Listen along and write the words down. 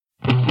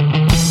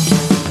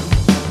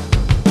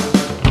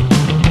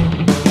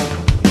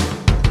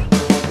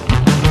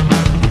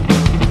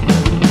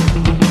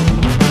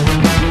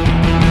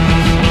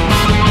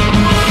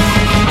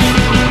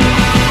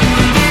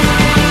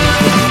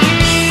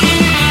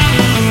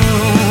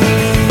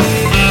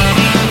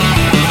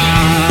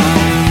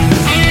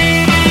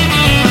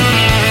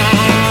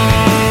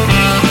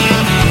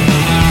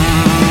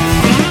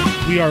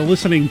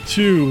listening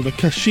to the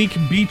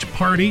Kashyyyk Beach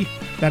Party.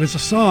 That is a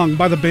song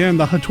by the band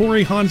the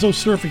Hattori Hanzo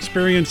Surf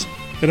Experience.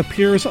 It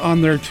appears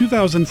on their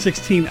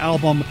 2016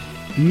 album,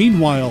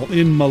 Meanwhile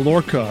in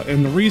Mallorca.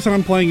 And the reason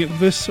I'm playing it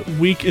this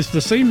week is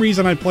the same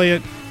reason I play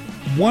it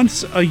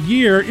once a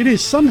year. It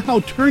is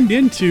somehow turned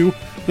into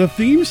the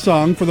theme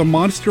song for the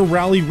Monster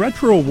Rally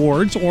Retro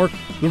Awards, or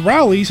the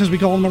Rallies as we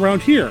call them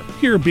around here.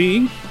 Here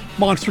being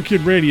Monster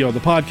Kid Radio,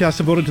 the podcast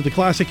devoted to the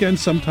classic and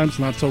sometimes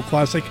not so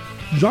classic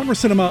genre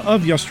cinema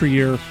of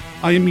yesteryear.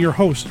 I am your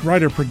host,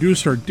 writer,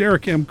 producer,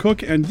 Derek M.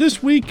 Cook, and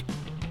this week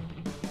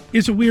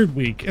is a weird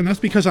week, and that's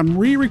because I'm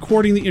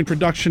re-recording the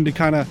introduction to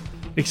kind of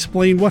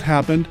explain what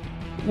happened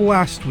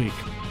last week.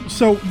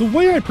 So the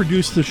way I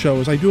produce the show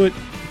is I do it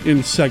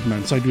in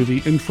segments. I do the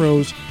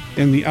intros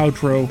and the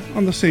outro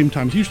on the same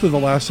time. It's usually the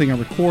last thing I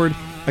record.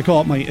 I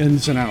call it my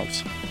ins and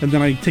outs. And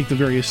then I take the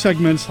various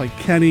segments like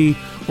Kenny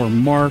or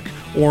Mark,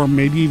 or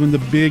maybe even the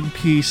big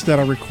piece that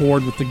I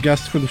record with the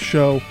guests for the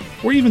show,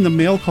 or even the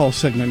mail call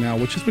segment now,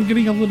 which has been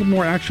getting a little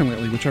more action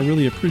lately, which I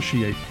really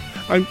appreciate.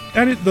 I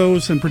edit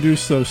those and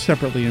produce those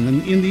separately, and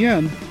then in the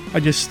end, I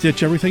just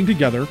stitch everything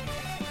together,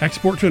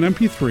 export to an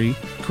MP3,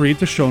 create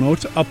the show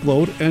notes,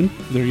 upload, and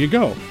there you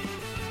go.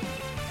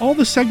 All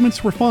the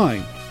segments were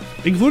fine,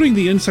 including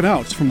the ins and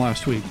outs from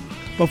last week,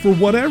 but for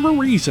whatever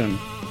reason,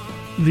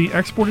 the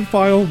exported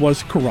file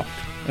was corrupt,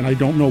 and I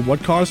don't know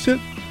what caused it.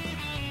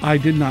 I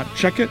did not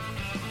check it.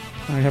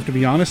 I have to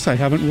be honest, I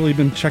haven't really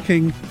been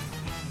checking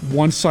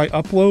once I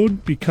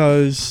upload,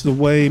 because the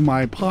way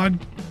my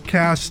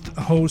podcast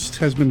host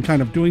has been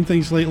kind of doing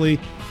things lately,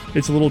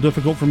 it's a little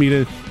difficult for me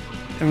to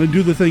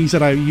do the things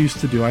that I used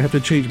to do. I have to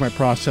change my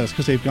process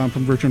because they've gone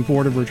from version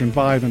 4 to version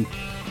 5, and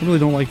I really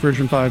don't like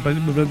version 5,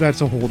 but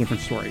that's a whole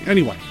different story.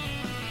 Anyway,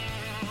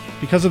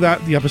 because of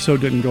that, the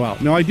episode didn't go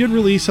out. Now, I did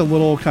release a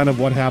little kind of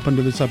what happened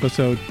to this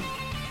episode,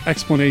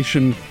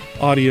 explanation,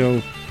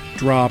 audio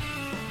drop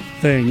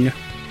thing,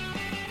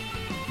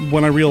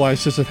 when I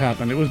realized this had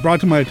happened. It was brought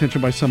to my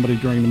attention by somebody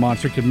during the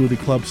Monster Kid Movie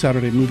Club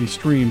Saturday movie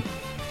stream,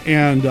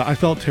 and I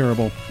felt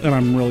terrible, and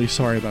I'm really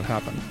sorry that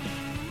happened.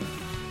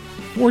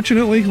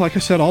 Fortunately, like I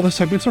said, all the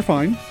segments are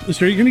fine,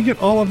 so you're going to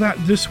get all of that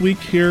this week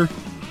here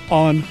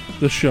on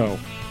the show.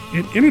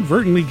 It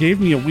inadvertently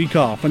gave me a week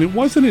off, and it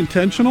wasn't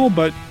intentional,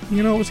 but,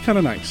 you know, it was kind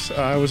of nice.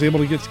 I was able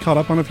to get caught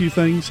up on a few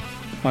things.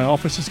 My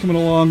office is coming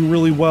along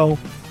really well.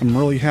 I'm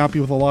really happy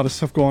with a lot of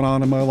stuff going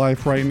on in my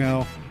life right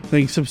now.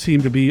 Things have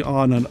seemed to be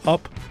on an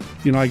up.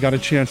 You know, I got a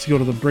chance to go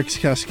to the Bricks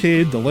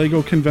Cascade, the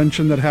Lego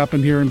convention that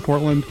happened here in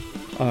Portland.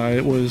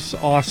 It was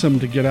awesome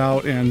to get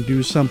out and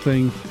do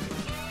something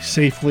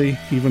safely,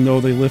 even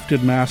though they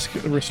lifted mask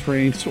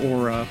restraints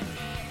or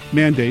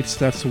mandates.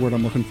 That's the word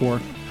I'm looking for.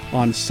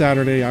 On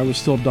Saturday, I was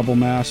still double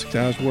masked,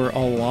 as were a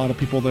lot of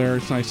people there.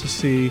 It's nice to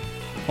see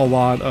a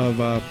lot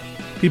of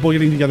people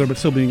getting together but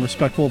still being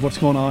respectful of what's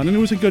going on, and it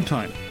was a good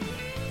time.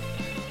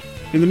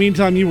 In the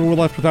meantime, you were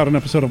left without an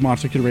episode of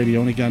Monster Kid Radio,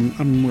 and again,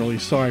 I'm really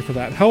sorry for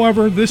that.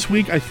 However, this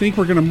week, I think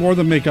we're going to more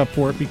than make up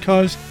for it,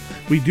 because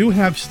we do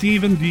have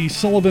Stephen D.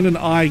 Sullivan and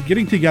I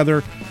getting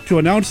together to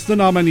announce the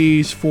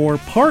nominees for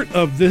part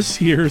of this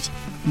year's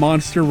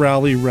Monster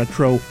Rally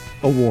Retro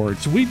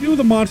Awards. We do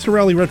the Monster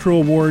Rally Retro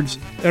Awards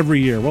every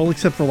year, well,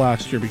 except for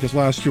last year, because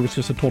last year was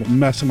just a total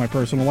mess in my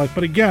personal life.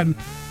 But again,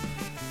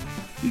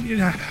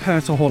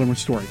 that's a whole different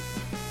story.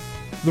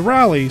 The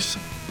rallies,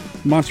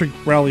 Monster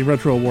Rally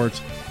Retro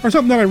Awards, are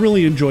something that I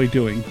really enjoy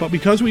doing, but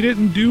because we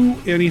didn't do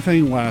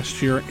anything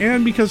last year,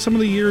 and because some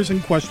of the years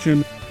in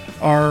question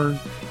are,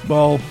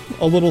 well,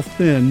 a little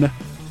thin,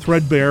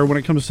 threadbare when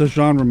it comes to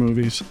genre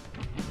movies,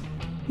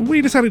 we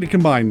decided to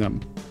combine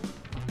them.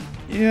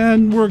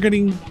 And we're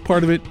getting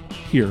part of it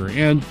here.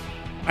 And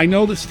I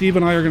know that Steve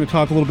and I are going to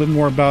talk a little bit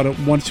more about it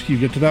once you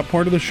get to that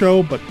part of the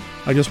show, but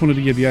I just wanted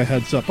to give you a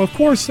heads up. Of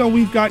course, though,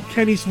 we've got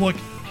Kenny's look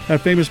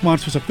at Famous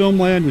Monsters of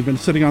Filmland. We've been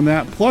sitting on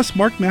that, plus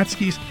Mark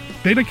Matsky's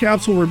Beta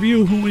Capsule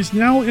review, who is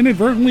now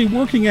inadvertently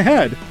working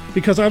ahead,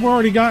 because I've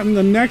already gotten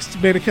the next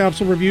Beta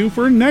Capsule review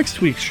for next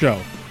week's show.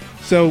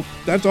 So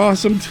that's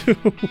awesome too.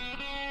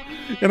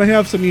 And I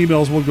have some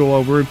emails we'll go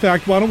over. In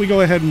fact, why don't we go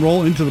ahead and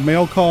roll into the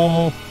mail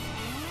call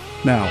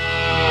now.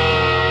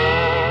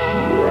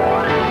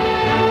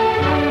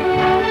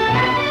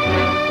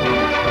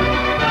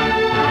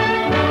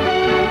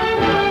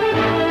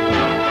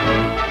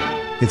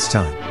 It's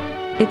time.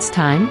 It's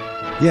time?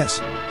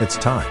 Yes, it's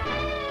time.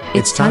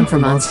 It's time for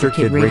Monster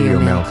Kid Radio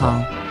Mail Call.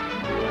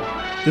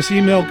 This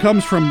email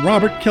comes from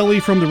Robert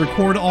Kelly from the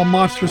Record All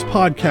Monsters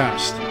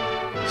podcast.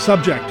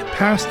 Subject,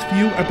 past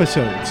few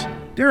episodes.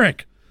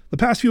 Derek, the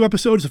past few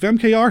episodes of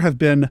MKR have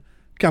been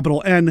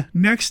capital N,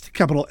 next,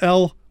 capital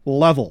L,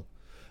 level.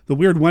 The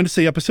Weird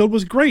Wednesday episode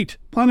was great.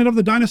 Planet of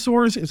the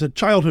Dinosaurs is a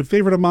childhood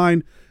favorite of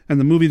mine,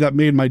 and the movie that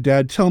made my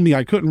dad tell me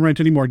I couldn't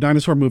rent any more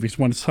dinosaur movies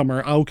one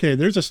summer. Okay,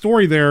 there's a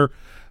story there,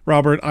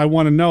 Robert, I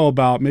want to know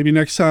about. Maybe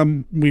next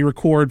time we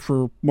record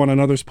for one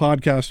another's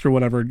podcast or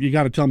whatever, you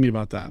got to tell me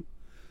about that.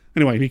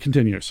 Anyway, he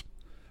continues.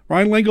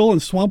 Ryan Lingle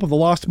in Swamp of the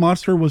Lost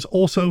Monster was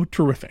also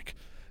terrific.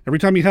 Every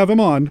time you have him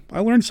on, I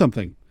learn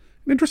something.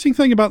 An interesting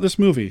thing about this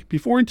movie,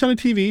 before Antenna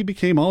TV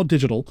became all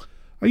digital,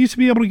 I used to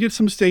be able to get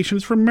some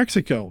stations from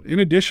Mexico, in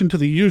addition to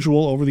the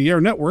usual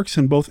over-the-air networks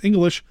in both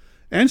English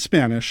and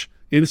Spanish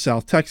in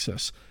South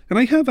Texas. And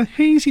I have a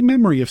hazy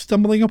memory of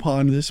stumbling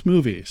upon this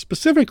movie,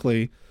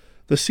 specifically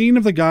the scene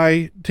of the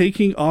guy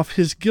taking off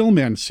his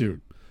Gillman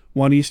suit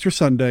one Easter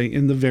Sunday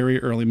in the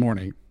very early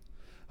morning.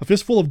 A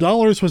Fistful of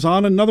Dollars was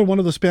on another one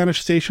of the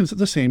Spanish stations at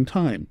the same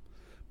time.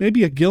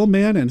 Maybe a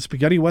Gillman and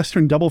spaghetti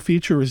western double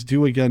feature is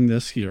due again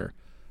this year.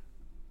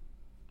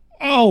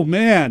 Oh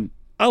man,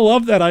 I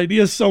love that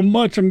idea so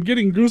much. I'm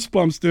getting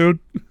goosebumps, dude.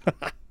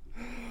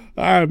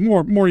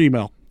 More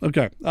email.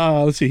 Okay,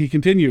 let's see. He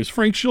continues.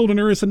 Frank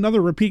Schildener is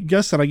another repeat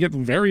guest that I get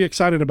very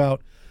excited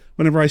about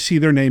whenever I see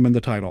their name in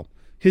the title.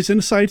 His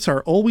insights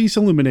are always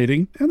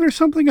illuminating, and there's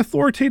something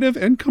authoritative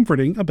and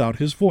comforting about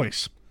his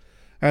voice.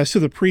 As to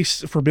the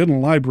priest's forbidden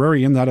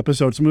library in that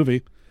episode's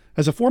movie,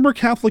 as a former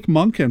Catholic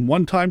monk and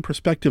one-time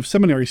prospective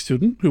seminary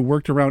student who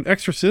worked around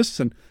exorcists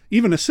and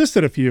even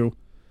assisted a few,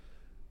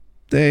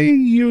 they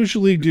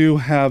usually do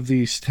have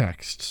these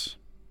texts,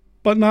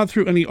 but not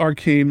through any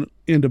arcane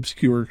and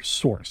obscure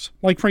source.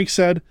 Like Frank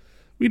said,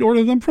 we'd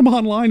order them from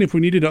online if we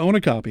needed to own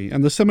a copy,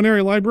 and the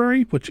seminary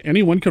library, which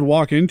anyone could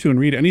walk into and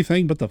read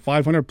anything but the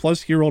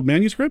 500-plus-year-old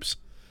manuscripts,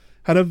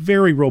 had a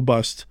very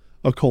robust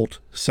occult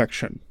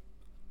section.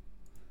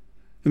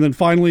 And then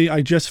finally,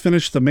 I just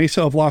finished the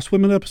Mesa of Lost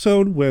Women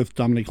episode with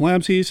Dominique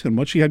Lamses, and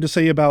what she had to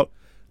say about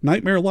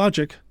nightmare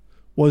logic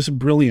was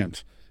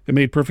brilliant. It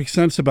made perfect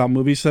sense about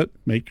movies that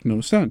make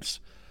no sense.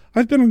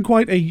 I've been on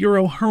quite a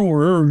Euro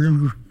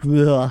horror...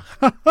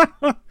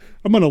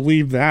 I'm going to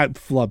leave that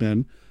flub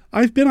in.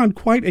 I've been on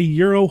quite a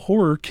Euro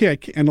horror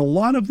kick, and a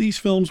lot of these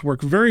films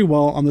work very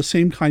well on the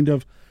same kind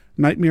of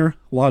nightmare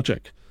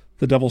logic.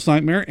 The Devil's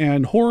Nightmare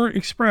and Horror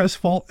Express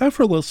fall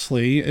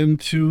effortlessly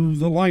into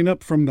the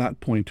lineup from that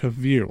point of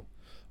view.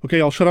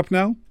 Okay, I'll shut up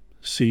now.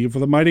 See you for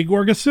the Mighty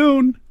Gorga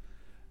soon.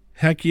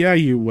 Heck yeah,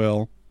 you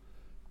will.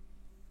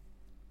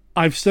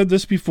 I've said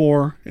this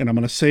before, and I'm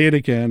going to say it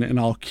again, and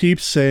I'll keep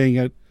saying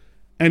it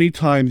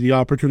anytime the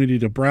opportunity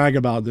to brag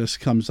about this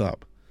comes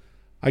up.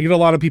 I get a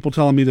lot of people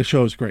telling me the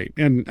show is great,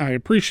 and I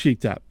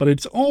appreciate that, but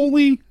it's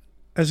only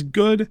as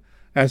good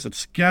as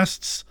its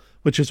guests,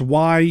 which is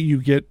why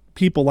you get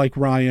people like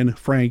Ryan,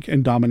 Frank,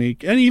 and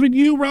Dominique, and even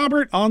you,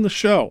 Robert, on the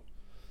show.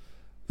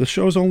 The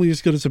show's only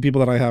as good as the people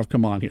that I have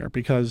come on here,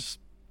 because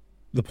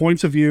the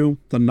points of view,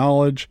 the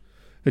knowledge,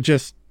 it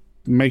just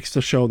makes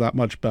the show that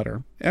much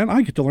better. And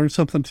I get to learn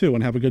something too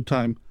and have a good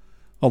time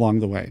along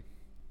the way.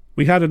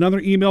 We had another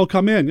email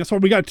come in. That's why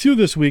we got two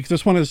this week.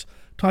 This one is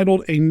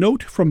titled A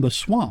Note from the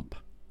Swamp.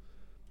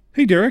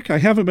 Hey, Derek, I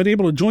haven't been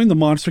able to join the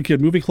Monster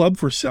Kid Movie Club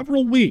for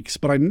several weeks,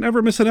 but I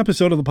never miss an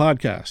episode of the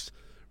podcast.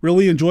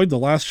 Really enjoyed the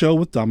last show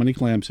with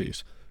Dominique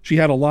Lamses. She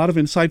had a lot of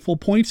insightful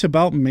points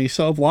about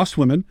Mesa of Lost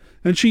Women,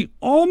 and she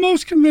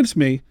almost convinced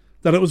me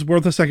that it was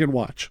worth a second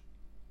watch.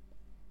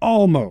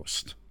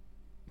 Almost.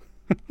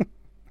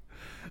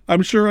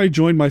 I'm sure I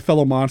joined my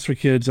fellow Monster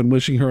Kids in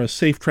wishing her a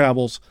safe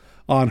travels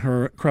on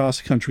her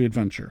cross-country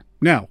adventure.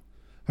 Now,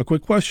 a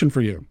quick question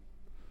for you.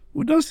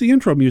 Who does the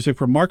intro music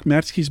for Mark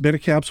Matsky's Beta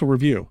Capsule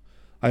Review?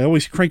 I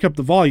always crank up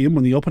the volume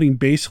when the opening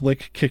bass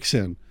lick kicks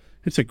in.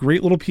 It's a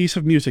great little piece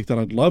of music that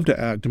I'd love to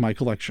add to my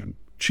collection.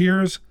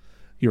 Cheers,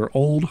 your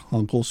old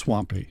Uncle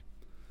Swampy.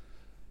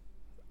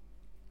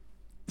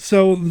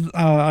 So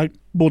I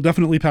will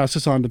definitely pass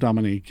this on to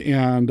Dominique,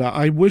 and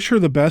I wish her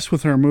the best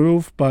with her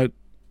move, but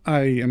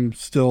I am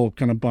still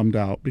kind of bummed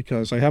out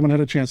because I haven't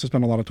had a chance to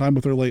spend a lot of time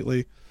with her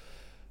lately.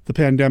 The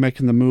pandemic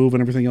and the move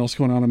and everything else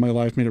going on in my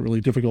life made it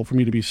really difficult for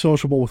me to be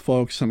sociable with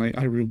folks, and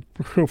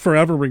I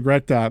forever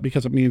regret that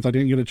because it means I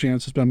didn't get a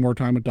chance to spend more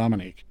time with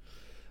Dominique.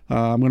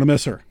 I'm going to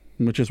miss her,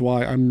 which is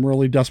why I'm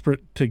really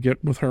desperate to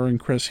get with her and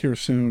Chris here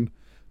soon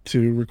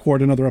to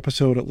record another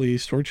episode at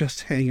least, or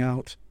just hang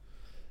out.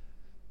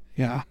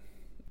 Yeah.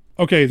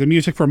 Okay, the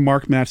music from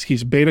Mark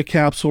Matsky's Beta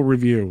Capsule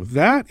Review.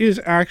 That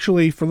is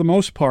actually, for the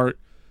most part,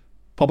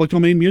 public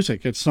domain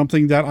music. It's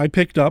something that I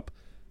picked up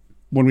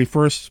when we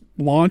first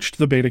launched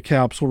the Beta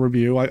Capsule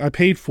Review. I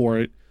paid for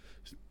it.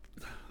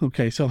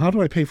 Okay, so how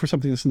do I pay for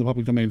something that's in the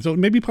public domain? So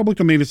maybe public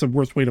domain is the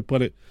worst way to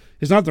put it.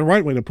 It's not the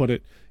right way to put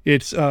it.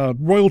 It's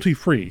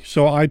royalty-free.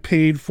 So I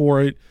paid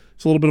for it.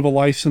 It's a little bit of a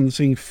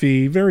licensing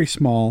fee, very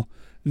small,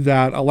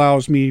 that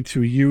allows me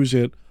to use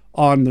it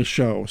on the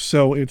show.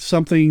 So it's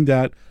something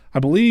that I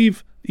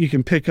believe you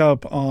can pick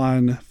up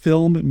on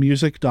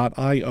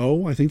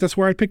filmmusic.io. I think that's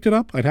where I picked it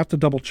up. I'd have to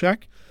double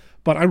check.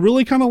 But I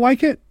really kind of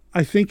like it.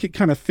 I think it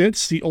kind of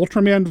fits the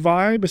Ultraman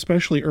vibe,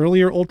 especially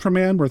earlier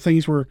Ultraman, where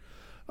things were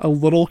a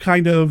little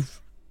kind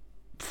of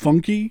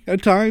funky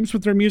at times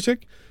with their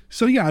music.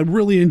 So yeah, I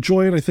really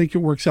enjoy it. I think it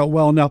works out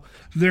well. Now,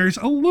 there's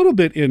a little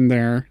bit in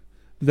there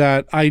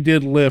that I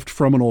did lift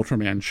from an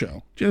Ultraman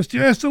show. Just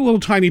a little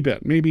tiny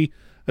bit. Maybe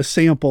a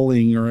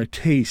sampling or a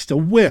taste, a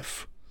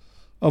whiff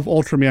of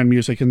Ultraman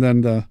music, and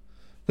then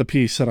the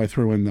piece that I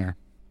threw in there.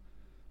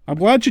 I'm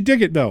glad you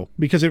dig it, though,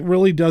 because it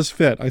really does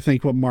fit, I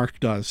think, what Mark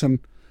does. And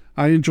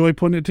I enjoy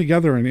putting it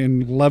together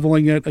and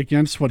leveling it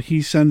against what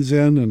he sends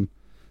in. And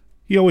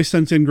he always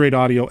sends in great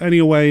audio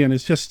anyway, and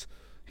it's just,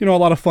 a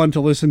lot of fun to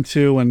listen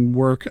to and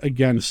work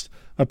against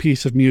a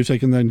piece of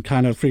music and then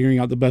kind of figuring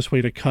out the best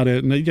way to cut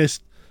it. And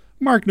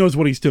Mark knows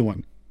what he's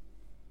doing.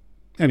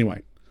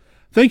 Anyway,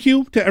 thank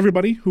you to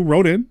everybody who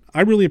wrote in.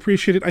 I really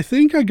appreciate it. I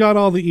think I got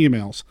all the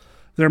emails.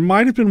 There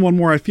might have been one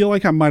more. I feel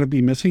like I might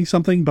be missing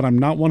something, but I'm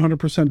not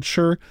 100%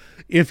 sure.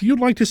 If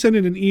you'd like to send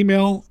in an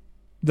email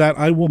that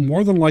I will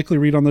more than likely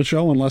read on the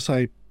show, unless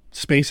I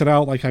space it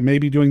out like I may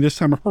be doing this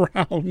time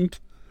around,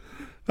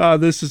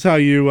 this is how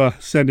you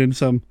send in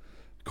some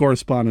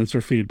correspondence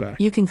or feedback.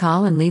 You can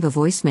call and leave a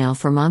voicemail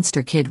for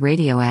Monster Kid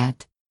Radio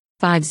at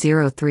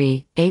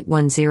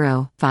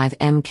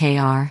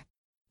 503-810-5MKR.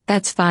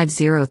 That's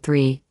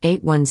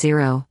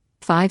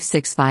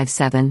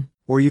 503-810-5657.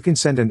 Or you can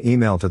send an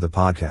email to the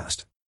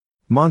podcast.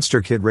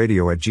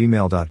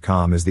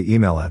 monsterkidradio@gmail.com is the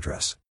email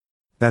address.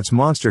 That's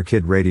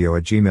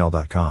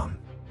monsterkidradio@gmail.com.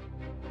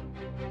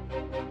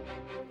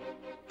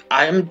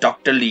 I am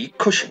Dr. Lee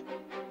Cushing.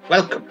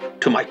 Welcome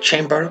to my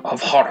Chamber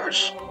of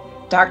Horrors.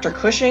 Dr.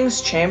 Cushing's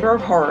Chamber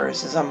of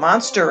Horrors is a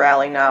monster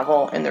rally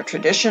novel in the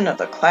tradition of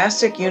the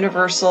classic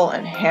Universal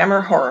and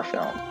Hammer horror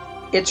film.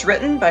 It's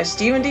written by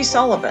Stephen D.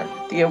 Sullivan,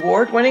 the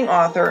award-winning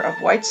author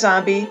of White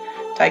Zombie,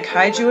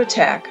 Daikaiju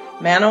Attack,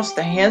 Manos: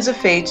 The Hands of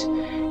Fate,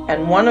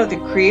 and one of the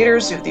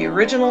creators of the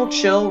original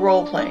Chill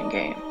role-playing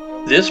game.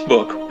 This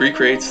book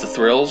recreates the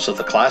thrills of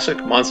the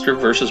classic monster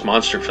versus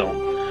monster film.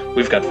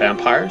 We've got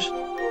vampires,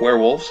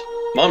 werewolves,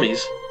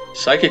 mummies,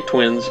 psychic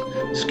twins,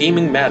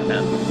 scheming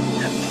madmen,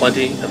 and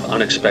plenty of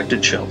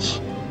unexpected chills.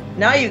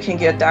 Now you can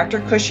get Dr.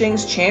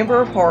 Cushing's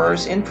Chamber of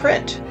Horrors in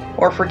print,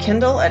 or for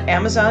Kindle at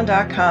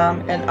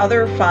Amazon.com and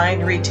other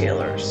fine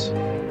retailers.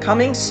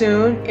 Coming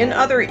soon in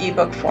other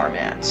ebook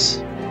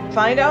formats.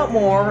 Find out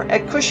more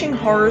at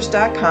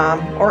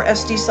CushingHorrors.com or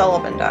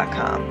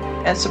SDSullivan.com,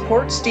 and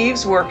support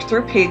Steve's work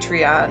through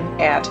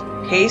Patreon at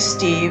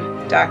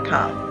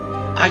HeySteve.com.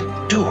 I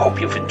do hope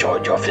you've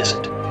enjoyed your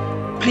visit.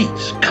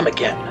 Please come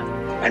again,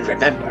 and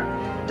remember,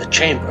 the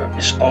chamber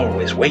is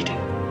always waiting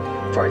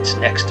for its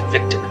next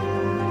victim.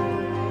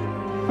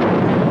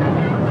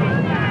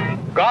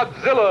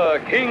 Godzilla,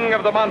 King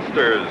of the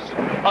Monsters,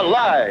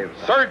 alive,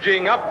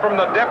 surging up from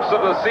the depths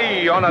of the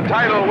sea on a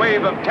tidal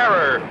wave of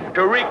terror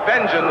to wreak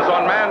vengeance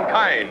on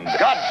mankind.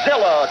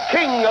 Godzilla,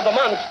 King of the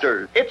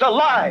Monsters, it's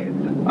alive!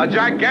 A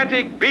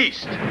gigantic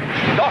beast,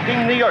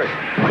 Stalking the earth,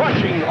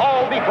 crushing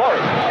all before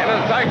it. in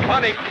a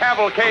cyclonic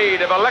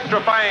cavalcade of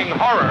electrifying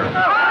horror.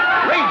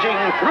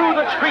 Raging through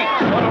the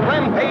streets on a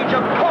rampage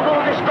of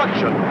total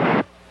destruction.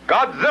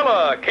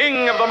 Godzilla,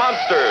 King of the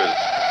Monsters,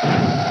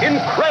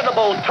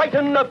 Incredible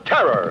titan of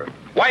terror.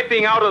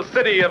 wiping out a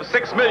city of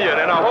 6 million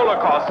in a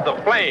holocaust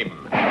of flame.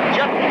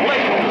 Jet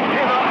flames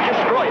cannot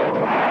destroy it.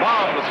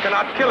 Bombs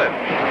cannot kill it.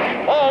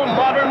 All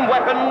modern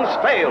weapons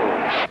fail.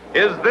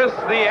 Is this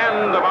the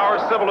end of our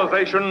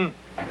civilization?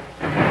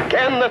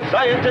 Can the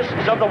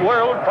scientists of the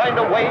world find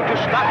a way to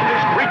stop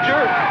this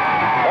creature?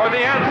 For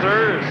the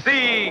answer,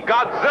 see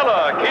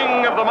Godzilla,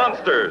 King of the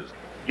Monsters.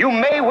 You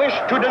may wish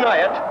to deny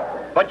it,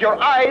 but your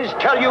eyes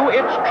tell you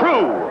it's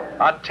true.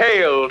 A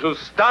tale to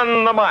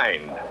stun the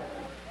mind.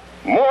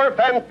 More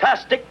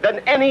fantastic than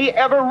any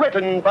ever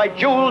written by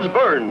Jules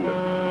Verne.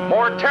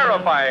 More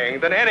terrifying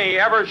than any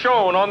ever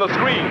shown on the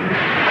screen.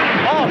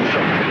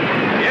 Awesome.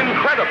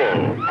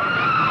 Incredible.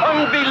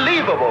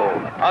 Unbelievable.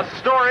 A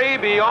story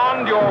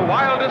beyond your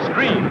wildest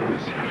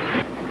dreams.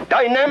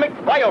 Dynamic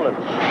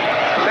violence.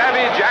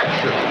 Savage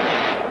action.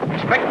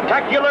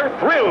 Spectacular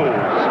thrills.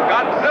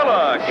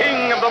 Godzilla,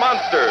 King of the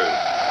Monsters.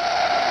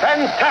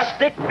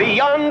 Fantastic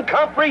beyond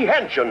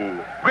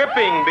comprehension.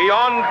 Gripping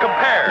beyond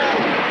compare.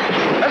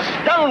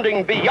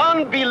 Astounding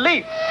beyond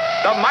belief.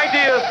 The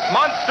mightiest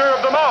monster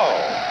of them all.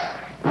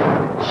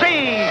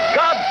 See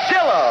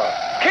Godzilla,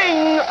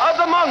 King of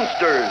the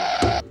Monsters.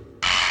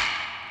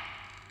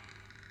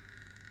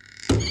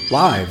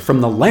 Live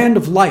from the Land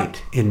of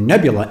Light in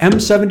Nebula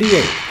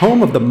M78,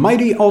 home of the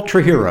mighty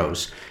Ultra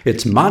Heroes,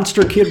 it's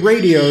Monster Kid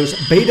Radio's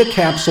Beta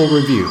Capsule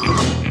Review.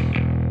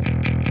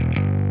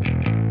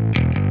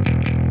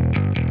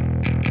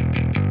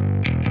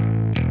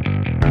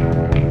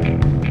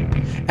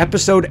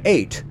 Episode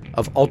 8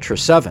 of Ultra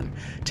 7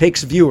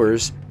 takes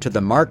viewers to the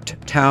marked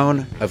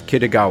town of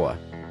Kitagawa,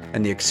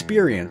 and the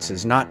experience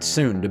is not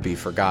soon to be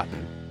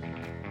forgotten.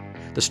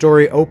 The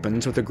story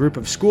opens with a group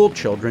of school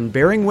children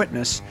bearing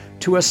witness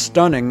to a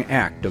stunning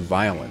act of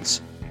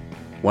violence.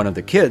 One of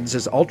the kids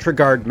is Ultra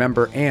Guard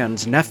member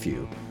Anne's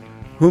nephew,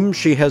 whom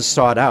she has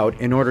sought out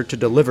in order to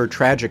deliver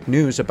tragic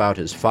news about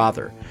his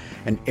father,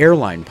 an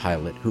airline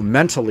pilot who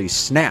mentally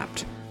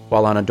snapped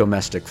while on a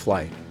domestic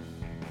flight.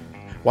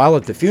 While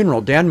at the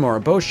funeral, Dan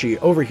Moriboshi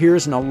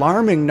overhears an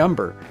alarming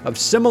number of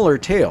similar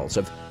tales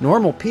of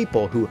normal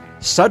people who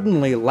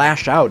suddenly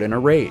lash out in a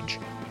rage.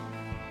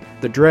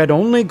 The dread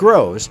only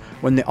grows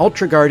when the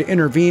Ultra Guard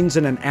intervenes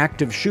in an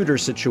active shooter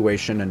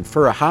situation and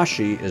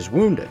Furuhashi is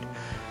wounded.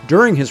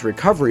 During his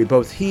recovery,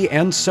 both he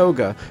and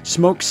Soga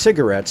smoke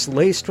cigarettes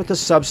laced with a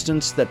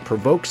substance that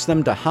provokes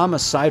them to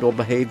homicidal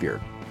behavior,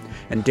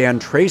 and Dan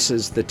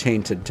traces the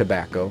tainted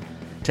tobacco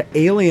to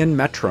alien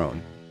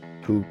Metrone,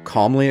 who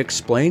calmly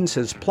explains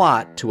his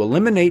plot to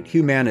eliminate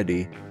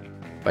humanity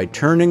by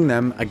turning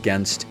them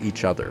against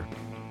each other.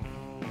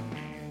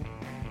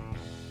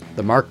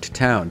 The Marked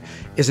Town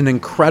is an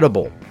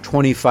incredible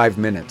 25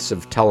 minutes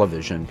of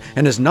television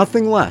and is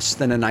nothing less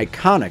than an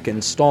iconic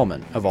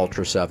installment of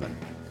Ultra 7.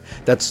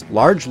 That's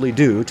largely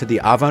due to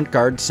the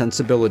avant-garde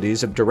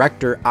sensibilities of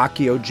director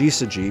Akio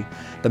Gisagi,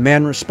 the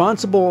man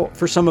responsible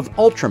for some of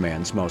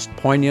Ultraman's most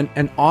poignant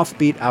and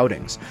offbeat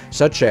outings,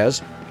 such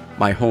as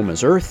My Home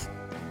is Earth,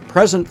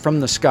 Present from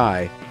the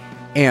Sky,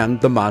 and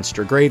The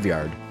Monster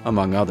Graveyard,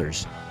 among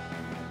others.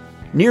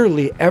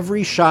 Nearly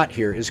every shot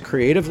here is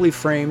creatively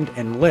framed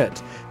and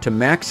lit to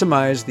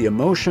maximize the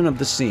emotion of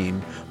the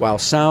scene, while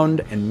sound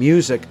and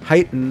music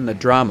heighten the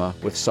drama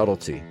with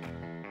subtlety.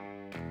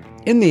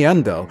 In the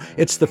end, though,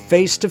 it's the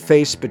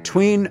face-to-face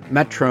between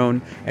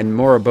Metrone and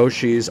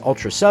Moriboshi's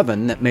Ultra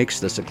 7 that makes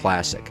this a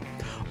classic,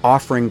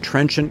 offering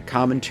trenchant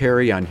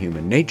commentary on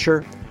human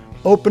nature,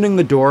 opening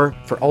the door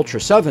for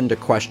Ultra 7 to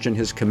question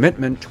his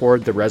commitment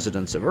toward the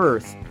residents of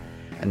Earth,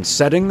 and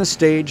setting the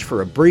stage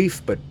for a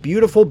brief but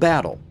beautiful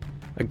battle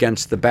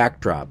against the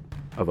backdrop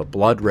of a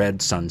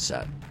blood-red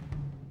sunset.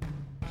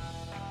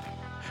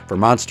 For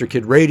Monster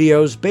Kid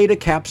Radio's Beta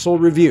Capsule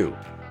Review,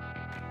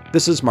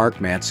 this is Mark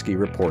Matsky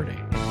reporting.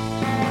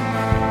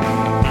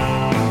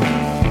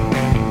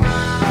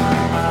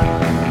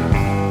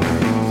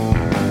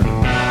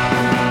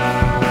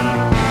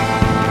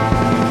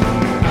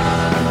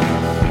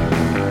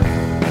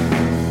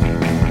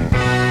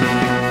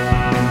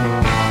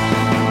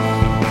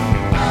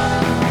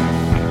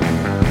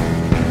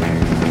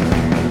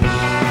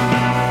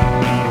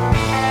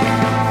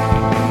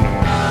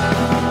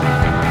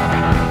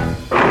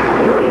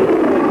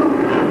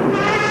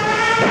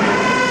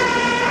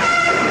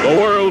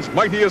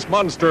 Mightiest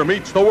monster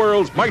meets the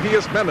world's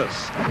mightiest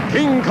menace.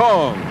 King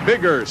Kong,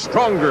 bigger,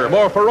 stronger,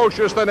 more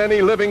ferocious than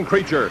any living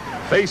creature,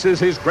 faces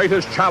his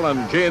greatest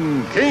challenge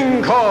in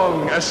King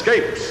Kong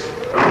Escapes.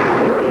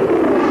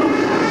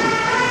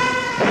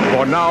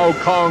 For now,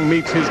 Kong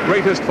meets his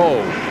greatest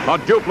foe, a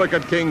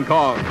duplicate King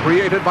Kong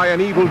created by an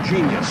evil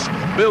genius,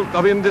 built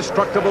of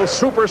indestructible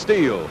super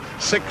steel,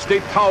 60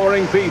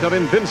 towering feet of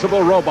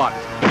invincible robot.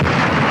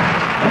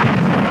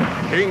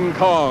 King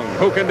Kong,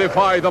 who can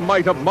defy the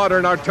might of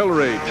modern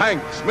artillery,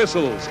 tanks,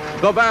 missiles,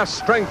 the vast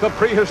strength of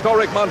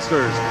prehistoric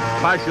monsters,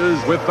 clashes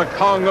with the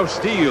Kong of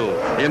Steel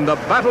in the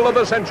battle of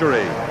the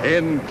century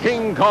in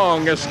King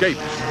Kong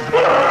Escapes.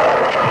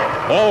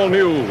 All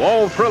new,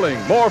 all thrilling,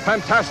 more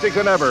fantastic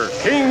than ever,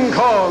 King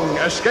Kong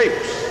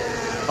Escapes.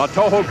 A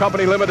Toho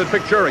Company limited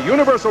picture, a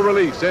universal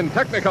release in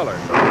Technicolor.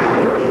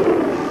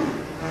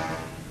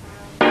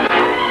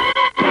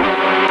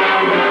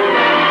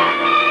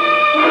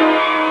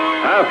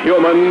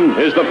 Human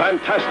is the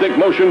fantastic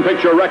motion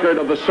picture record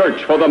of the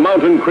search for the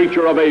mountain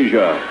creature of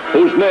Asia,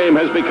 whose name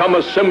has become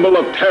a symbol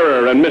of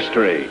terror and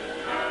mystery.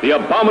 The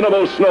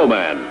abominable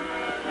snowman.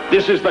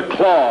 This is the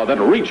claw that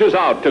reaches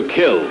out to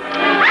kill.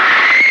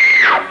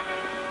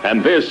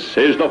 And this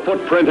is the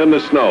footprint in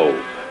the snow,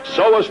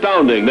 so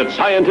astounding that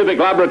scientific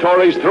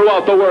laboratories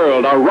throughout the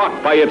world are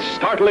rocked by its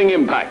startling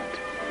impact.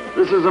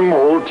 This is a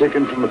mold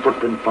taken from the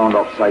footprint found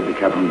outside the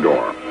cabin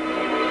door.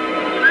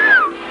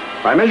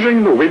 By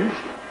measuring the width,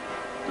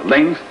 the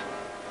length,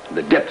 and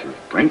the depth of the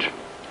print,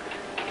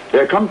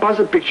 a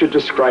composite picture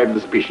described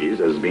the species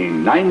as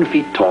being 9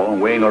 feet tall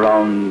and weighing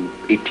around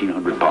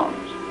 1,800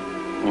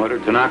 pounds. What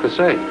did Tanaka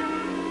say?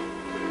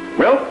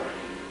 Well,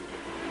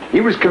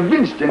 he was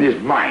convinced in his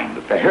mind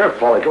that the hair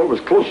follicle was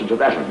closer to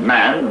that of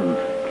man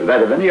than to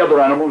that of any other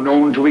animal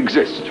known to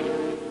exist.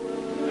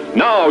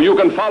 Now you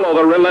can follow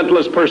the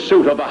relentless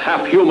pursuit of the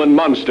half-human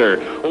monster,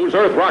 whose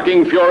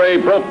earth-rocking fury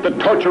broke the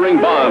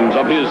torturing bonds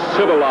of his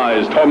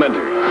civilized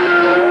tormentor.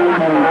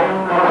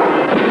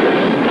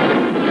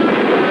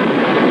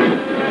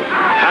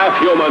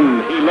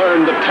 Half-human, he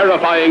learned the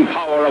terrifying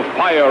power of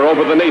fire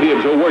over the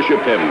natives who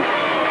worshipped him.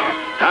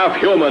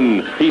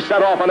 Half-human, he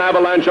set off an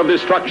avalanche of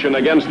destruction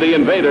against the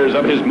invaders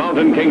of his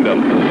mountain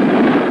kingdom.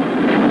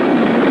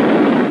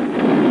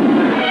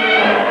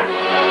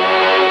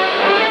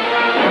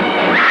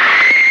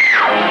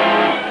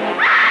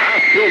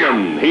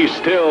 He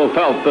still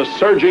felt the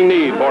surging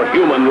need for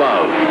human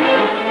love.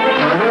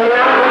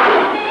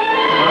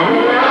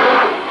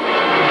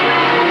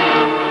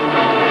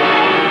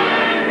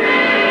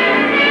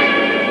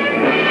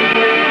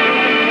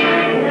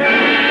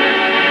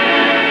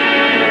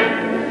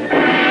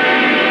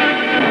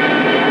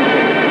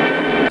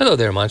 Hello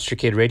there, Monster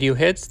Kid Radio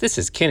heads. This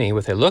is Kenny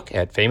with a look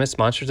at famous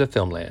monsters of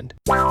Filmland.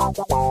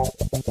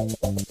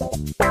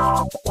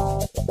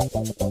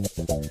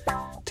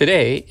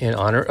 Today, in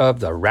honor of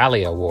the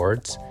Rally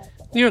Awards,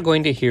 we are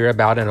going to hear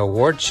about an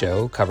award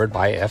show covered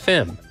by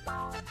FM.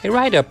 A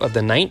write-up of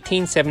the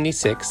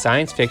 1976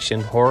 Science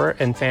Fiction, Horror,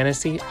 and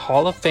Fantasy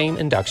Hall of Fame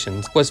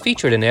inductions was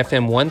featured in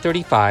FM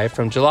 135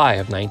 from July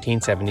of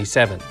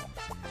 1977.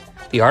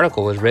 The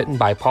article was written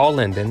by Paul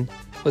Linden,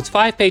 was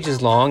 5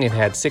 pages long, and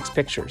had 6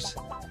 pictures.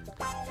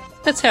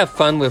 Let's have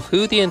fun with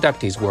who the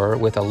inductees were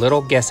with a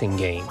little guessing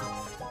game.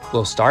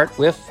 We'll start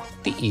with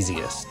the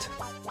easiest.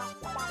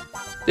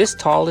 This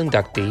tall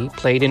inductee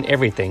played in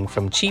everything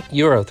from cheap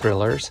Euro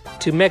thrillers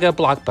to mega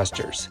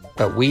blockbusters,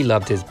 but we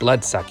loved his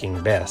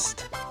blood-sucking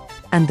best.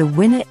 And the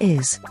winner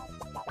is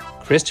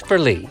Christopher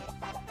Lee,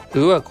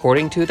 who,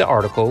 according to the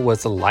article,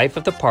 was the life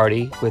of the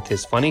party with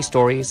his funny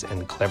stories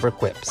and clever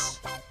quips.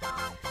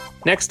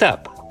 Next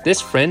up,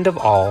 this friend of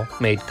all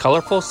made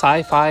colorful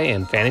sci-fi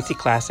and fantasy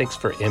classics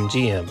for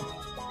MGM.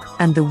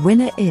 And the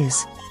winner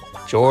is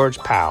George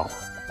Pal,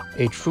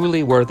 a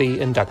truly worthy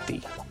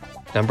inductee.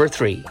 Number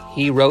 3,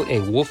 he wrote a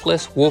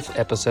Wolfless Wolf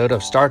episode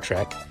of Star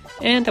Trek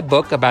and a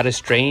book about a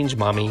strange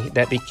mommy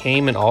that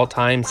became an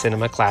all-time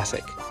cinema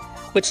classic,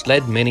 which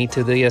led many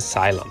to the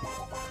asylum.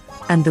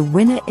 And the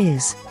winner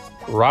is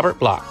Robert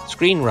Bloch,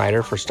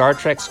 screenwriter for Star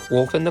Trek's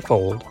Wolf in the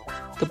Fold,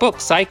 the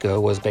book Psycho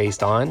was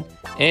based on,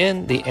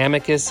 and the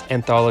Amicus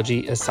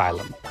anthology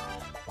Asylum.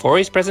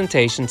 Forey's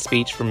presentation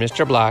speech for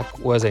Mr. Bloch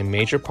was a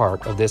major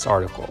part of this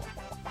article.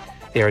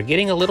 They are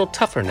getting a little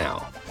tougher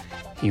now.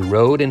 He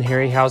rode in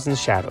Harryhausen's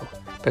shadow,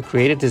 but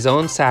created his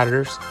own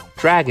satyrs,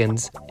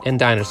 dragons, and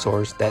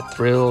dinosaurs that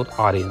thrilled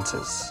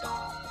audiences.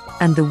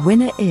 And the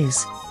winner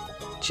is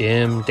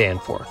Jim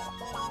Danforth,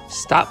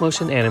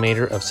 stop-motion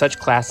animator of such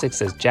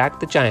classics as Jack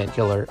the Giant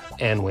Killer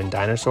and When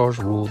Dinosaurs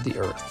Ruled the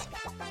Earth.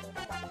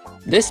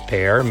 This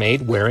pair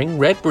made wearing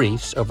red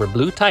briefs over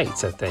blue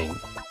tights a thing.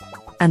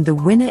 And the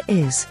winner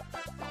is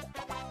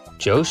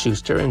Joe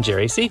Shuster and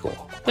Jerry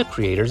Siegel, the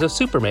creators of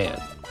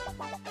Superman.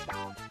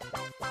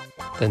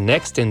 The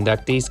next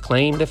inductee's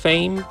claim to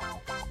fame,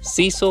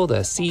 Cecil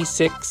the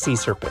Seasick Sea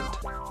Serpent.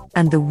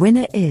 And the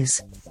winner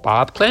is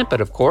Bob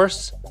Clampett, of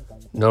course.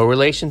 No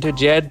relation to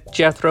Jed,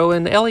 Jethro,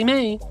 and Ellie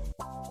Mae.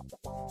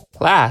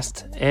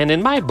 Last, and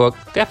in my book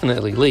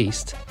definitely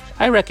least,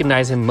 I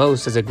recognize him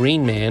most as a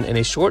green man in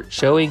a short,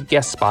 showy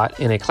guest spot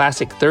in a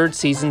classic third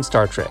season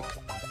Star Trek.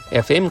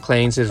 FM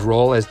claims his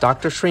role as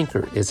Dr.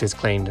 Shrinker is his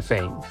claim to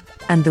fame.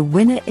 And the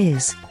winner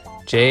is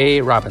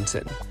Jay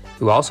Robinson,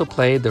 who also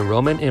played the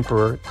Roman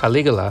Emperor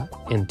Caligula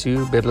in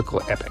 2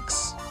 biblical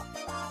epics.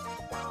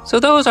 So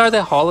those are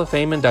the Hall of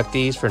Fame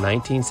inductees for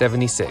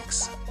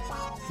 1976.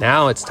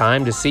 Now it's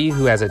time to see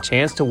who has a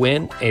chance to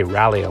win a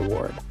Rally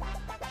Award.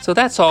 So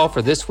that's all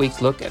for this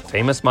week's look at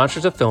famous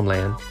monsters of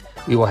Filmland.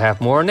 We will have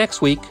more next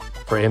week.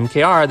 For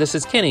MKR, this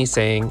is Kenny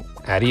saying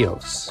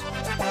adios.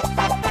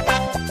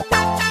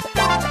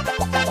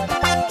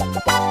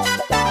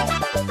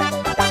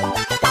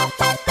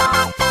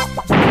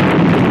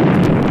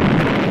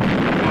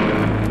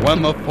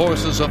 When the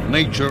forces of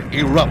nature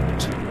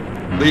erupt,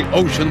 the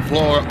ocean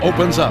floor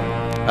opens up,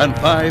 and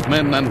 5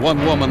 men and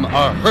 1 woman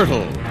are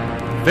hurtled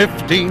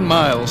 15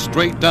 miles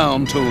straight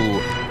down to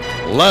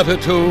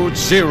Latitude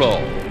Zero.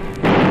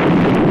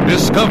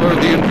 Discover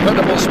the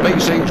incredible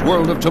space-age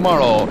world of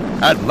tomorrow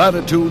at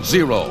Latitude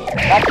Zero.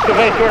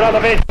 Excavation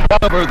elevation.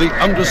 Discover the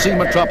undersea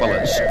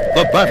metropolis,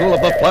 the battle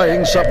of the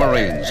flying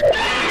submarines,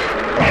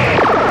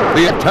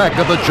 the attack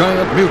of the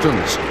giant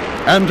mutants,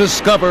 and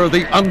discover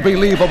the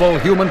unbelievable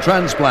human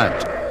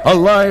transplant, a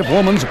live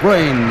woman's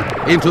brain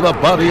into the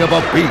body of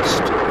a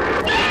beast.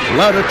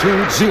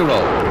 Latitude Zero,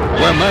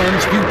 where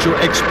man's future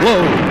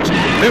explodes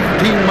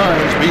 15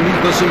 miles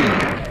beneath the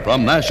sea.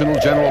 From National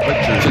General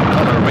Pictures in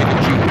color,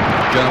 rated G,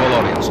 general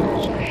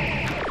audiences.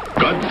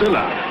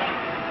 Godzilla,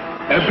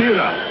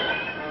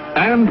 Ebirah,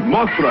 and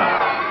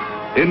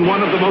Mothra in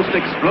one of the most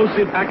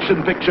explosive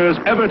action pictures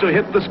ever to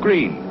hit the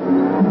screen.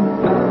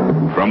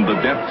 From the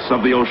depths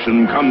of the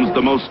ocean comes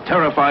the most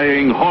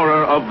terrifying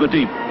horror of the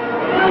deep.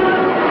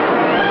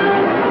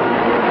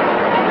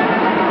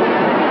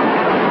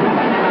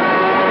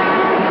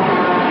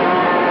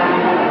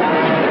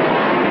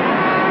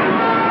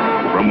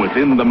 From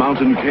within the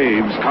mountain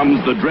caves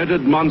comes the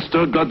dreaded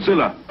monster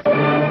Godzilla.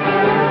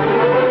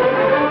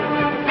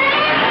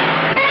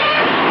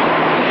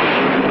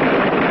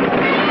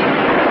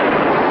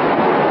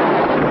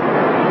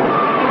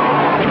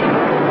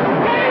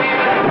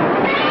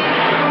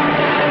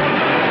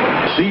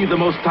 See the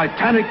most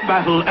titanic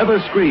battle ever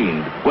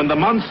screened when the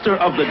monster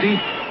of the deep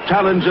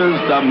challenges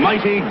the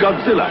mighty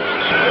Godzilla.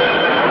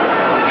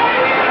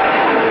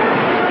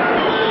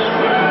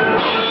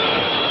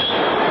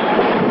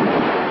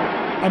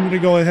 I'm going to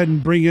go ahead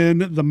and bring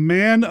in the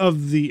man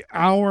of the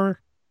hour,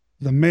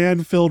 the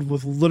man filled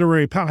with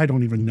literary power. I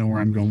don't even know where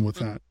I'm going with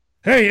that.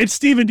 Hey, it's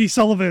Stephen D.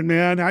 Sullivan,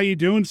 man. How you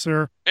doing,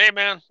 sir? Hey,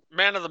 man.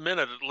 Man of the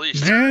minute, at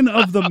least. Man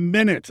of the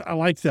minute. I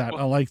like that.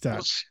 I like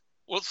that.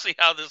 We'll see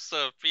how this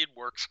feed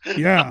works.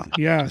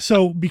 Yeah.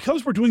 So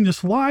because we're doing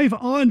this live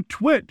on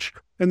Twitch,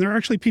 and there are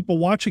actually people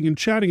watching and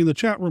chatting in the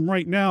chat room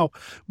right now,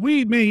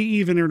 we may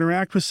even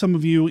interact with some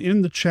of you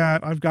in the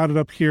chat. I've got it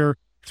up here.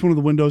 It's one of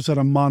the windows that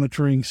I'm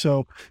monitoring.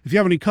 So if you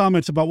have any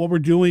comments about what we're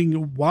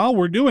doing while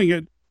we're doing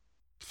it,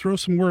 throw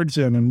some words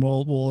in and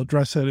we'll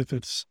address it if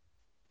it's,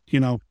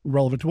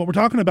 relevant to what we're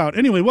talking about.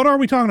 Anyway, what are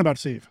we talking about,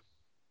 Steve?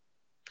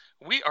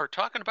 We are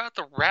talking about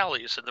the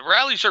rallies, and the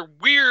rallies are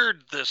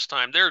weird this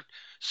time. They're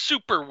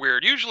super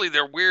weird. Usually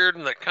they're weird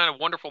in that kind of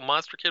wonderful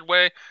Monster Kid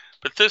way,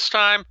 but this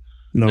time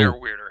they're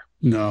weirder.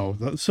 No.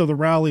 So the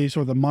rallies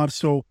or the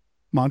Monster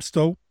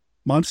Monsto.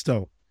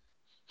 Monsto.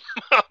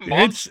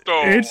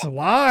 It's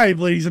live,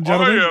 ladies and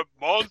gentlemen. I am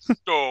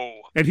Monsto.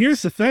 And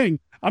here's the thing.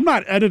 I'm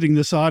not editing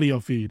this audio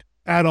feed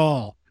at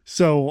all.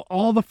 So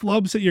all the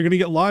flubs that you're going to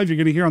get live, you're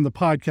going to hear on the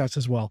podcast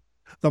as well.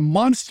 The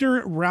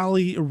Monster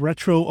Rally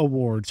Retro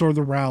Awards, or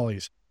the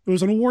Rallies. It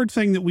was an award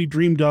thing that we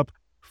dreamed up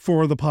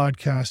for the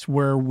podcast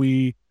where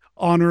we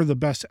honor the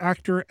best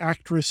actor,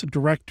 actress,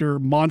 director,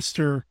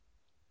 monster,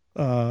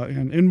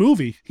 and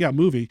movie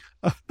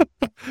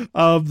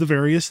of the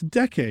various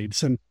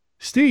decades. And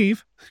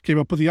Steve came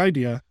up with the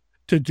idea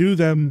to do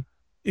them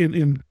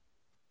in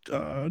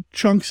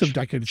chunks of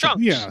decades.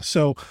 Chunks. Yeah,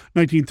 so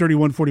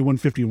 1931, 41,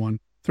 51,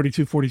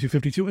 32, 42,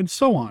 52, and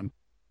so on.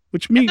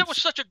 Which means... And that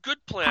was such a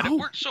good plan. It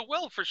worked so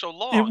well for so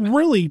long. It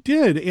really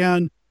did.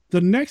 And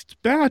the next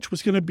batch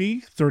was going to be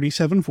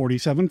 37,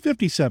 47,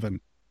 57.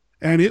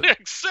 And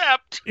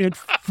it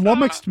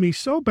flummoxed me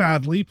so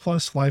badly,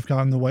 plus life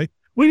got in the way.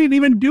 We didn't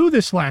even do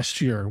this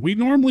last year. We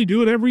normally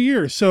do it every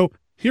year. So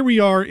here we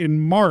are in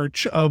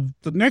March of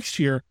the next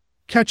year,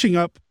 catching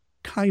up,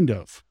 kind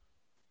of.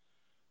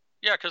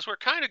 Yeah, because we're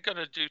kind of going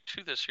to do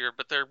two this year,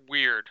 but they're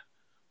weird,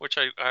 which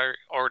I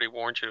already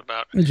warned you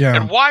about. Yeah.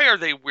 And why are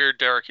they weird,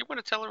 Derek? You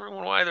want to tell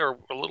everyone why they're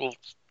a little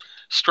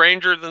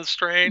stranger than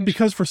strange?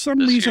 Because for some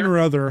reason or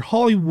other,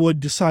 Hollywood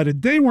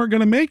decided they weren't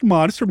going to make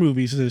monster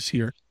movies this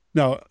year.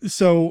 No,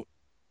 so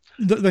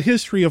the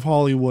history of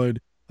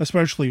Hollywood,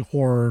 especially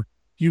horror,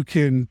 you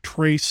can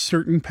trace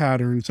certain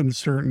patterns and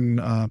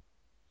certain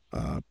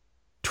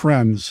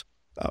trends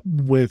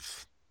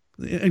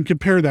and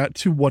compare that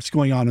to what's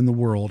going on in the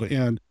world.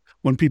 And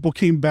when people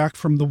came back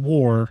from the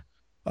war,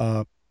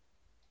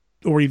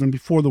 or even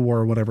before the war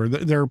or whatever,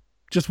 there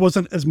just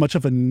wasn't as much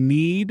of a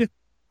need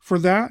for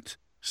that.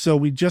 So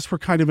we just were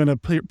kind of in a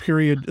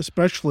period,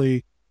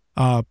 especially,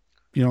 in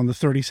the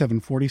 37,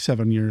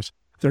 47 years,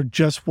 there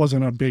just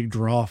wasn't a big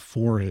draw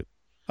for it.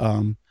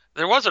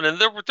 There wasn't, and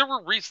there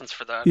were reasons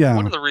for that. Yeah.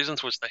 One of the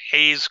reasons was the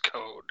Hays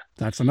Code.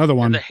 That's another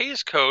one. And the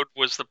Hays Code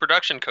was the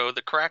production code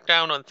that cracked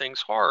down on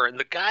things horror. And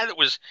the guy that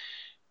was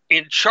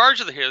in charge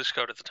of the Hays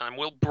Code at the time,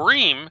 Will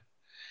Bream,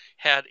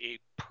 had a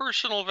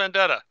personal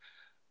vendetta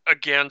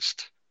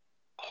against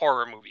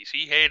horror movies.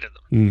 He hated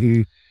them.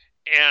 Mm-hmm.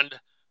 And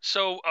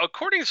so,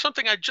 according to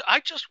something I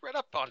just read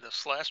up on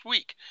this last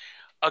week,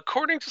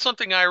 according to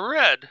something I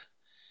read,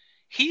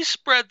 he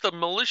spread the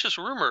malicious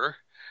rumor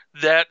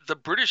that the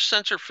British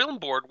Censor Film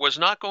Board was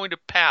not going to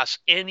pass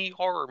any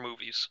horror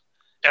movies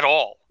at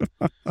all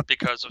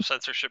because of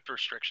censorship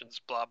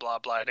restrictions, blah, blah,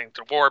 blah, heading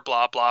to war,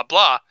 blah, blah,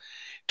 blah.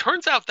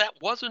 Turns out that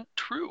wasn't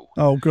true.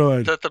 Oh,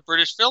 good. That the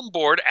British Film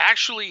Board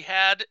actually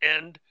had,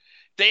 and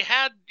they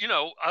had,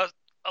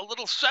 a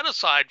little set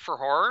aside for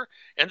horror,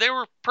 and they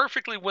were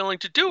perfectly willing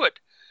to do it.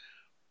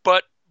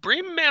 But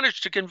Bream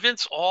managed to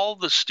convince all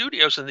the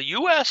studios in the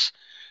U.S.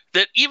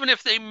 that even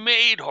if they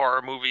made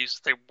horror movies,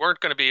 they weren't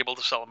going to be able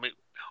to sell them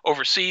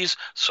overseas,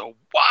 so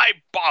why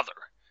bother?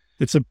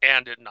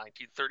 And in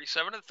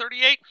 1937 and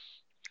 38,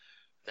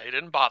 they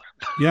didn't bother.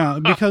 Yeah,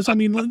 because,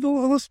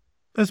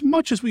 as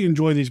much as we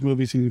enjoy these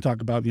movies and you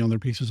talk about, their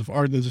pieces of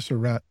art, this or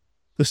that,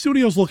 the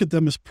studios look at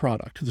them as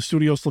product. The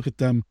studios look at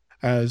them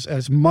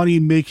as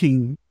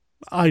money-making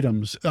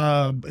items.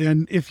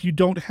 And if you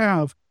don't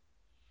have,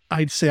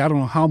 I'd say, I don't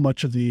know how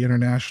much of the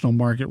international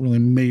market really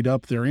made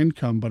up their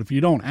income, but if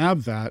you don't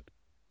have that,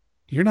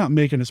 you're not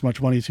making as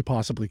much money as you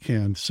possibly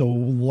can. So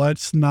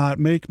let's not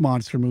make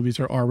monster movies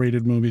or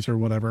R-rated movies or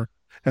whatever.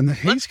 And the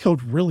Hays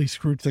Code really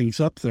screwed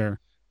things up there.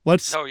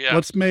 Let's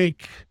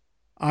make,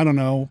 I don't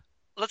know.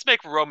 Let's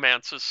make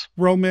romances.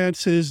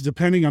 Romances,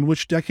 depending on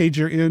which decade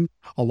you're in.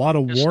 A lot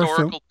of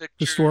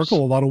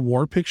historical, a lot of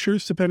war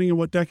pictures, depending on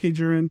what decade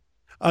you're in.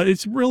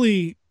 It's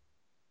really,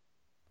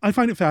 I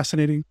find it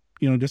fascinating,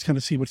 just kind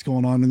of see what's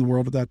going on in the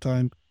world at that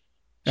time.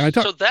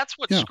 So that's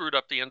what screwed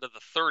up the end of the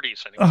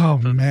 30s. Anyway. Oh,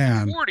 the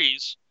man.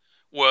 40s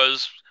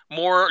was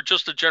more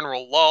just a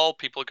general lull.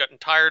 People had gotten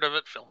tired of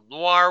it. Film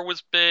noir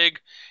was big.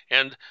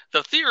 And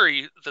the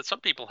theory that some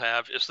people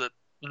have is that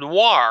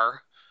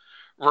noir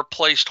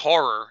replaced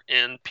horror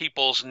in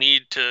people's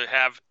need to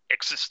have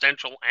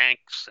existential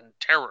angst and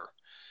terror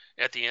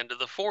at the end of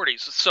the 40s.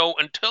 So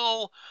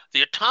until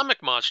the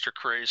atomic monster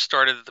craze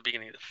started at the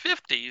beginning of the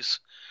 50s,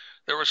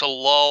 there was a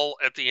lull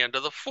at the end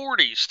of the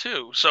 40s,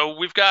 too. So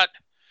we've got...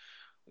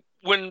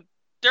 When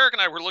Derek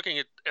and I were looking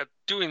at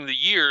doing the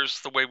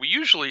years the way we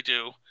usually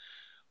do,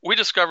 we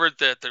discovered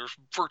that there's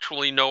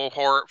virtually no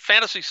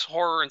fantasy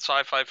horror and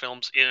sci-fi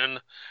films in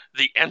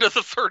the end of the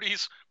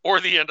 30s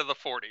or the end of the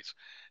 40s.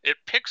 It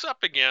picks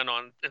up again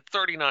at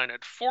 39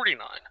 and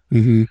 49.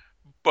 Mm-hmm.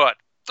 But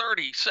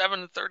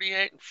 37,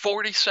 38,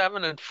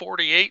 47, and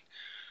 48,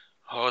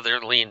 oh,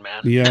 they're lean,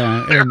 man.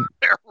 Yeah. they're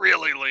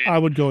really lean. I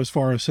would go as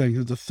far as saying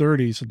that the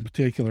 30s in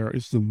particular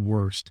is the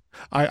worst.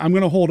 I'm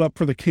going to hold up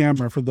for the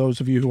camera for those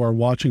of you who are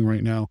watching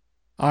right now.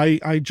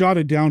 I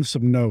jotted down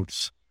some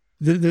notes.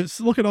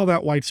 Look at all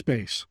that white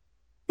space.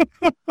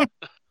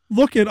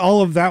 Look at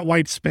all of that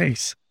white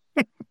space.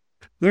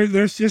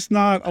 There's just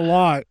not a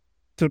lot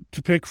to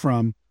pick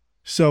from.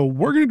 So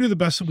we're going to do the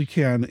best that we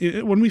can.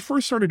 When we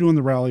first started doing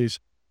the rallies,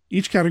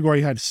 each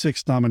category had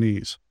 6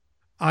 nominees.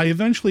 I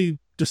eventually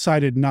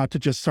decided not to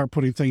just start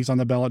putting things on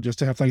the ballot just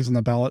to have things on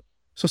the ballot.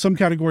 So some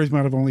categories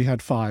might have only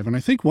had 5. And I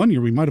think one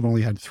year we might have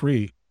only had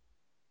 3.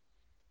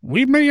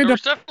 We may end There up...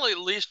 was definitely at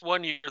least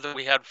one year that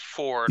we had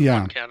 4 in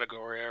one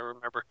category, I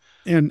remember.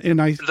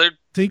 And I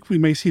think we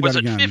may see that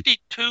again. Was it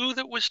 52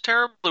 that was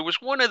terrible? It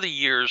was one of the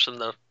years in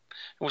the...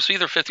 It was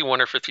either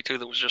 51 or 52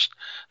 that was just...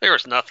 There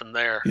was nothing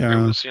there. Yeah.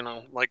 It was,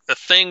 like The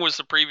Thing was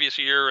the previous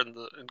year and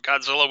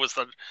Godzilla was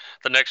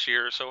the next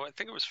year. So I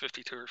think it was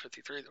 52 or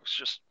 53 that was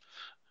just...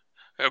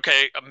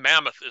 Okay, a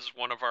mammoth is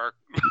one of our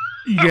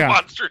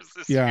monsters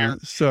this year.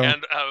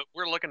 And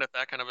we're looking at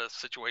that kind of a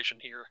situation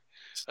here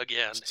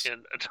again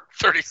in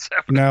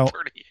 37 now, and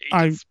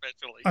 38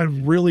 especially. I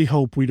really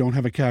hope we don't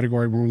have a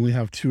category where we only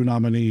have 2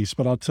 nominees,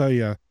 but I'll tell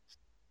you,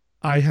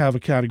 I have a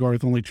category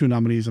with only 2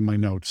 nominees in my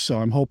notes. So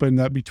I'm hoping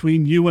that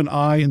between you and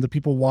I and the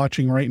people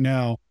watching right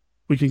now,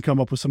 we can come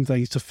up with some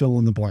things to fill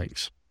in the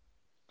blanks.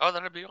 Oh,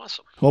 that'd be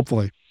awesome.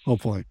 Hopefully.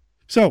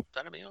 So,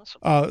 that'd be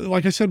awesome.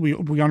 Like I said,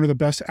 we honor the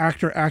best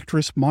actor,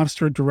 actress,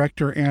 monster,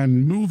 director,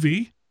 and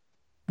movie.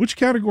 Which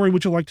category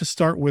would you like to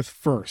start with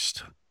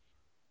first?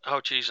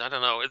 Oh, geez, I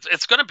don't know.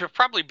 It's going to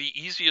probably be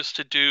easiest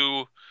to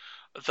do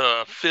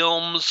the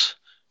films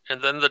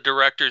and then the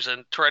directors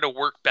and try to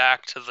work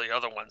back to the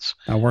other ones.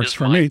 That works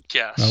for me.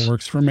 Yes. That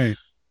works for me.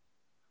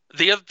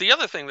 The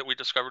other thing that we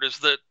discovered is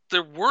that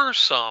there were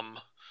some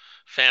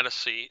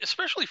fantasy,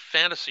 especially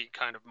fantasy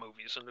kind of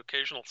movies and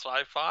occasional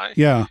sci-fi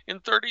in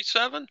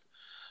 37.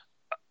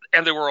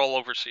 And they were all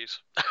overseas.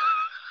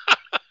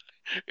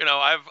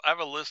 I have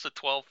a list of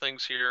 12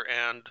 things here,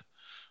 and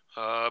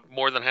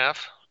more than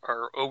half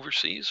are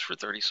overseas for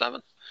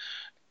 37.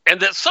 And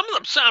that some of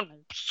them sound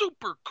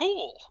super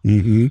cool.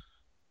 Mm-hmm.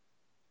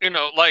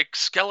 Like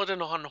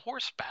Skeleton on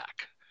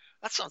Horseback.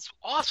 That sounds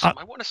awesome.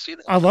 I want to see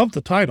that. I love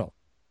the title.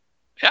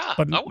 Yeah,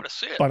 I want to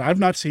see it. But I've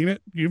not seen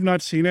it. You've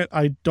not seen it.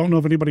 I don't know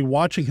if anybody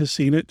watching has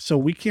seen it, so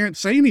we can't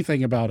say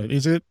anything about it.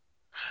 Is it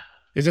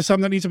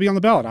something that needs to be on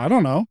the ballot? I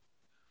don't know.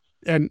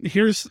 And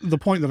here's the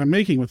point that I'm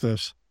making with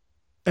this.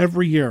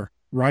 Every year,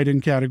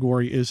 write-in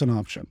category is an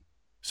option.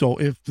 So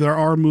if there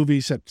are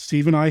movies that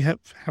Steve and I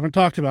haven't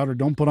talked about or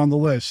don't put on the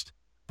list,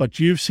 but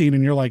you've seen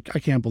and you're like, I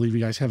can't believe you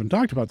guys haven't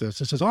talked about this.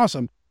 This is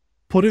awesome.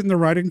 Put it in the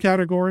write-in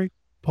category,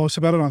 post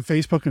about it on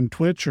Facebook and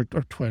Twitch or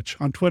Twitch,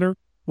 on Twitter,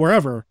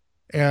 wherever.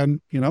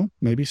 And,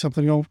 maybe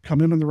something will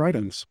come in the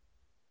write-ins.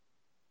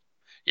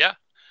 Yeah.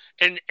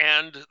 And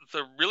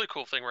the really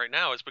cool thing right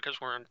now is because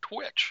we're on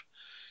Twitch,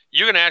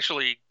 you can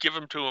actually give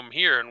them to them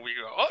here and we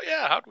go, oh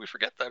yeah, how did we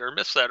forget that or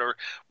miss that? Or,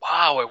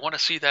 wow, I want to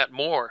see that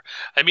more.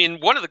 I mean,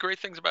 one of the great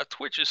things about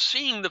Twitch is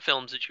seeing the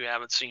films that you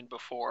haven't seen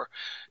before.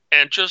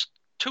 And just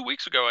 2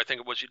 weeks ago, I think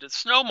it was, you did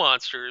Snow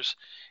Monsters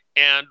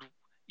and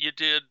you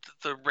did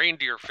the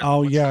reindeer film.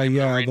 Oh,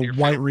 the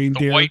white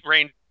reindeer. The white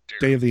reindeer.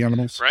 Day of the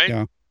Animals. Right?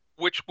 Yeah.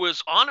 Which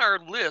was on our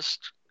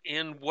list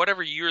in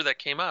whatever year that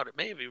came out. It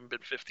may have even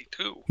been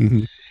 52.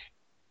 Mm-hmm.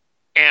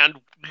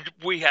 And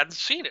we hadn't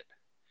seen it.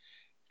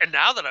 And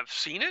now that I've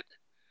seen it,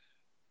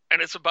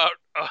 and it's about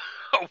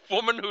a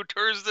woman who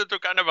turns into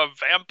kind of a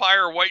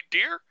vampire white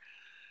deer,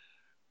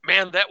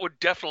 man, that would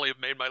definitely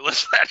have made my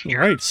list that year.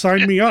 Right,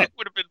 sign me up. It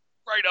would have been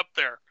right up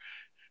there,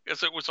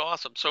 because it was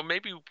awesome. So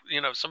maybe,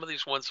 some of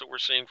these ones that we're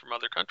seeing from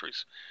other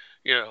countries,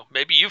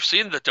 maybe you've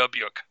seen the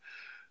Dubyuk.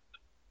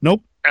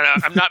 Nope. And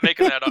I'm not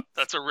making that up.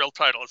 That's a real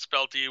title. It's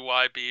spelled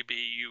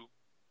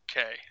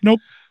D-Y-B-B-U-K.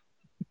 Nope.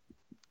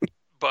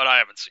 But I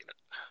haven't seen it.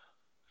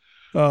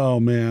 Oh,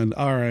 man.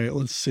 All right.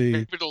 Let's see.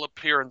 Maybe it'll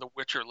appear in The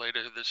Witcher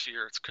later this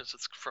year. It's because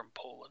it's from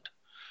Poland.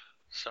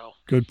 So.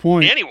 Good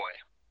point. Anyway.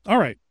 All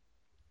right.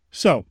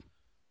 So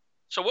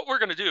what we're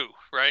going to do,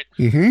 right,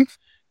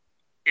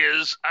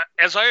 is,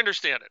 as I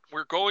understand it,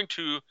 we're going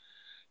to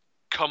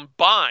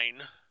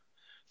combine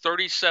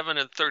 37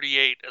 and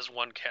 38 as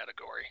one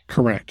category.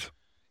 Correct.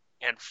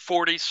 And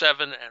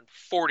 47 and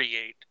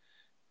 48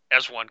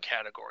 as one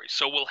category.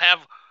 So we'll have,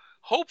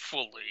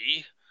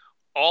 hopefully,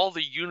 all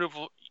the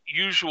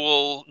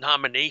usual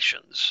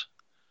nominations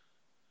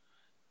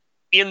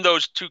in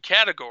those 2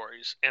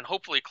 categories, and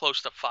hopefully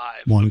close to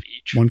 5 of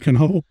each. One can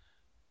hope.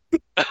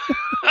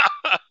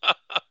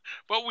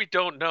 But we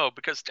don't know,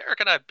 because Derek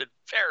and I have been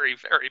very,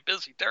 very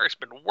busy. Derek's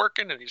been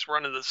working, and he's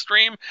running the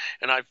stream,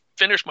 and I've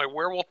finished my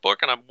werewolf book,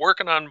 and I'm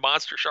working on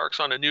Monster Sharks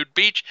on a Nude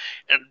Beach,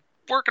 and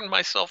working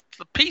myself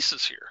to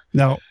pieces here.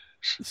 Now,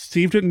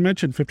 Steve didn't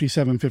mention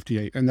 57,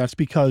 58, and that's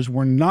because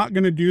we're not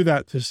going to do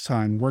that this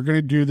time. We're going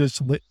to do this,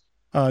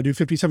 do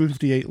 57,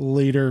 58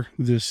 later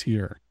this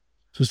year.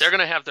 So they're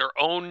going to have their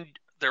own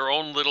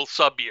little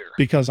sub year.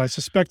 Because I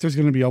suspect there's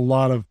going to be a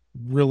lot of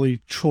really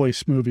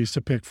choice movies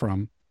to pick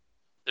from.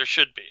 There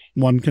should be.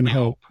 One can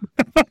hope.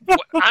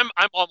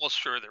 I'm almost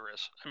sure there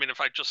is. I mean,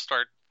 if I just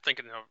start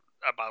thinking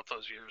about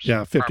those years.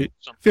 Yeah,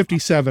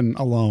 57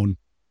 alone.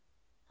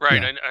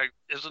 Right. Yeah. And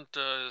isn't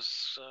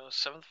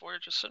Seventh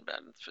Voyage of Sinbad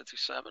in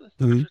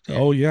 57?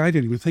 Oh yeah, I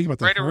didn't even think about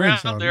that. Right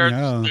around there,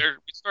 Yeah.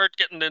 we start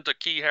getting into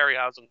Key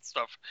Harryhausen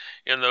stuff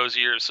in those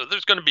years. So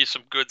there's going to be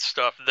some good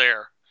stuff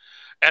there,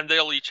 and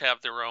they'll each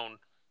have their own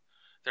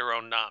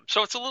nom.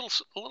 So it's a little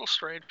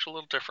strange, a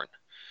little different,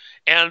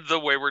 and the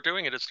way we're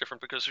doing it is different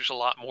because there's a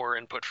lot more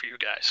input for you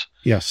guys.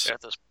 Yes.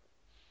 At this.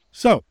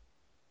 So,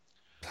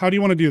 how do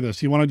you want to do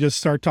this? You want to just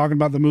start talking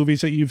about the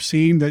movies that you've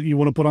seen that you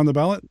want to put on the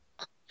ballot?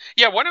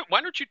 Yeah.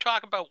 Why don't you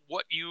talk about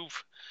what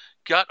you've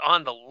got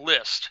on the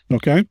list?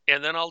 Okay.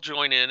 And then I'll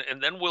join in,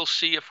 and then we'll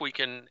see if we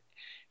can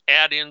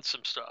add in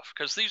some stuff,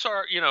 because these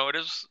are, it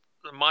is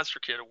the Monster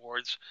Kid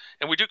Awards,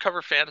 and we do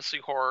cover fantasy,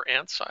 horror,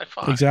 and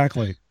sci-fi.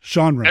 Exactly.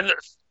 Genre.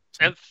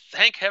 And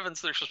thank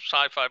heavens there's some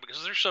sci-fi,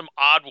 because there's some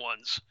odd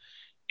ones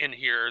in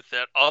here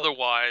that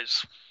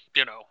otherwise,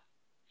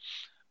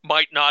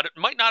 might not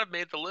have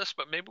made the list,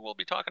 but maybe we'll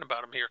be talking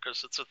about them here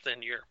because it's a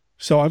thin year.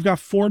 So I've got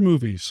 4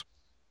 movies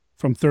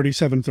from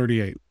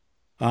 37-38.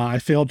 I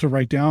failed to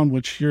write down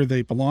which year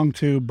they belong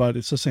to, but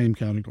it's the same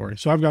category.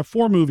 So I've got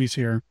 4 movies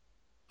here.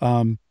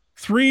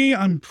 3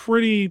 I'm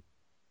pretty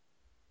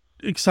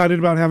excited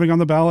about having on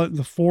the ballot.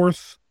 The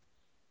 4th,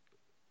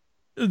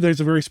 there's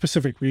a very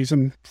specific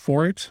reason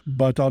for it,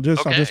 but I'll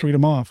just read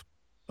them off.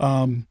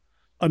 A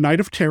Night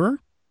of Terror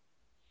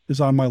is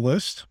on my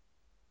list.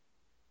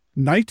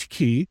 Night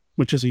Key,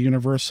 which is a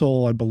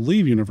Universal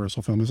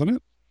film, isn't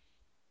it?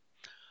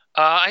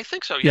 I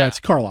think so, yeah. Yeah, it's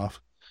Karloff.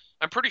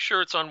 I'm pretty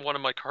sure it's on one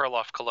of my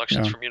Karloff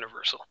collections from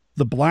Universal.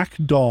 The Black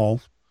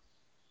Doll.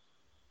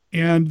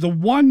 And the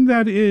one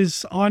that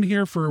is on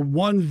here for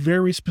one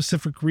very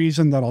specific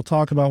reason that I'll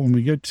talk about when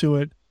we get to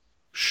it,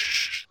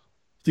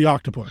 The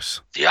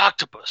Octopus. The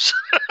Octopus.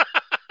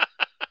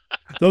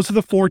 Those are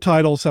the 4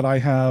 titles that I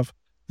have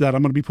that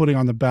I'm going to be putting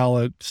on the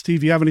ballot. Steve,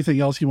 do you have anything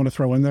else you want to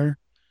throw in there?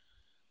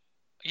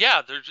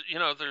 Yeah,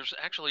 there's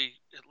actually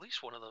at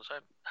least one of those I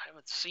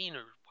haven't seen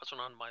or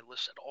wasn't on my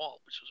list at all,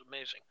 which was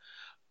amazing.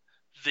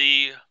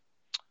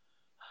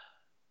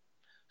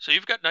 So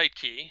you've got Night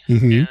Key,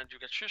 and you've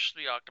got Shush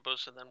the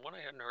Octopus, and then one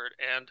I hadn't heard.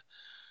 And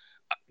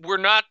we're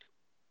not.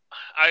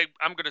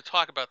 I'm going to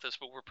talk about this,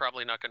 but we're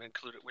probably not going to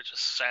include it, which is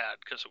sad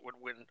because it would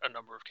win a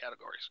number of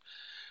categories.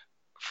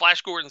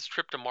 Flash Gordon's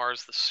Trip to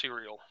Mars, the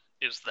serial,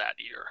 is that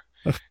year,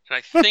 and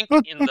I think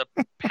in the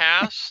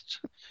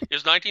past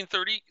is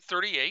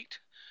 1938.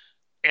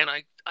 And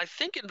I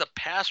think in the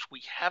past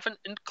we haven't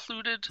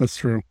included. That's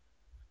true.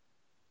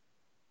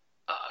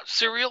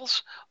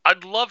 Serials.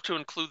 I'd love to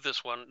include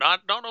this one,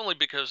 not only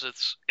because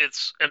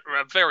it's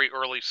a very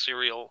early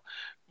serial,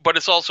 but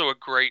it's also a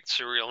great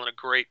serial and a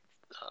great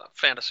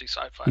fantasy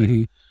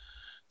sci-fi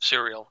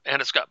serial,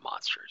 and it's got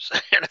monsters,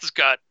 and it's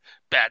got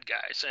bad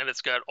guys, and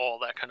it's got all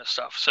that kind of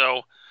stuff.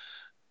 So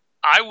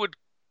I would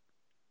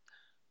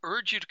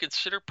urge you to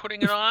consider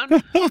putting it on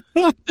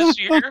this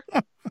year.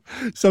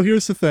 So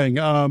here's the thing.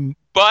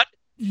 But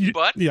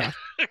yeah.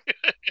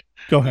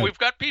 Go ahead. We've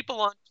got people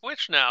on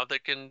Twitch now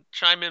that can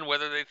chime in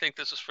whether they think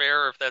this is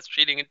fair or if that's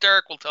cheating. And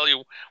Derek will tell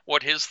you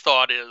what his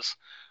thought is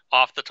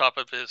off the top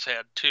of his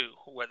head too,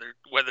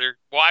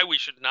 why we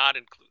should not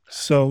include that.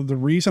 So the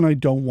reason I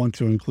don't want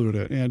to include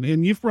it,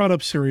 and you've brought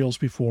up serials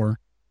before,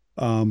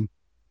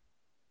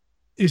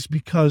 is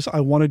because I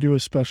want to do a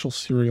special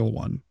serial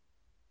one.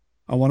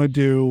 I want to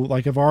do,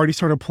 like, I've already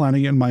started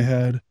planning it in my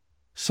head,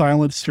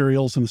 silent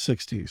serials in the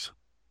 60s.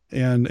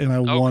 And I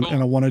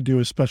want to do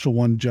a special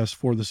one just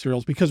for the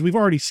serials because we've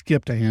already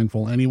skipped a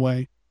handful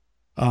anyway.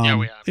 Yeah,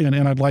 we have.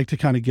 And I'd like to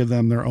kind of give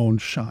them their own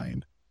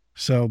shine.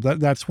 So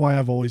that's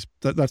why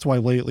that's why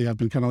lately I've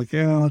been kind of like,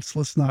 yeah,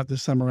 let's not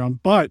this time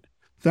around. But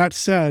that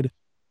said,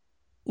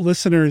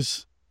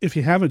 listeners, if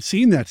you haven't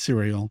seen that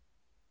serial,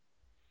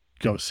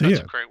 go see it.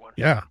 That's a great one.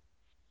 Yeah.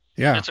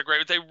 Yeah. It's a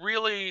great, they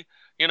really,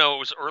 it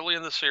was early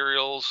in the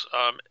serials.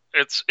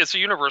 It's a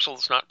Universal,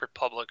 it's not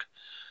Republic,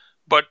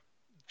 but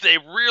they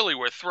really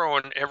were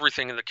throwing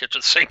everything in the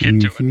kitchen sink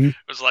into it. It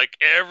was like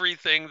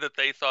everything that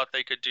they thought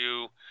they could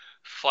do,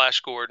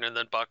 Flash Gordon and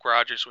then Buck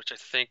Rogers, which I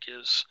think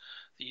is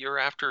the year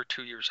after or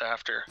 2 years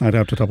after. I'd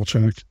have to double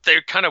check. They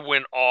kind of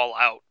went all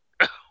out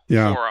for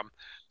them.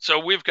 So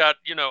we've got,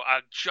 a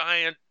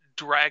giant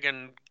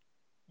dragon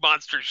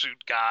monster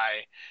suit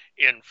guy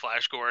in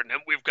Flash Gordon,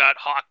 and we've got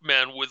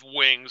Hawkmen with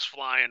wings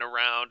flying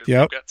around, and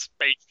we've got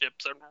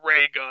spaceships and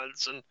ray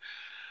guns,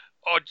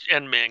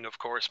 and Ming, of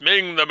course.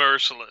 Ming the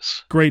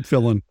Merciless. Great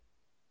villain.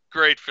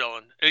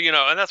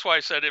 And that's why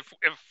I said if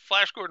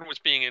Flash Gordon was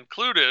being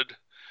included,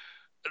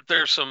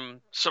 there's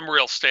some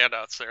real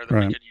standouts there that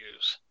we could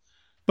use.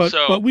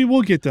 But we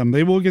will get them.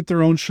 They will get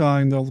their own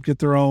shine. They'll get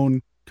their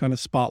own kind of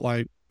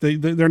spotlight.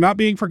 They're not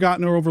being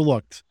forgotten or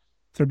overlooked.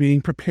 They're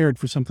being prepared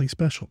for something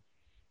special.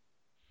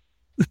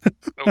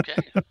 Okay.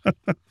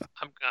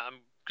 I'm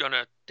going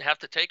to have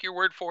to take your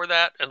word for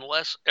that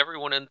unless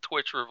everyone in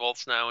Twitch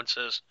revolts now and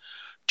says,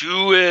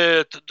 do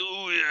it.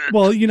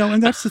 Well,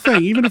 and that's the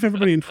thing. Even if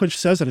everybody in Twitch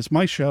says it, it's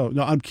my show.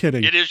 No, I'm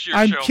kidding. It is your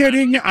show. I'm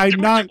kidding. Man.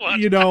 I'm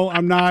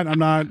not, I'm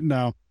not.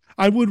 No,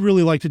 I would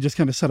really like to just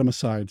kind of set them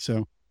aside.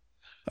 So,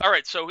 All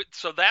right, so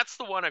that's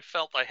the one I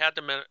felt I had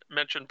to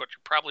mention, but you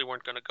probably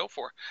weren't going to go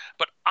for.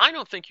 But I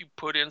don't think you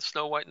put in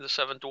Snow White and the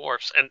Seven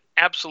Dwarfs, and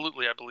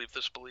absolutely, I believe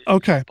this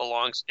Okay.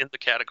 belongs in the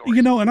category.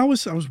 You know, and I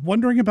was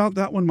wondering about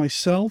that one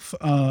myself,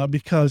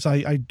 because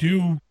I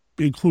do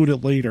include it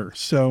later.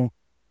 So,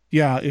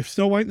 yeah, if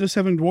Snow White and the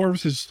Seven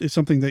Dwarfs is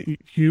something that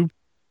you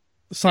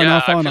sign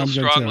off on, I I'm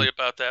feel good strongly too.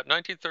 about that.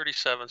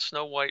 1937,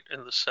 Snow White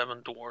and the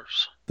Seven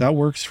Dwarfs. That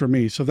works for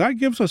me. So that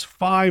gives us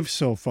 5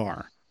 so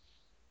far.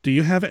 Do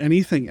you have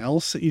anything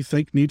else that you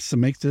think needs to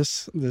make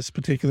this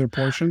particular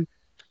portion?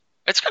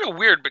 It's kind of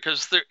weird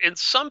because there, in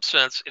some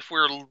sense, if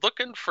we're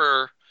looking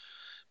for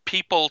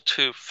people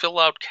to fill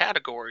out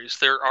categories,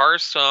 there are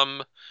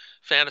some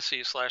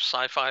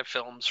fantasy/sci-fi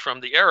films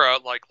from the era,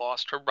 like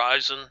Lost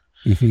Horizon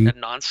and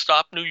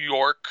Nonstop New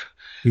York,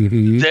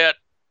 that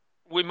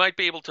we might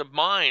be able to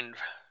mine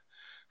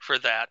for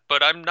that.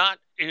 But I'm not,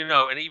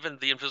 and even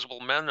The Invisible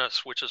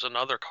Menace, which is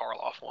another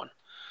Karloff one.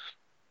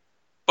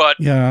 But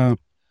yeah,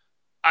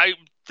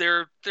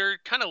 they're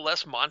kind of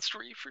less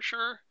monstery for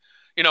sure.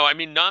 I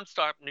mean,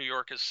 Nonstop New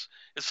York is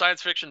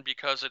science fiction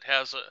because it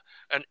has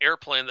an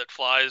airplane that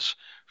flies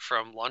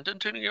from London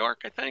to New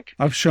York, I think.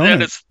 I've shown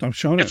and it. I've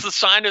shown it's it.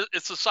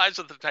 It's the size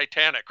of the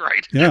Titanic,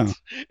 right? Yeah.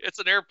 It's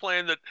an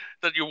airplane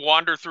that you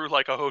wander through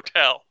like a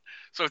hotel.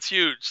 So it's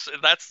huge.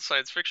 And that's the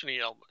science fiction-y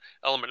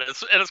element.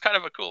 And it's kind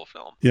of a cool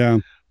film. Yeah.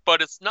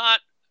 But it's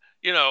not,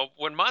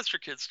 when Monster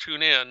Kids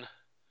tune in,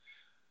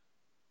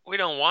 we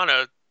don't want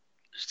to,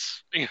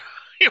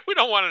 we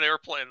don't want an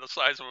airplane the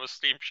size of a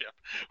steamship.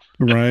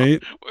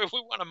 Right. We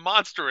want a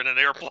monster in an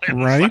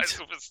airplane right. the size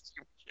of a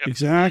steamship.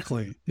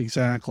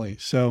 Exactly.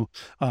 So,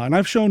 and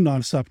I've shown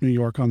Nonstop New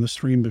York on the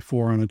stream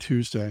before on a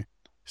Tuesday.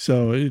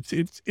 So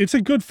it's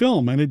a good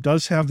film, and it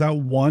does have that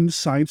one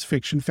science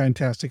fiction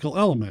fantastical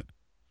element.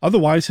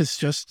 Otherwise, it's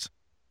just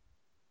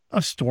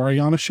a story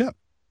on a ship.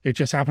 It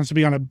just happens to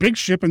be on a big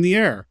ship in the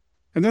air,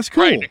 and that's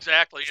cool. Right,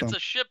 exactly. So, it's a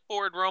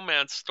shipboard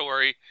romance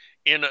story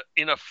in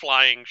a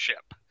flying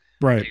ship.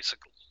 Right.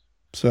 Basically.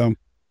 So.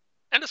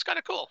 And it's kind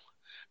of cool.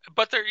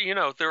 But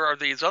there are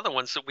these other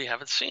ones that we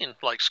haven't seen,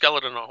 like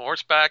Skeleton on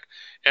Horseback,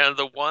 and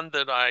the one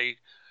that I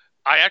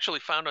actually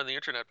found on the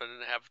internet but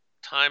didn't have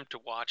time to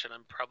watch, and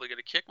I'm probably going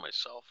to kick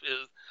myself,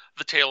 is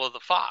The Tale of the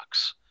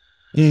Fox,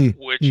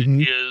 which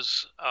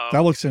is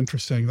that looks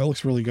interesting. That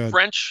looks really good.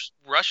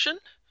 French-Russian?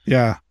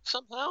 Yeah.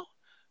 Somehow.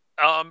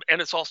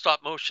 And it's all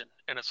stop motion,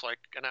 and it's like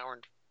an hour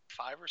and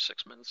 5 or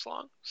 6 minutes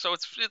long. So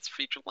it's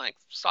feature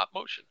length, stop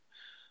motion.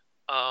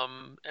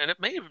 And it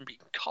may even be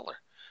in color.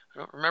 I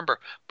don't remember,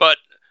 but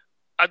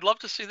I'd love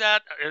to see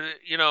that,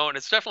 and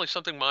it's definitely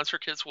something Monster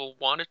Kids will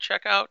want to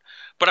check out,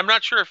 but I'm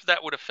not sure if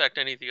that would affect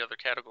any of the other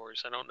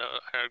categories. I don't know.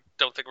 I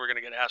don't think we're going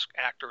to get asked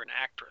actor and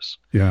actress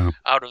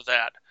out of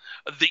that.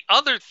 The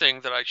other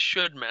thing that I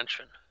should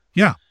mention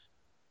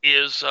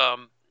is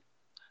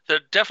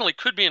that definitely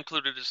could be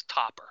included is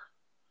Topper,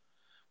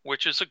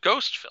 which is a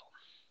ghost film.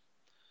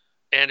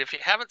 And if you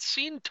haven't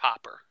seen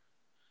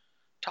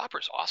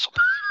Topper's awesome.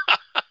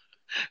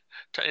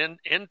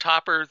 In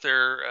Topper,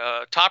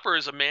 Topper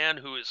is a man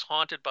who is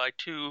haunted by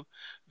 2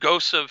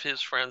 ghosts of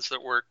his friends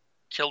that were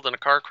killed in a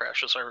car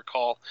crash, as I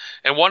recall,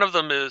 and one of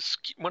them is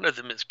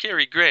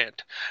Cary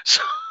Grant.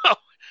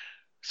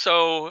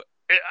 So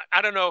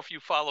I don't know if you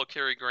follow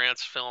Cary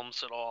Grant's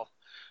films at all,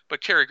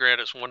 but Cary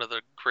Grant is one of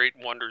the great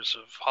wonders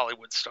of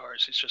Hollywood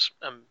stars. He's just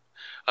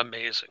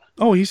amazing.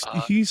 Oh, he's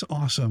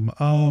awesome.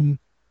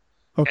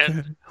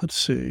 Okay, let's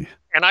see.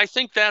 And I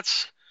think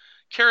that's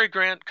Cary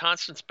Grant,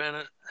 Constance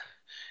Bennett,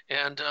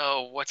 and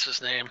what's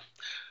his name?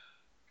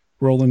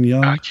 Roland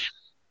Young.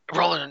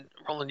 Roland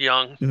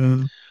Young.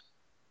 Yeah.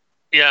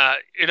 Yeah,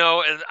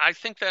 and I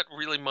think that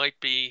really might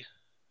be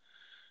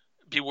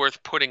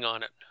worth putting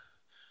on it.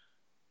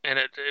 And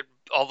it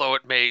although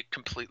it may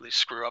completely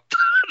screw up the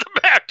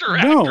actor.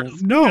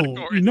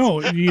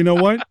 No. You know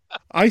what?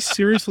 I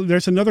seriously,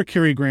 there's another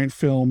Cary Grant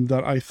film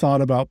that I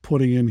thought about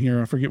putting in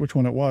here. I forget which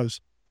one it was,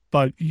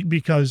 but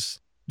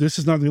because this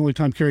is not the only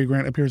time Cary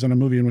Grant appears on a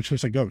movie in which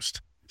there's a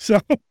ghost. So,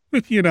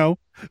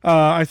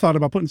 I thought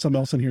about putting something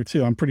else in here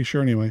too. I'm pretty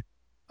sure anyway.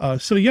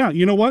 So yeah,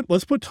 you know what?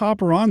 Let's put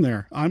Topper on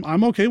there.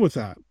 I'm okay with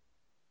that.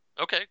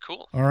 Okay,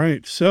 cool. All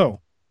right.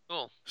 So.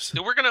 Cool.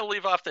 So we're going to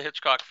leave off the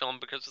Hitchcock film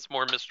because it's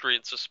more mystery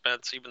and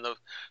suspense, even though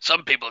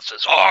some people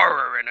says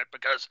horror in it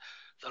because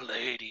the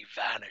lady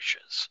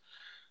vanishes.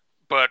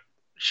 But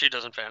she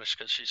doesn't vanish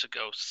because she's a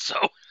ghost. So,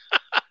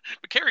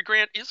 but Cary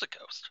Grant is a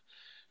ghost.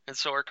 And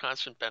so are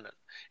Constance Bennett.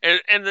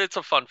 And it's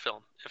a fun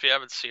film. If you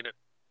haven't seen it,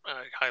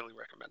 I highly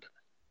recommend it.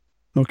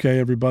 Okay,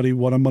 everybody,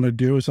 what I'm going to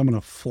do is I'm going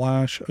to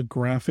flash a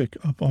graphic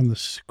up on the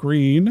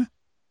screen.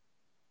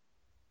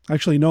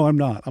 Actually, no, I'm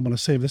not. I'm going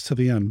to save this to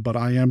the end, but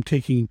I am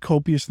taking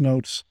copious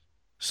notes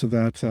so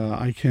that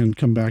I can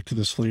come back to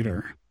this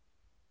later.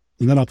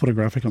 And then I'll put a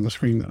graphic on the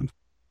screen then.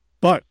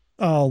 But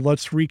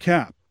let's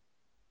recap.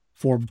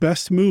 For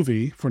Best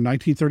Movie for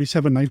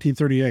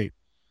 1937-1938,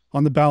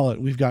 on the ballot,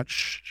 we've got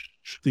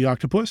The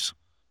Octopus,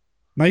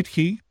 Night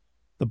Key,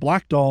 The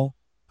Black Doll,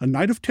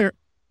 Night of Terror,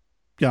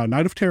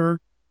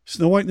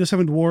 Snow White and the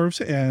Seven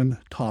Dwarfs, and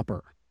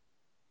Topper.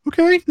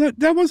 Okay,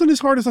 that wasn't as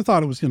hard as I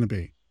thought it was going to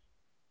be.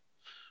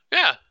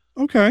 Yeah.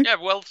 Okay. Yeah,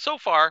 well, so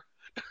far.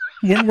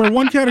 we're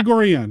one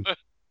category in.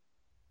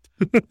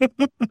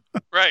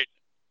 Right.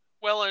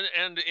 Well,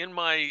 and in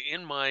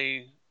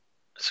my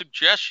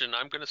suggestion,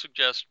 I'm going to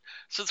suggest,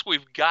 since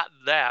we've got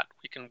that,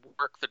 we can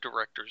work the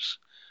directors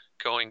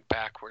going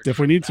backwards. If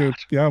we need to.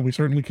 Yeah, we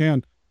certainly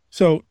can.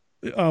 So,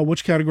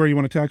 which category you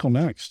want to tackle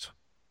next?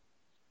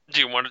 Do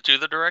you want to do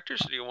the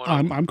directors? Or do you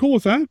want to... I'm cool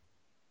with that.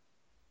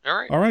 All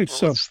right. All right.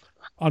 Well, so,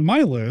 on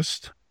my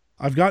list,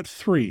 I've got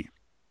 3.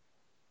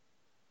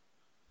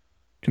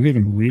 Can I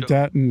even read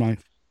that in my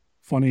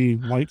funny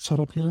light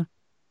setup here?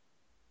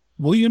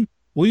 William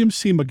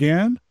C.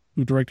 McGann,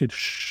 who directed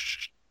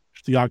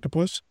The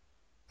Octopus.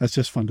 That's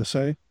just fun to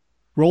say.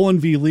 Roland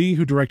V. Lee,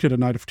 who directed A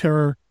Night of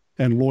Terror,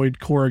 and Lloyd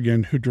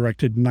Corrigan, who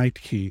directed Night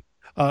Key.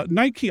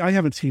 Night Key I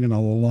haven't seen in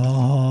a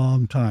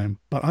long time,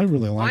 but I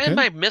really like it. Why am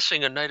I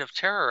missing A Night of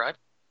Terror? I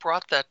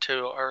brought that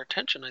to our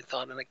attention, I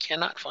thought, and I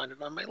cannot find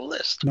it on my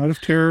list. Night of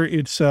Terror,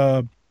 it's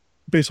a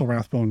Basil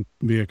Rathbone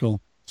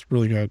vehicle. It's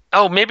really good.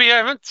 Oh, maybe I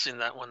haven't seen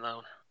that one,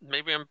 though.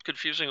 Maybe I'm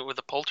confusing it with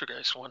the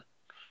Poltergeist one.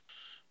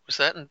 Was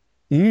that in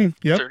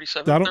Yep.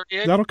 37, that'll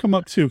 38? that'll come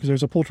up too, because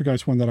there's a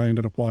Poltergeist one that I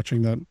ended up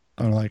watching that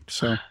I liked.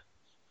 So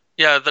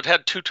yeah, that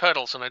had 2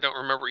 titles, and I don't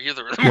remember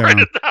either of them Yeah.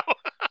 right now.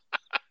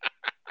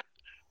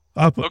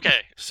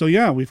 Okay. So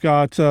yeah, we've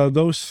got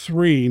those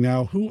 3.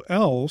 Now, who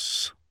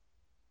else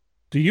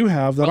do you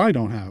have that I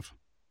don't have?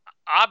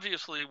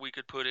 Obviously, we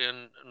could put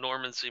in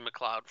Norman C.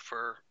 MacLeod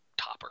for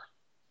Topper.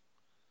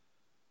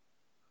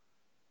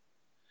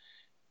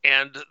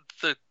 And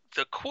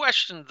the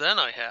question then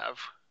I have,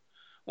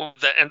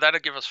 and that'll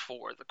give us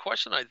 4. The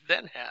question I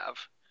then have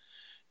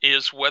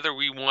is whether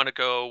we want to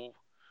go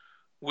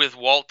with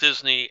Walt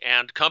Disney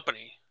and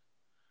Company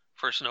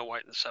for Snow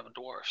White and the Seven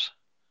Dwarfs.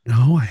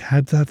 No, I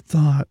had that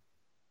thought.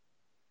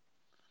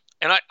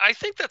 And I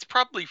think that's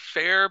probably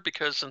fair,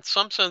 because in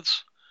some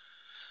sense,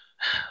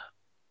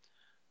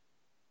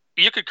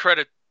 you could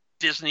credit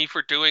Disney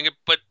for doing it,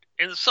 but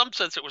in some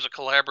sense it was a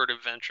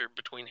collaborative venture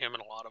between him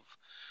and a lot of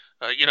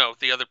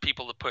the other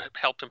people that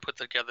helped him put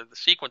together the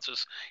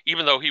sequences,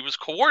 even though he was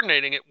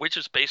coordinating it, which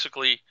is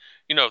basically,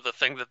 the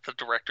thing that the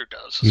director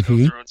does is go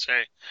through and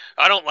say,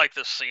 I don't like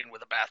this scene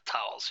with the bath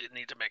towels. You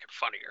need to make it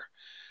funnier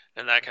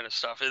and that kind of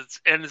stuff.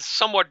 It's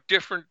somewhat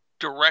different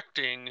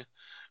directing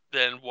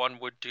than one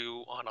would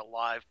do on a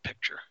live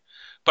picture.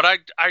 But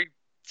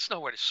Snow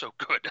White is so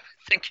good.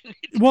 I think you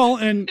need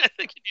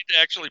to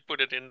actually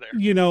put it in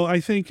there. I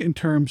think in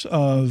terms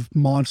of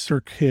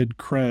Monster Kid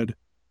cred,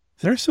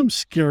 there's some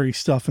scary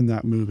stuff in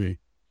that movie.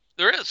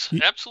 There is,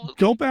 absolutely.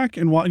 Go back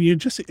and watch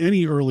just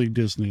any early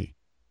Disney.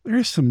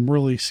 There's some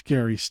really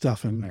scary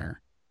stuff in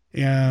there,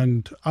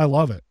 and I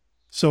love it.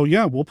 So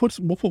yeah, we'll put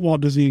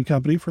Walt Disney and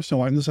Company for Snow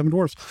White and the Seven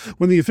Dwarfs.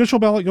 When the official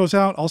ballot goes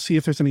out, I'll see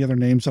if there's any other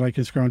names that I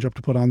can scrounge up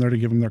to put on there to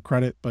give them their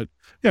credit. But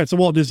yeah, it's a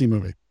Walt Disney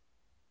movie.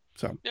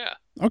 So yeah,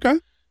 okay,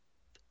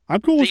 I'm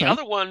cool with that. The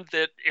other one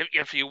that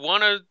if you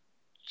want to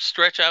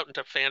stretch out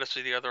into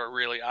fantasy, the other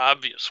really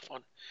obvious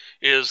one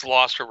is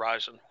Lost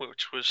Horizon,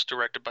 which was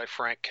directed by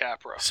Frank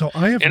Capra. So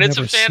I have never it's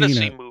a fantasy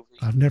seen it. movie.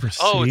 I've never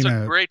seen it. Oh, it's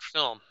a great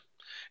film.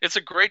 It's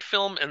a great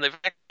film, and they've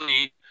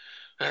actually,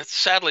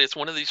 sadly, it's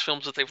one of these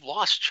films that they've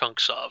lost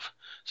chunks of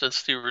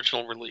since the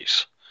original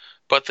release.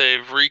 But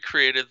they've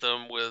recreated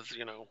them with,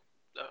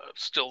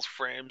 stills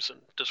frames and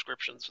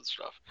descriptions and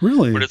stuff.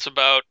 Really? But it's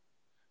about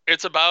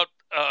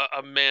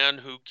a man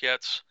who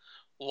gets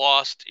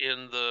lost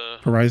in the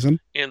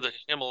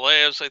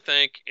Himalayas, I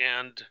think,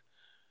 and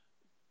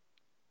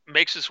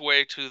makes his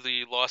way to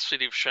the lost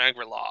city of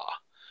Shangri-La,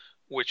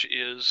 which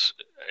is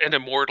an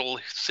immortal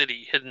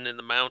city hidden in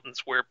the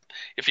mountains where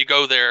if you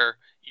go there,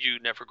 you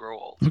never grow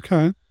old.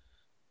 Okay.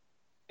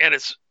 And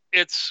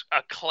it's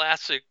a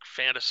classic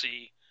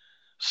fantasy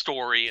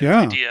story and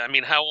idea. I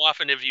mean, how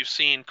often have you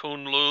seen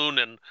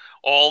Kunlun and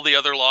all the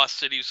other lost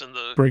cities in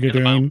the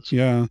Brigadoon?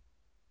 Yeah.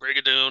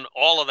 Brigadoon,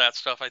 all of that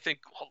stuff. I think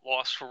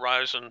Lost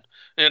Horizon,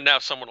 and now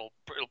it'll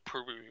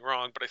prove me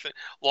wrong, but I think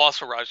Lost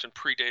Horizon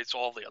predates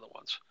all the other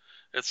ones.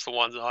 It's the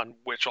ones on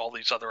which all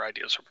these other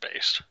ideas are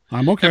based.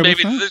 I'm okay and with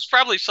maybe that. There's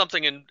probably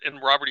something in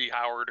Robert E.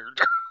 Howard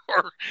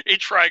or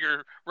H.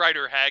 Rider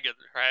Haggard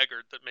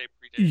that may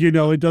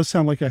predate. It does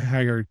sound like a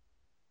Haggard.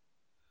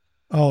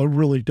 Oh, it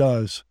really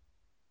does.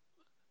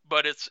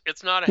 But it's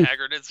not a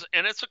Haggard.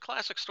 It's a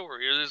classic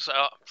story. It is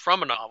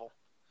from a novel,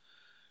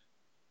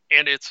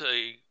 and it's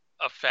a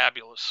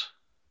fabulous.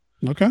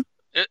 Okay.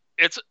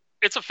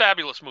 It's a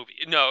fabulous movie.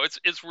 No, it's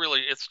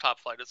top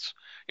flight. It's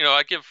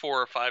I give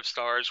 4 or 5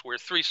 stars, where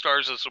 3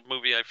 stars is a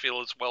movie I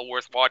feel is well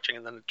worth watching,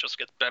 and then it just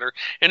gets better.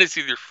 And it's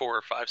either 4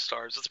 or 5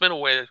 stars. It's been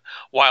a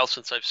while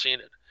since I've seen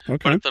it.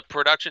 Okay. But the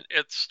production,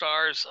 it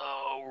stars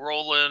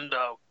Roland.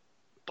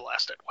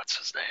 Blast it! What's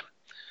his name?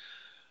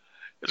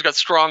 It's got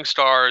strong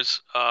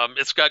stars.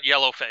 It's got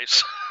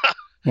Yellowface.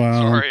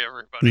 Wow. Sorry,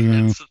 everybody.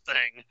 Yeah. It's the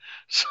thing.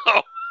 So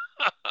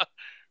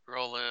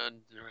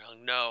Roland.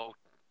 No.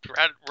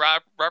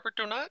 Robert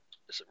Donat?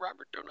 Is it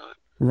Robert Donat?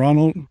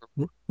 Ronald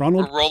Or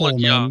Roland Coleman.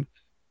 Young.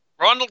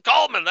 Ronald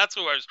Coleman, that's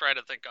who I was trying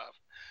to think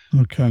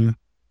of. Okay.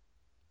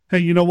 Hey,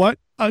 you know what?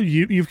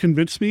 You've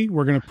convinced me.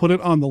 We're going to put it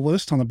on the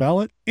list, on the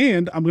ballot,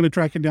 and I'm going to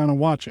track it down and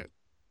watch it.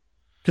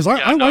 Because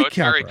I like it's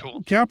Capra. very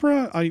cool.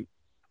 Capra,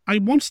 I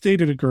once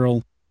dated a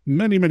girl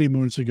many, many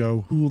moons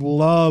ago who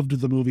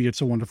loved the movie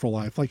It's a Wonderful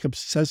Life, like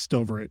obsessed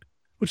over it,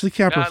 which is the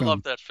Capra film. I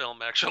love that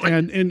film, actually.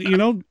 And you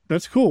know,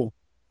 that's cool.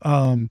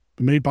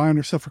 Made buying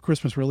her stuff for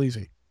Christmas real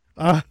easy.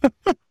 But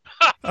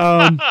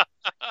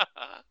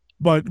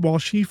while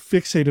she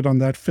fixated on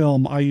that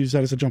film, I use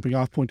that as a jumping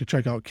off point to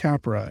check out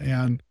Capra,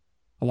 and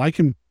I like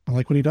him. I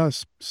like what he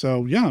does.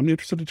 So yeah, I'm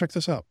interested to check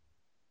this out.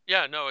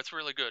 Yeah, no, it's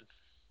really good.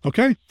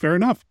 Okay, fair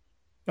enough.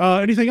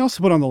 Anything else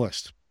to put on the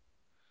list?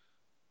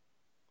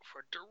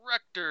 For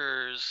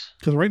directors.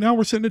 Because right now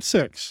we're sitting at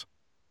 6.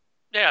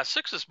 Yeah,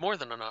 6 is more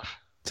than enough.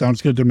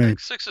 Sounds good to me.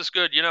 6 is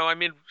good. You know, I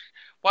mean,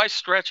 why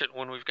stretch it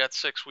when we've got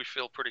 6? We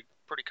feel pretty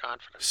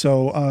confident.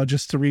 So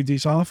just to read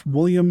these off: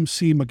 William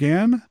C.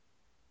 McGann,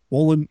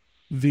 Roland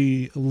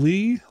V.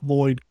 Lee,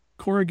 Lloyd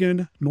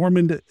Corrigan,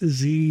 Normand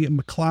Z.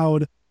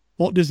 McLeod,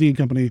 Walt Disney and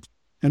Company,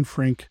 and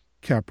Frank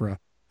Capra.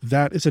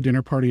 That is a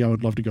dinner party I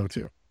would love to go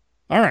to.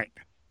 All right,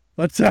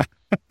 let's. All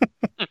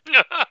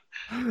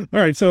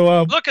right,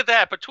 so look at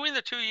that. Between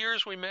the 2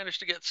 years, we managed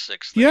to get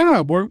 6 things.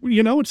 Yeah,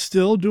 it's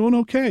still doing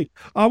okay.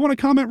 I want to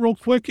comment real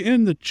quick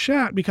in the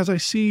chat because I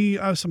see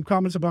some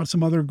comments about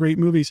some other great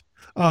movies.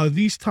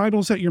 These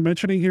titles that you're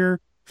mentioning here,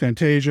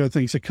 Fantasia,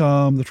 Things to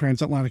Come, The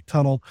Transatlantic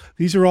Tunnel,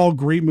 these are all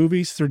great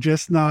movies. They're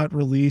just not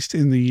released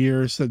in the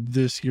years that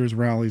this year's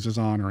Rallies is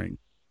honoring,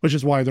 which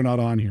is why they're not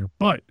on here.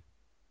 But,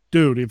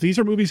 dude, if these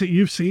are movies that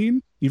you've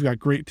seen, you've got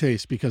great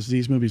taste because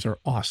these movies are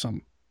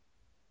awesome.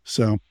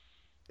 So,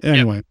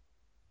 anyway. Yep.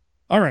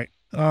 All right.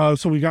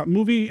 So we got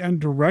movie and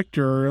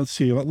director. Let's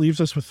see. That leaves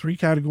us with 3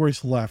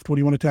 categories left. What do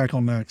you want to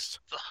tackle next?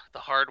 The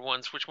hard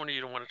ones. Which one do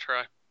you want to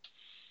try?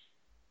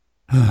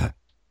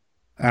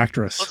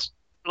 Actress.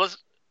 Let's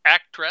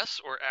actress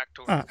or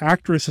actor?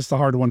 Actress is the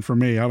hard one for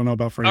me. I don't know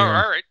about for you. All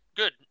right.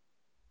 Good.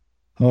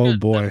 Oh,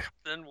 good. Boy.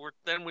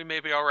 Then we may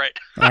be all right.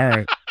 All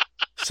right.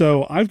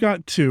 So I've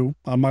got 2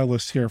 on my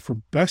list here for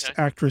Best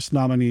Actress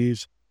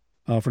nominees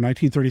for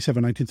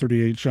 1937,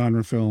 1938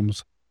 genre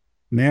films.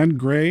 Nan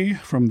Gray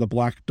from The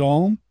Black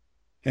Doll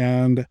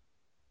and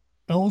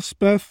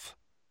Elspeth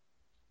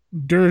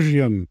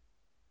Durgian.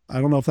 I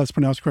don't know if that's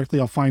pronounced correctly.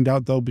 I'll find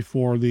out, though,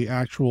 before the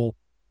actual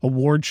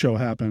award show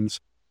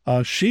happens.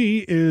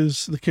 She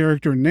is the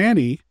character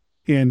Nanny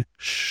in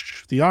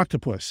Shh, the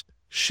Octopus.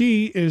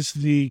 She is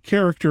the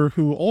character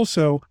who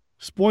also,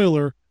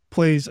 spoiler,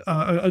 plays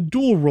a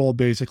dual role,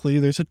 basically.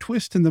 There's a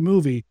twist in the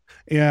movie,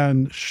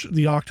 and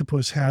the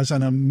Octopus has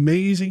an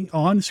amazing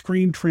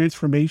on-screen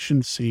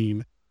transformation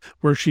scene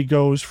where she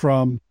goes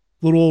from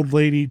little old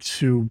lady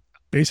to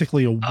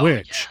basically a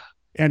witch.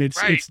 Yeah. And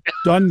it's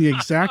done the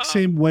exact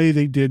same way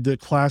they did the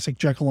classic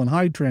Jekyll and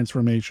Hyde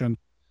transformation.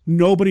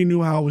 Nobody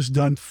knew how it was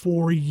done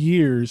for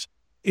years.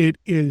 It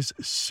is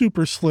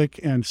super slick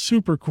and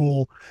super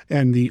cool.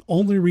 And the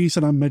only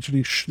reason I'm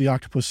mentioning the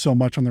Octopus so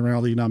much on the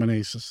Rally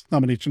nominations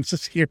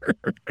this year.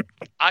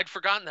 I'd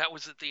forgotten that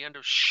was at the end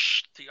of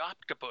the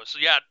Octopus.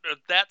 Yeah,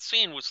 that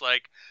scene was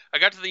like, I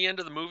got to the end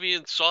of the movie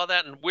and saw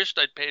that and wished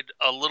I'd paid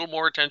a little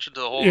more attention to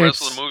the whole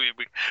rest of the movie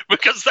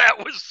because that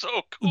was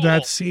so cool.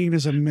 That scene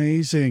is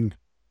amazing.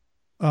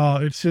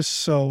 It's just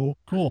so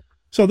cool.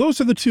 So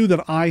those are the 2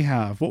 that I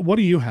have. What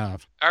do you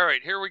have? All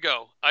right, here we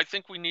go. I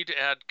think we need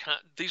to add,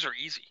 these are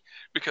easy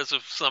because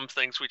of some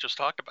things we just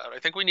talked about. I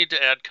think we need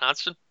to add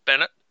Constance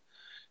Bennett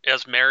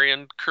as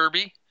Marion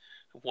Kirby,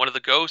 one of the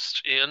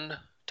ghosts in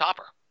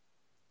Topper.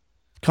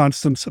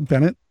 Constance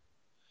Bennett?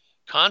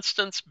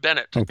 Constance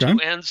Bennett. Okay. 2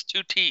 N's,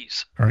 2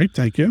 T's. All right,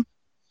 thank you.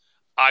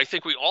 I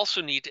think we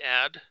also need to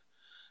add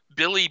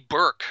Billy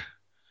Burke.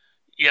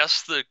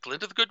 Yes, the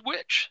Glint of the Good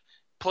Witch,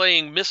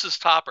 playing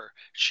Mrs. Topper.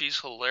 She's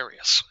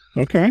hilarious.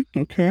 Okay.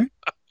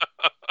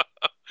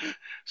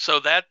 So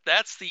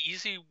that's the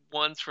easy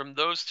ones from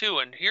those 2.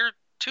 And here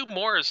 2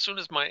 more as soon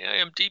as my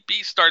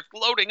IMDb starts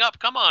loading up.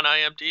 Come on,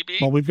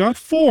 IMDb. Well, we've got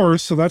 4,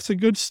 so that's a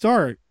good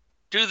start.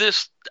 Do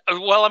this.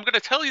 Well, I'm going to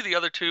tell you the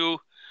other 2,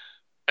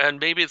 and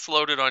maybe it's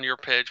loaded on your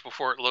page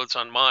before it loads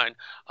on mine.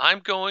 I'm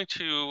going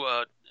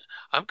to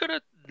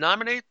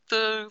nominate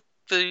the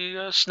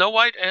Snow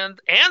White and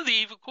the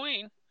Evil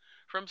Queen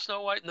from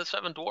Snow White and the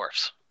 7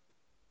 Dwarfs.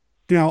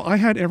 Now, I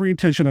had every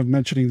intention of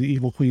mentioning the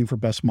Evil Queen for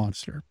Best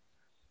Monster.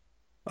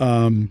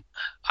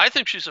 I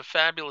think she's a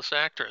fabulous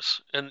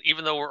actress, and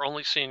even though we're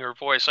only seeing her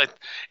voice, I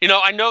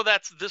know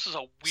this is a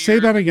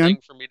weird thing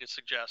for me to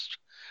suggest.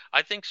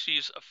 I think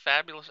she's a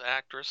fabulous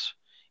actress,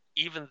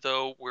 even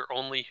though we're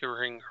only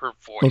hearing her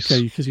voice.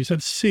 Okay, because you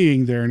said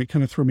seeing there, and it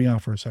kind of threw me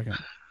off for a second.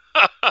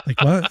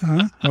 Like what?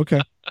 Huh?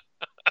 Okay.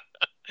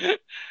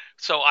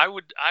 So I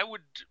would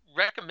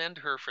recommend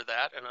her for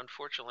that, and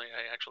unfortunately,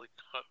 I actually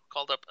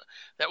called up.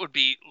 That would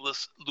be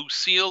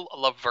Lucille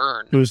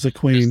Laverne, who's the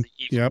queen?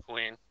 The Evil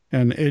Queen.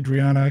 And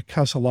Adriana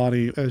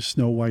Caselotti as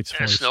Snow White's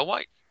voice. Snow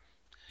White.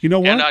 You know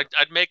what? And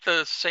I'd make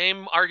the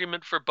same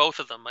argument for both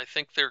of them. I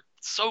think they're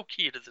so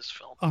key to this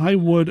film. I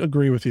would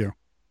agree with you.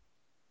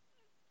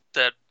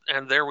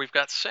 And there we've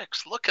got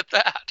 6. Look at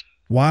that.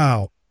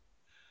 Wow.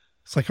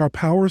 It's like our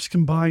powers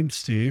combined,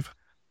 Steve.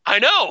 I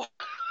know.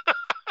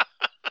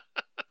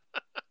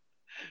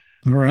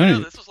 All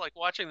right. This is like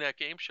watching that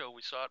game show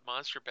we saw at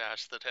Monster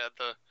Bash that had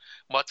the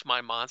What's My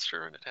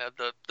Monster, and it had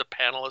the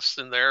panelists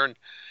in there,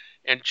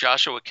 and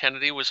Joshua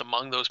Kennedy was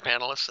among those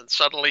panelists, and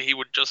suddenly he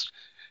would just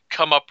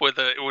come up with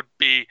it would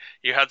be,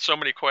 you had so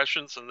many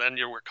questions and then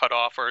you were cut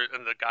off,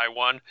 and the guy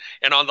won.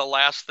 And on the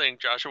last thing,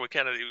 Joshua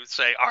Kennedy would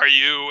say, "Are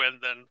you?" and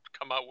then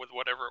come out with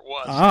whatever it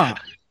was.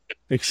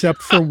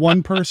 Except for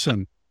one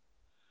person.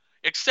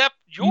 Except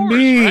yours,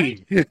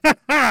 me. Right?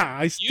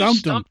 I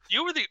stumped him.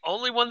 You were the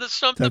only one that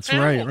stumped That's the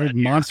panel. right.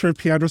 Monster at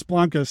Piedras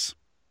Blancas.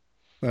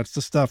 That's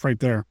the stuff right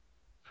there.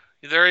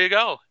 There you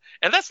go.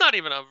 And that's not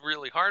even a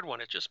really hard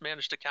one. It just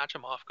managed to catch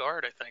him off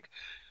guard, I think.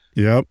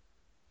 Yep.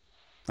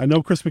 I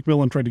know Chris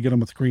McMillan tried to get him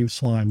with green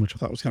slime, which I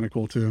thought was kind of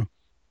cool too.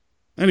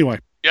 Anyway.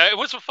 Yeah, it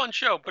was a fun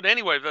show. But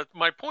anyway,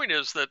 my point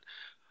is that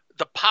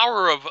the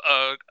power of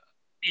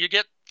you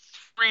get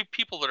 3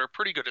 people that are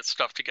pretty good at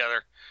stuff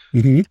together.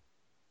 Mm-hmm.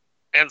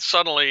 And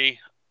suddenly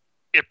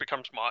it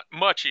becomes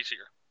much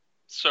easier.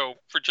 So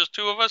for just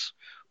 2 of us,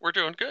 we're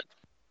doing good.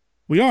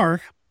 We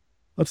are.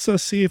 Let's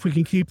see if we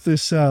can keep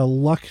this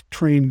luck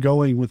train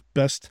going with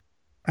Best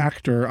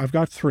Actor. I've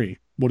got 3.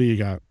 What do you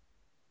got?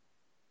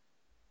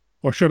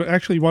 Or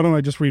why don't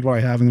I just read what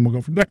I have and then we'll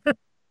go from there?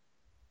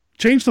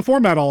 Change the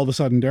format all of a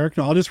sudden, Derek.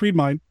 No, I'll just read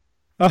mine.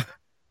 All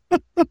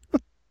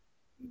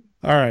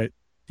right,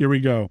 here we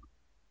go.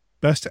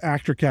 Best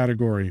Actor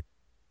category.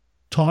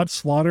 Todd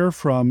Slaughter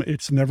from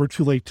It's Never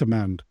Too Late to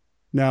Mend.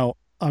 Now,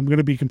 I'm going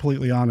to be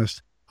completely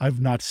honest.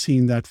 I've not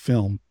seen that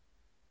film.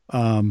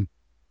 But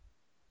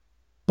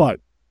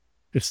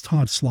it's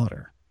Todd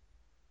Slaughter,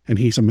 and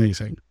he's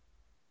amazing.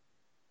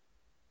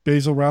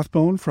 Basil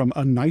Rathbone from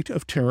A Night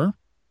of Terror.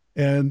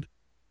 And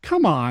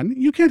come on,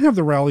 you can't have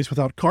the rallies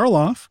without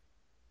Karloff.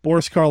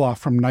 Boris Karloff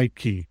from Night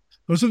Key.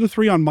 Those are the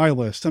 3 on my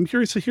list. I'm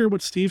curious to hear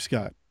what Steve's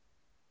got.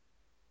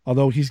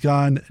 Although he's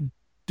gone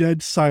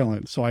dead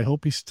silent, so I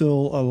hope he's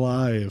still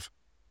alive.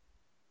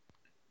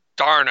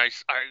 Darn, I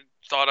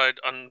thought I'd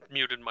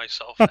unmuted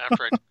myself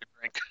after I took a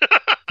drink.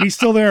 He's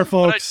still there,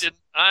 folks.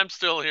 I'm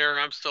still here.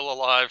 I'm still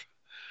alive.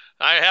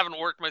 I haven't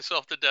worked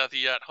myself to death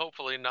yet.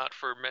 Hopefully not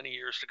for many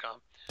years to come.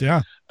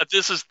 Yeah.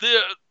 This is the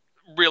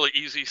really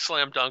easy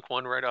slam dunk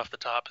one right off the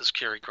top is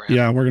Cary Grant.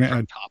 Yeah, we're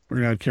gonna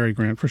add Cary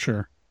Grant for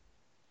sure.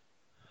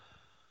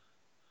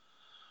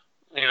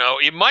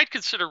 You might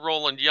consider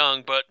Roland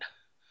Young, but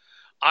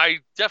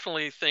I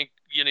definitely think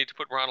you need to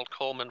put Ronald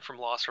Colman from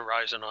Lost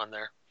Horizon on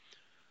there.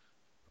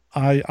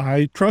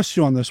 I trust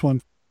you on this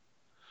one.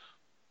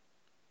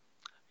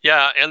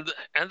 Yeah, and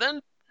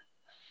then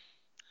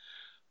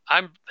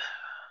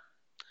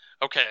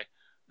okay.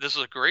 This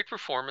is a great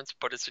performance,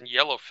 but it's in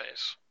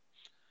yellowface.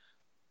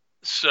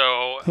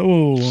 So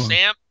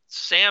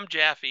Sam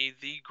Jaffe,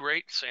 the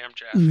great Sam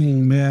Jaffe. Oh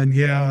man,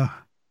 yeah.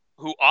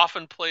 Who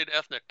often played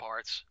ethnic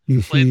parts,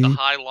 played the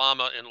High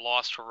Lama in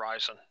Lost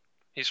Horizon.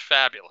 He's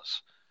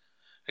fabulous.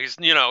 He's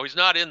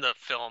not in the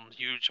film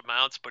huge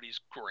amounts, but he's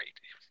great.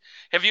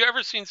 Have you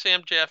ever seen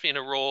Sam Jaffe in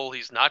a role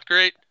he's not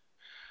great?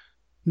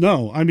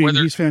 No, I mean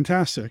he's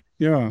fantastic.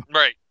 Yeah.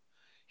 Right.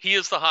 He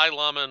is the High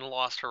Lama in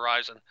Lost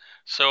Horizon.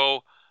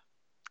 So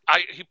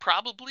he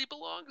probably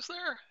belongs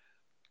there,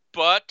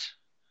 but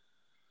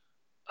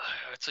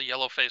it's a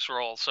yellowface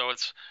role, so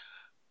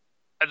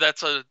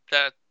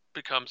that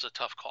becomes a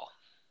tough call.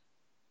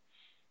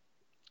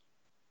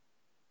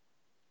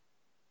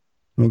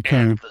 Okay.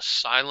 And the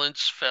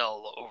silence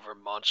fell over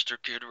Monster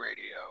Kid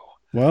Radio.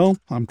 Well,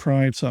 I'm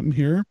trying something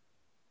here.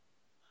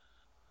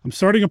 I'm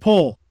starting a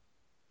poll.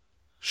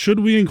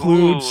 Should we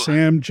include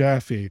Sam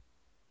Jaffe?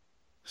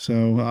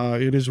 So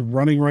it is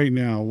running right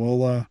now.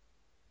 We'll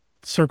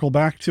circle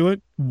back to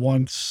it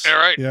once. All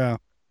right. Yeah.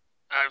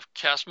 I've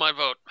cast my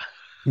vote.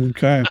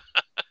 Okay.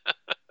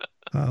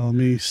 Let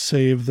me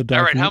save the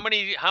document. All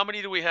right. How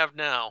many do we have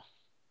now?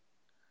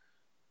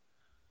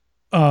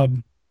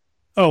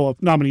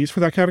 Nominees for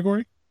that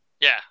category?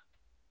 Yeah.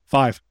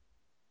 5.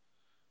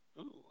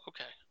 Ooh,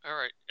 okay. All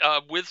right.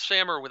 With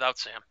Sam or without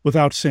Sam?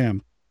 Without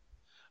Sam.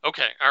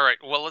 Okay. All right.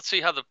 Well, let's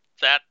see how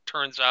that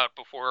turns out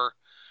before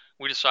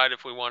we decide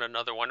if we want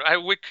another one.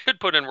 We could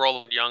put in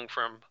Roland Young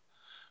from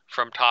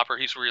Topper.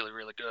 He's really,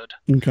 really good.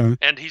 Okay.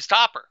 And he's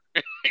Topper.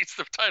 He's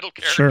the title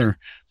character. Sure.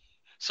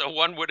 So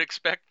one would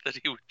expect that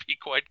he would be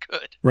quite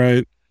good.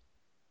 Right.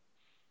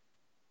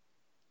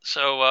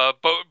 So,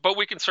 but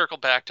we can circle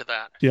back to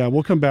that. Yeah,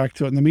 we'll come back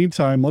to it. In the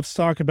meantime, let's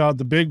talk about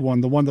the big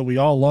one, the one that we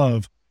all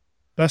love,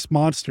 Best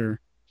Monster,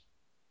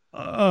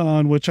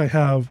 on which I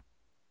have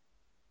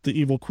the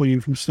evil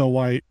queen from Snow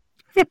White.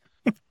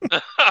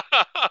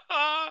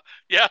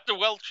 Yeah,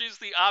 well, she's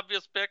the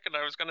obvious pick, and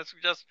I was going to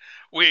suggest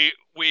we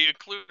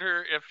include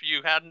her if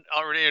you hadn't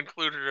already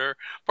included her.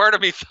 Part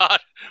of me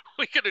thought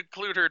we could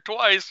include her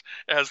twice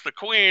as the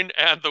queen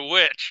and the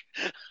witch.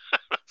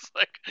 It's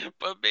like,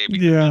 but maybe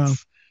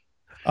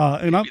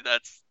And Maybe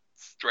that's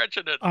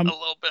stretching it a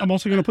little bit. I'm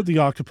also going to put the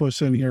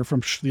octopus in here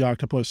from the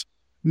Octopus.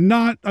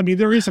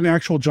 There is an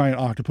actual giant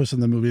octopus in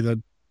the movie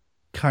that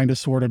kind of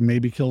sort of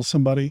maybe kills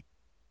somebody,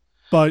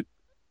 but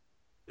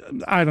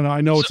I don't know.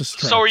 I know it's a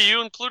stretch. So are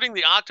you including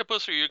the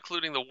octopus or are you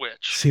including the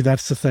witch? See,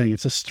 that's the thing.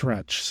 It's a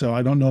stretch. So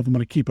I don't know if I'm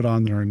going to keep it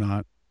on there or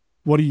not.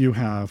 What do you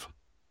have?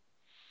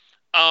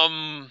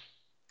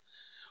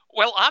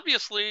 Well,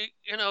 obviously,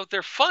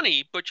 they're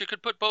funny, but you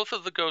could put both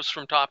of the ghosts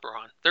from Topper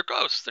on. They're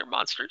ghosts. They're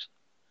monsters.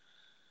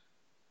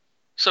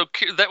 So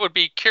that would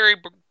be Cary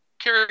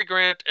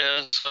Grant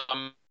as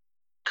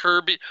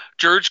Kirby,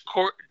 George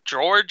Kirby,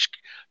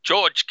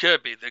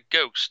 the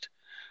ghost.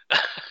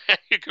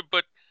 You could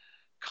put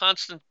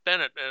Constance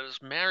Bennett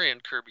as Marion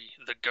Kirby,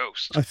 the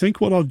ghost. I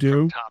think what I'll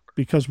do,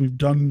 because we've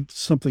done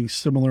something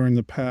similar in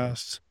the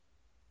past,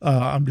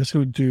 I'm just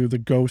going to do the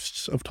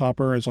ghosts of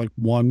Topper as like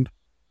one.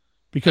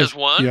 Because, as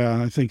one?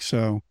 Yeah, I think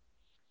so.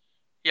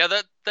 Yeah,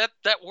 that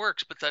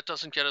works, but that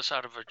doesn't get us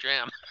out of a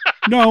jam.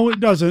 No, it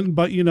doesn't.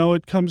 But,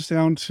 it comes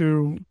down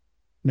to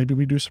maybe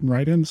we do some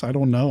write-ins. I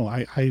don't know.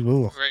 I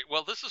will. Right.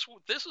 Well, this is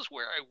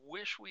where I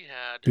wish we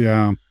had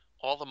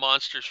all the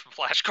monsters from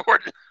Flash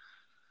Gordon.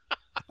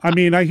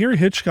 I hear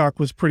Hitchcock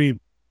was pretty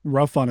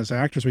rough on his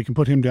actors. We can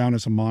put him down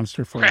as a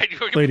monster for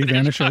Lady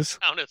Vanishes.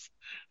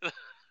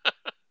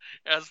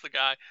 As the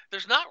guy.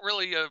 There's not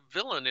really a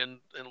villain in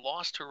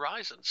Lost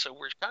Horizons, so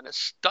we're kind of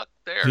stuck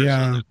there.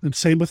 Yeah, so and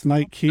same with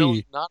Night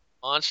Key. Not a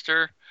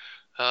monster.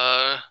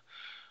 Yeah,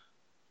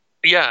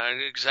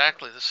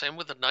 exactly. The same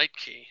with the Night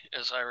Key,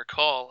 as I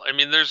recall.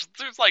 There's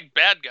like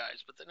bad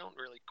guys, but they don't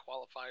really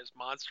qualify as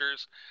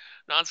monsters.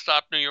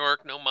 Nonstop New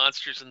York, no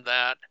monsters in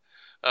that.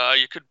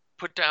 You could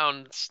put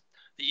down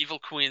the Evil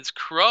Queen's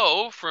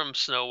crow from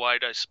Snow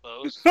White, I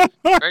suppose.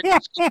 Right?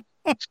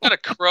 It's got a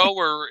crow,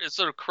 or is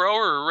it a crow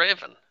or a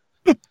raven?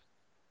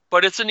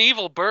 But it's an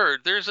evil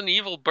bird. There's an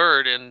evil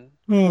bird in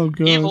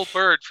Evil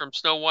Bird from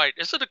Snow White.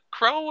 Is it a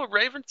crow, a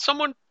raven?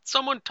 Someone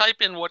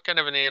type in what kind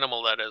of an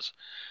animal that is.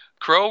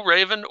 Crow,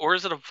 raven, or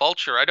is it a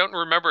vulture? I don't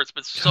remember. It's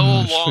been so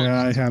long.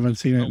 Yeah, I haven't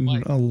seen it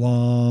in a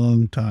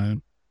long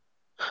time.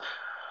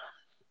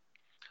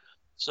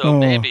 So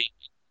maybe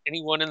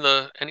anyone in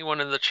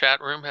the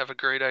chat room have a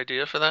great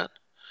idea for that?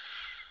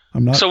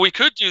 I'm not. So we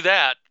could do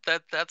that.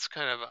 That's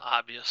kind of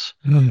obvious.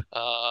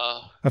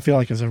 I feel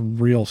like it's a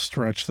real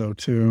stretch though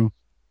too.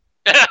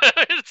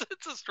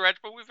 It's a stretch,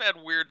 but we've had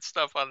weird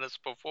stuff on this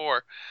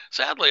before.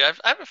 Sadly, I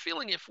have a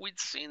feeling if we'd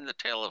seen The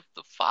Tale of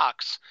the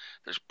Fox,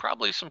 there's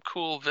probably some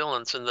cool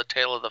villains in The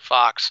Tale of the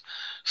Fox.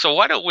 So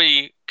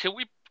can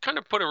we kind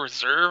of put a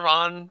reserve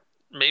on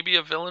maybe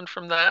a villain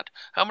from that?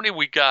 How many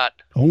we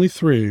got? Only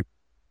 3.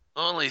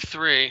 Only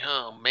 3.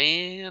 Oh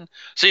man.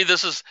 See,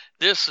 this is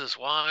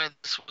why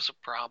this was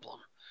a problem.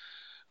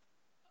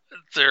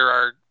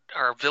 There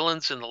are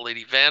villains in The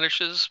Lady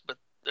Vanishes, but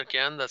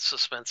again, that's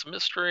suspense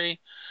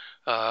mystery.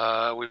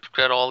 We've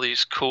got all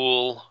these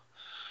cool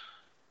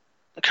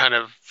kind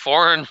of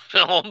foreign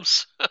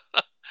films.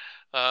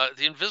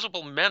 The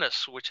Invisible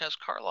Menace, which has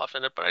Karloff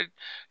in it, but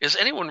is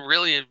anyone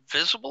really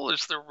invisible?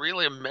 Is there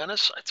really a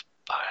menace? I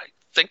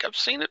think I've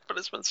seen it, but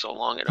it's been so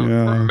long I don't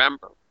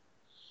remember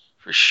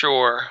for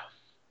sure.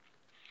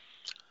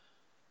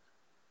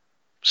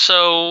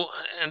 So,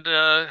 and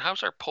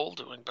how's our poll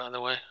doing, by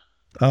the way?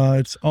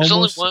 It's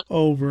almost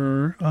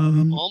over.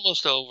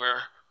 Almost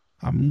over.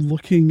 I'm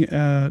looking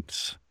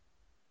at...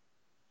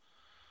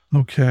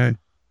 Okay.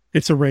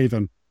 It's a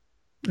raven.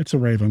 It's a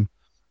raven.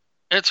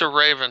 It's a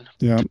raven.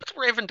 Yeah. Put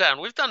Raven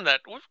down. We've done that.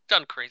 We've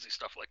done crazy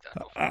stuff like that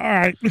before. All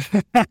right.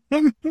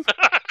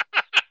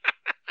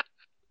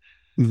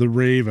 The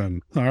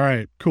Raven. All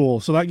right, cool.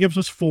 So that gives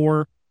us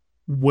 4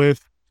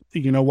 with,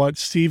 you know what,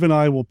 Steve and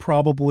I will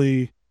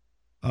probably,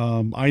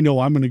 I know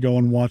I'm going to go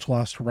and watch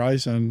Lost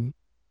Horizon,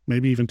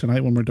 maybe even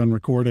tonight when we're done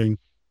recording.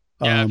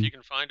 Yeah, if you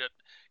can find it.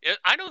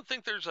 I don't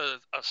think there's a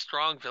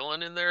strong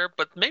villain in there,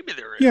 but maybe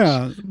there is.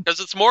 Yeah. Because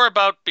it's more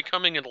about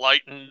becoming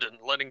enlightened and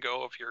letting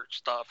go of your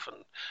stuff,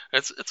 and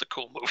it's a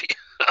cool movie.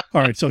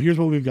 All right, so here's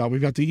what we've got.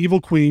 We've got the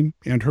Evil Queen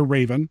and her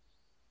Raven,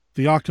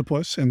 the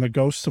Octopus, and the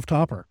Ghosts of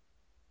Topper.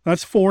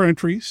 That's 4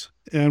 entries,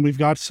 and we've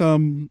got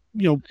some,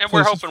 And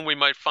we're hoping we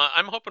might find.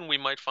 I'm hoping we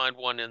might find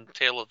one in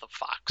Tale of the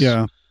Fox.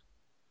 Yeah.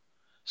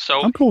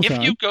 So I'm cool with if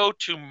that. you go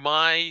to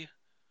my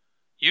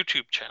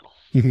YouTube channel,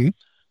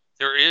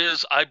 there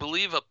is, I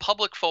believe, a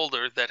public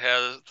folder that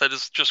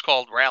is just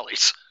called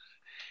Rallies,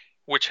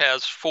 which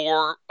has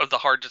 4 of the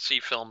hard to see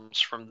films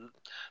from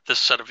this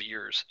set of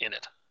years in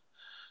it.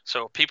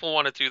 So if people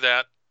want to do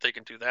that, they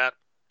can do that.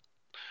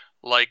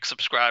 Like,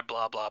 subscribe,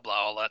 blah blah blah,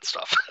 all that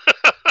stuff.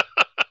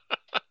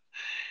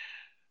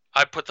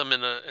 I put them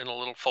in a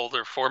little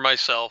folder for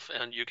myself,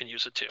 and you can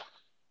use it too.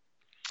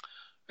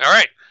 All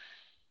right.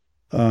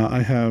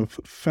 I have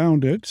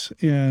found it,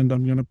 and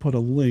I'm going to put a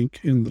link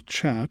in the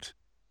chat.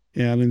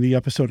 And in the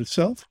episode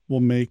itself, we'll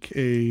make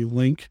a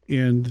link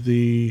in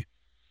the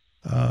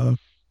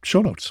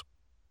show notes.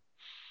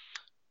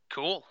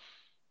 Cool.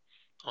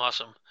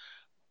 Awesome.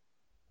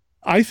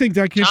 I think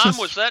that gives Tom, us...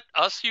 was that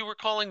us you were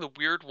calling the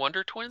Weird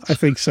Wonder Twins? I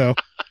think so.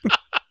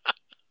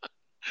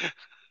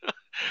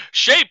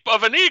 Shape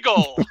of an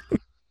Eagle.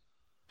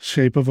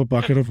 Shape of a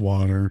bucket of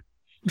water.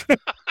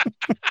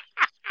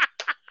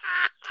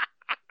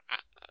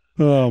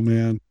 Oh,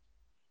 man.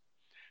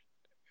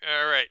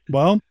 All right.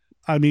 Well,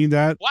 I mean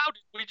that. Wow,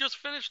 did we just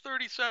finish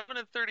 37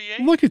 and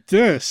 38? Look at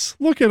this.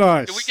 Look at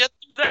us. Did we get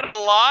that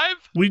alive?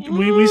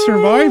 We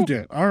survived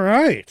it. All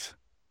right.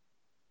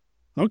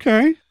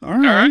 Okay. All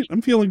right.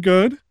 I'm feeling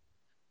good.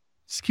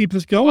 Let's keep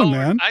this going,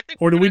 man.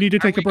 Or do we need to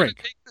take a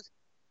break?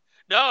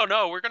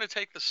 No, we're going to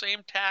take the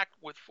same tack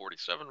with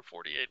 47 and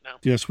 48 now.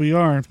 Yes, we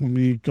are. Let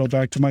me go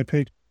back to my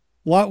page.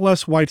 A lot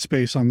less white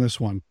space on this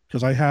one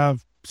because I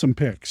have some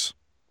picks.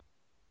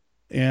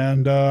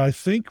 And I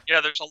think...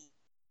 Yeah,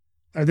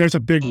 there's a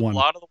big one. A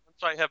lot of the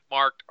ones I have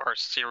marked are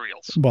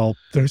serials. Well,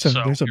 there's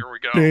a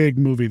big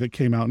movie that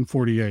came out in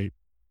 48.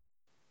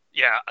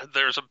 Yeah,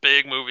 there's a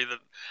big movie that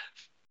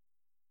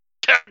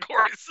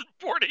categories in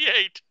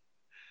 48.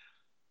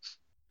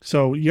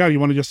 So, yeah, you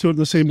want to just do it in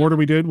the same order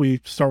we did?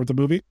 We start with the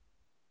movie?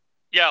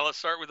 Yeah, let's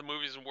start with the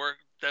movies and work,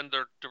 then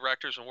the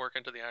directors and work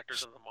into the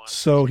actors and the monsters.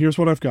 So here's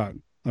what I've got.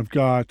 I've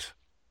got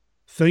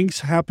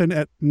Things Happen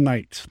at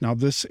Night. Now,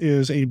 this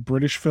is a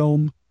British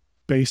film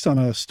based on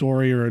a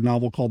story or a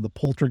novel called The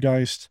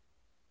Poltergeist.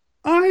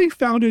 I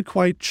found it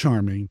quite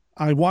charming.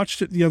 I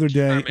watched it the other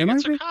day, and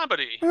it's a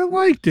comedy. I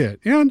liked it,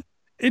 and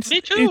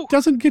Me too. It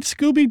doesn't get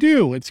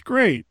Scooby-Doo. It's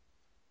great.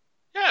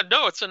 Yeah,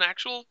 no, it's an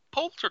actual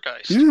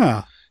poltergeist.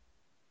 Yeah.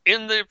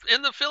 In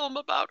the film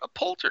about a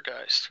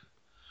poltergeist.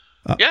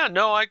 Yeah,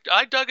 no,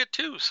 I dug it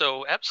too.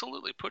 So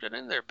absolutely, put it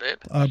in there, babe.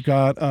 I've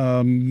got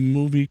a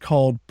movie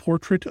called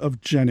Portrait of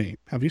Jenny.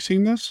 Have you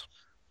seen this?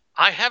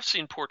 I have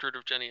seen Portrait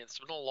of Jenny. It's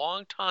been a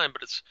long time,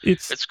 but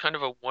it's kind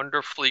of a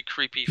wonderfully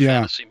creepy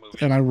fantasy movie.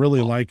 And I really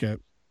like it.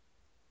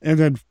 And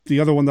then the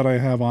other one that I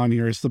have on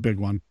here is the big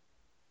one.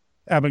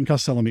 Abbott and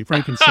Costello Meet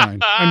Frankenstein.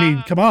 I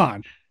mean, come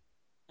on.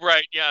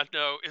 Right, yeah,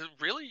 no.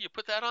 Really? You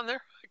put that on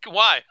there?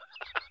 Why?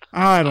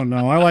 I don't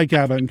know. I like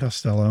Abbott and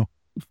Costello.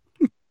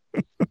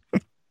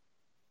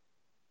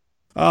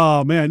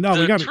 Oh, man. No,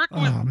 we got it. Oh,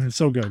 man, it's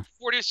so good.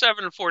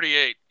 47 and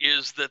 48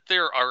 is that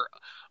there are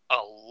a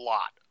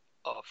lot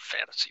of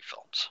fantasy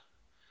films.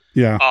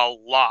 Yeah. A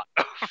lot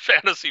of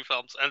fantasy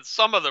films, and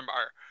some of them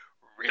are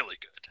really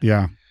good.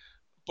 Yeah.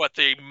 But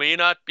they may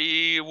not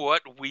be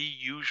what we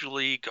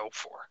usually go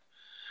for.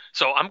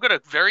 So I'm going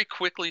to very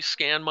quickly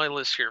scan my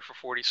list here for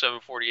 47,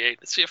 48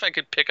 and see if I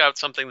can pick out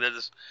something that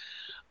is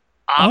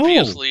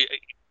obviously a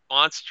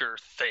monster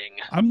thing.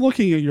 I'm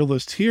looking at your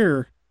list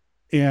here,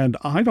 and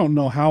I don't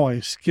know how I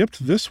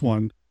skipped this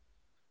one.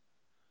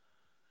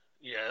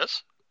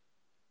 Yes.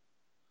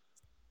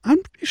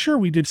 I'm pretty sure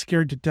we did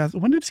Scared to Death.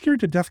 When did Scared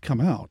to Death come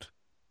out?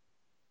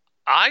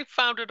 I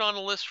found it on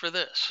a list for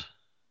this.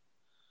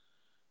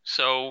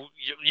 So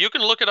you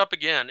can look it up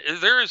again.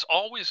 There is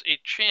always a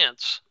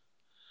chance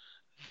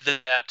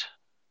that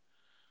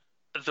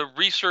the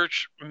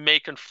research may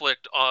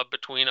conflict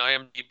between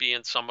IMDb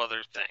and some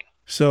other thing.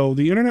 So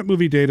the Internet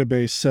Movie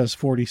Database says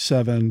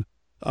 47.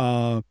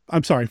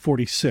 I'm sorry,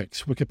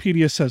 46.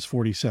 Wikipedia says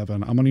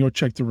 47. I'm going to go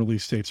check the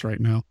release dates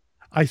right now.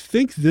 I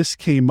think this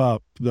came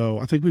up, though.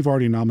 I think we've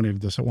already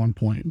nominated this at one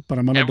point, but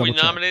I'm going to double check.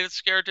 Have we nominated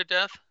Scared to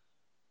Death?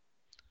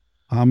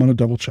 I'm going to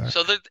double check.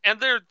 So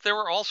there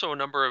were also a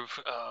number of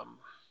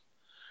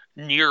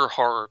near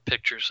horror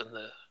pictures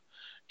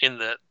in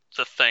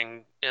the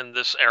thing in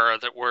this era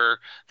that were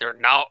they're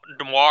now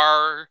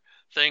noir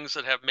things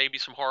that have maybe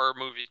some horror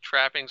movie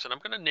trappings, and I'm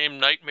going to name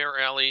Nightmare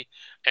Alley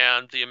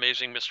and The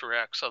Amazing Mr.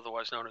 X,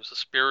 otherwise known as The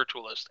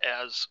Spiritualist,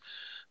 as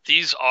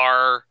these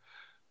are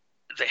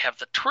they have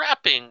the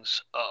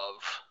trappings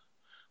of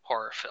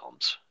horror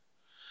films,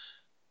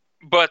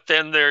 but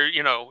then they're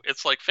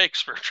it's like fake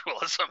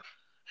spiritualism,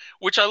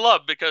 which I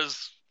love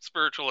because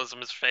spiritualism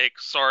is fake.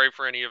 Sorry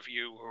for any of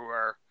you who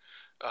are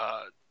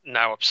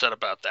now upset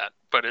about that,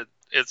 but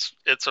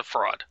it's a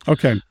fraud.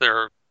 Okay.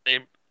 They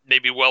may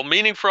be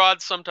well-meaning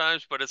frauds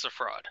sometimes, but it's a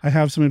fraud. I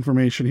have some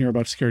information here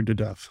about Scared to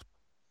Death.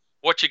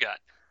 What you got?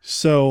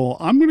 So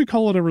I'm going to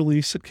call it a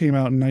release that came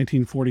out in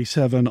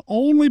 1947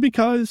 only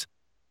because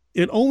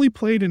it only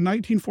played in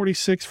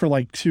 1946 for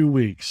like 2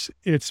 weeks.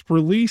 Its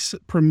release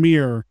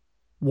premiere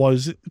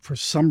was, for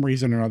some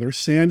reason or other,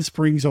 Sand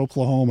Springs,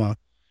 Oklahoma,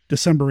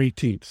 December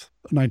 18th,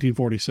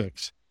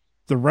 1946.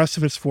 The rest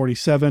of it's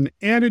 47,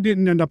 and it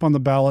didn't end up on the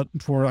ballot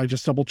for, I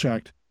just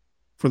double-checked,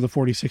 for the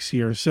 46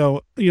 years.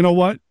 So, you know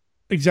what?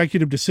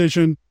 Executive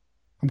decision.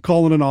 I'm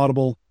calling an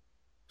audible.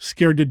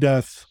 Scared to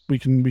Death. We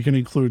can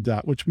include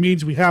that, which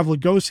means we have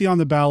Lugosi on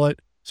the ballot,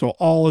 so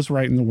all is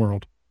right in the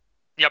world.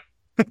 Yep.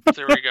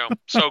 There we go.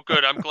 So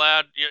good. I'm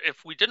glad.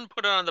 If we didn't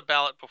put it on the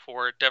ballot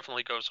before, it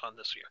definitely goes on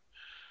this year.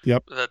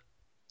 Yep. That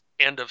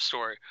end of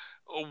story.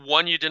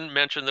 One you didn't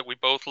mention that we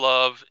both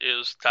love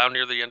is down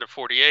near the end of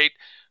 48,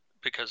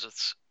 because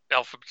it's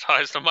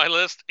alphabetized on my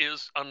list,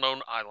 is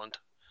Unknown Island.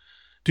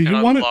 Do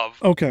you want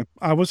to? Okay,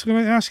 I was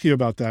going to ask you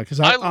about that because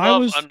I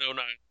love Unknown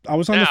Island. I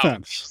was on the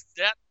fence. Is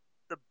that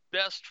the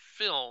best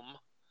film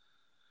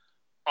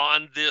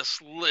on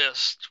this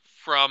list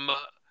from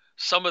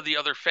some of the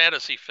other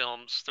fantasy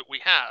films that we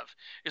have.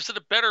 Is it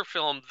a better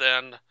film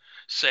than,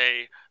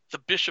 say, The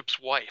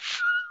Bishop's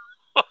Wife?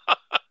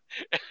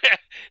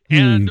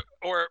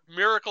 Or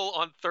Miracle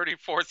on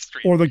 34th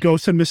Street? Or The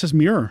Ghost and Mrs.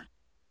 Muir?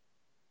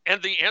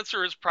 And the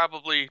answer is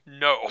probably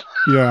no.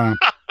 Yeah.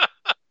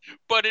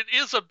 But it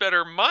is a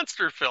better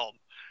monster film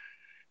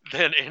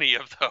than any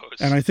of those.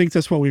 And I think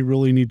that's what we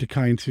really need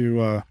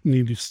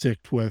to stick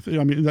with.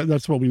 I mean,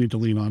 that's what we need to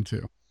lean on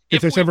to.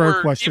 If there's ever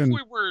a question,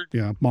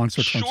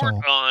 monster short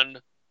on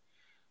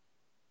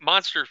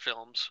monster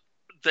films,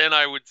 then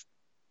I would,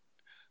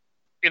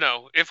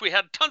 if we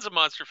had tons of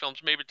monster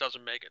films, maybe it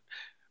doesn't make it.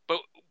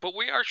 But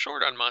we are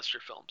short on monster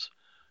films.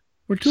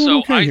 We're doing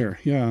okay here,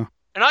 yeah.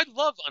 And I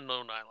love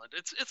Unknown Island.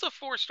 It's a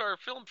 4-star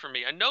film for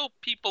me. I know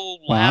people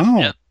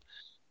laugh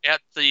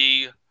at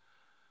the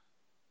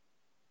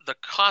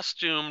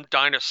costume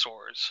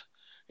dinosaurs.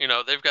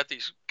 They've got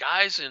these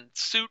guys in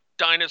suit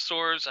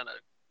dinosaurs and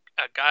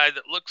a guy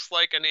that looks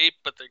like an ape,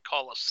 but they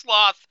call a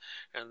sloth,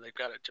 and they've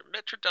got a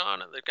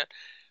Dimetrodon, and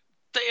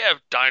they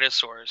have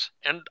dinosaurs.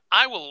 And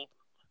I will,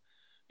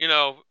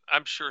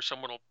 I'm sure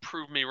someone will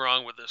prove me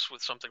wrong with this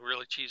with something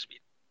really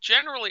cheesy.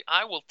 Generally,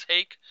 I will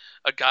take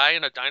a guy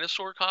in a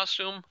dinosaur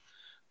costume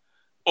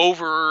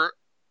over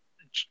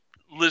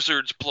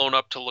lizards blown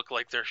up to look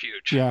like they're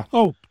huge. Yeah.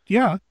 Oh,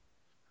 yeah.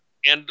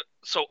 And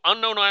so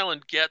Unknown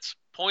Island gets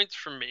points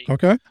from me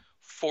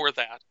for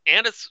that.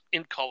 And it's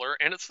in color,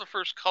 and it's the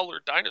first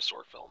color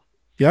dinosaur film.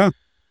 Yeah.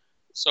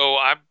 So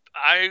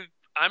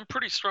I'm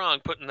pretty strong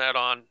putting that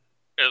on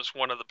as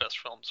one of the best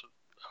films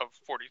of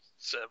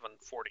 47,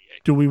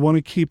 48. Do we want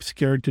to keep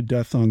Scared to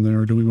Death on there,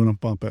 or do we want to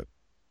bump it?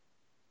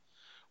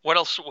 What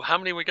else? How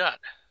many we got?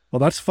 Well,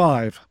 that's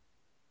 5.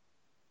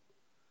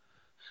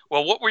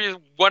 Well,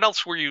 what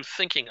else were you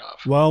thinking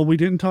of? Well, we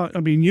didn't talk. I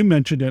mean, you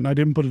mentioned it, and I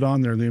didn't put it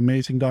on there. The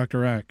Amazing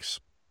Dr.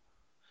 X.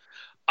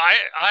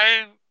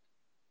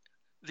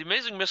 The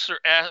Amazing Mr.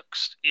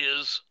 X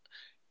is.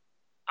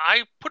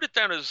 I put it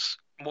down as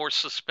more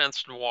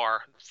suspense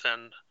noir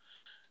than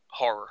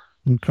horror.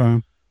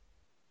 Okay.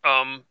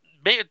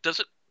 Does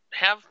it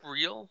have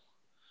real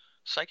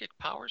psychic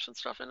powers and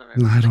stuff in it?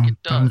 I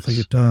don't think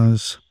it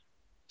does.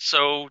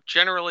 So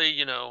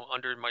generally,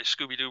 under my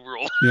Scooby-Doo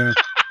rule. Yeah.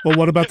 Well,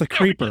 what about the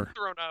Creeper?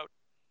 Thrown out.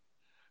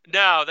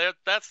 No,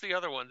 that's the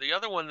other one. The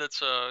other one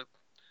that's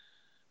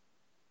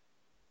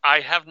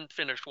I haven't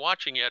finished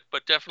watching yet,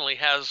 but definitely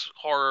has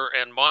horror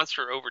and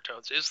monster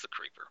overtones, is The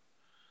Creeper.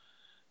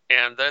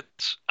 And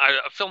that's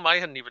a film I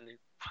hadn't even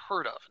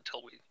heard of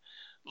until we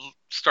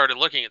started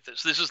looking at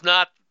this. This is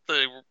not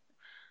the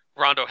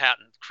Rondo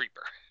Hatton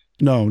Creeper.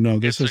 No,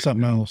 this is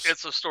something else.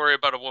 It's a story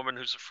about a woman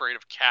who's afraid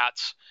of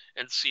cats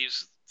and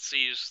sees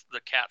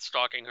the cat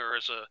stalking her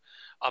as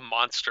a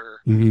monster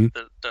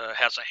that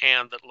has a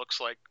hand that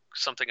looks like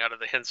something out of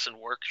the Henson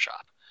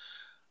Workshop.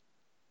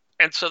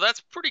 And so that's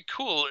pretty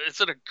cool.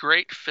 Is it a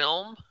great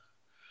film?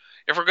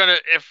 If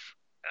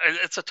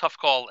it's a tough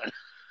call then.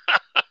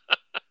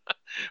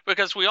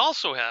 Because we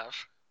also have,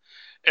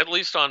 at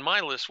least on my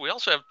list, we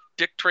also have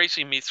Dick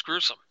Tracy Meets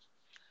Gruesome.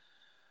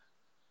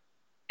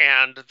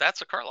 And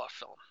that's a Karloff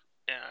film.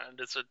 And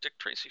it's a Dick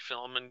Tracy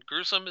film. And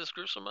is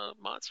Gruesome a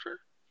monster?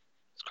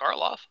 It's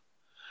Karloff.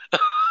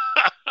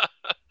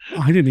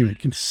 I didn't even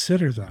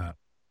consider that.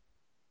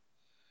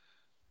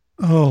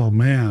 Oh,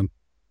 man.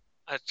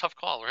 It's a tough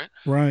call, right?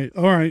 Right.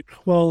 All right.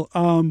 Well,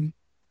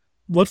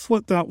 let's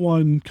let that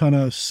one kind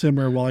of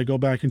simmer while I go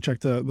back and check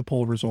the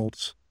poll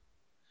results.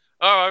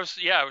 Oh, I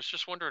was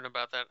just wondering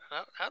about that.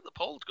 How'd the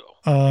polls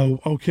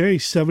go? Okay.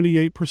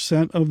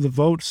 78% of the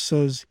votes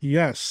says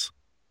yes.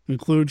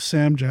 Includes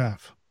Sam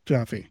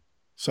Jaffe.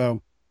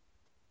 So,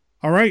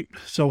 all right.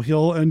 So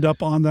he'll end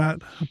up on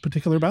that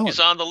particular ballot. He's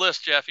on the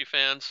list, Jaffe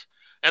fans.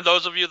 And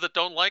those of you that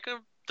don't like him,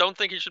 don't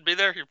think he should be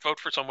there, you vote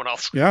for someone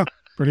else. Yeah,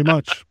 pretty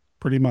much.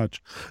 Pretty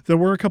much. There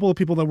were a couple of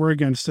people that were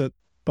against it,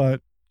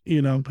 but,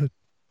 Yeah,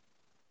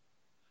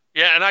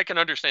 and I can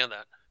understand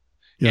that.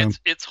 Yeah.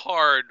 It's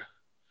hard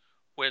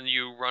when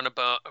you run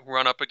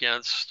up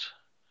against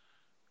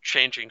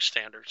changing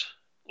standards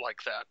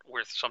like that,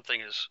 where something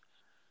is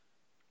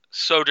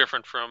so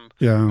different from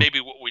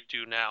maybe what we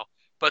do now.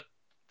 But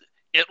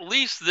at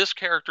least this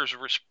character's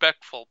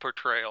respectful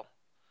portrayal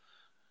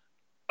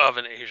of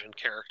an Asian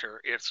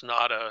character. It's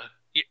not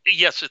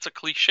yes, it's a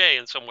cliche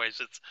in some ways.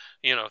 It's,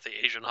 the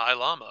Asian High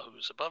Lama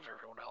who's above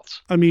everyone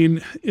else. I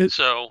mean, is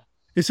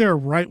there a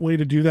right way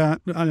to do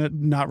that?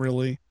 Not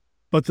really,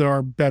 but there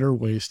are better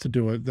ways to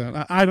do it.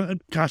 I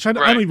don't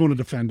even want to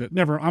defend it.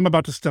 Never. I'm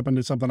about to step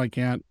into something I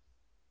can't.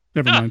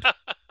 Never mind.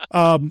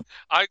 I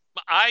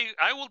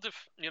will,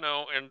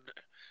 and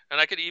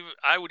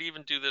I would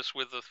even do this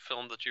with the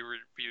film that you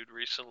reviewed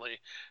recently,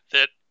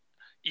 that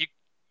you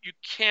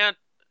can't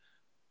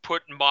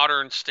put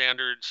modern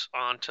standards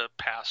onto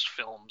past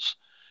films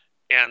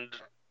and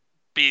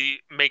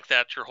make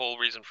that your whole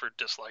reason for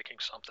disliking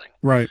something.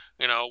 Right.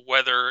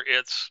 Whether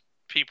it's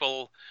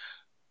people,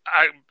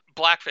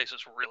 blackface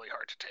is really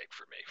hard to take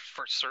for me,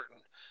 for certain.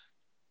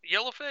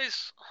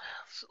 Yellowface,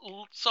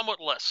 somewhat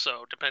less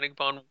so, depending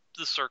upon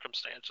the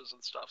circumstances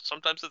and stuff.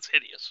 Sometimes it's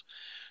hideous,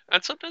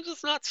 and sometimes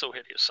it's not so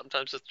hideous.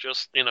 Sometimes it's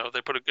just,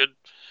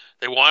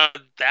 they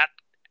wanted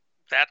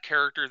that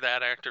character,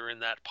 that actor in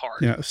that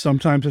part. Yeah,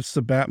 sometimes it's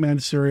the Batman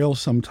serial,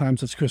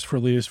 sometimes it's Christopher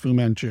Lee as Fu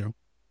Manchu.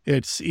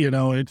 It's,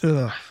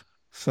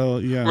 so,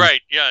 yeah.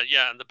 Right,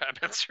 yeah, and the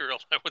Batman serial,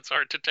 that one's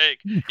hard to take,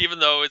 even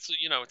though it's,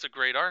 it's a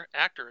great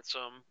actor. It's,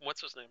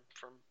 what's his name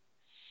from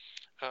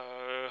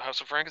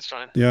House of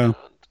Frankenstein? Yeah.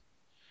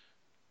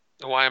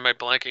 Why am I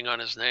blanking on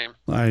his name?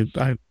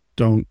 I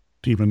don't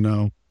even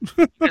know.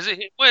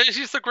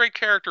 He's the great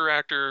character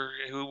actor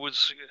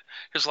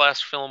his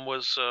last film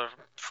was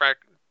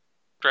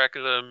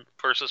Dracula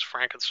versus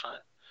Frankenstein.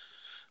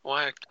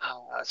 Why?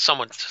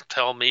 Someone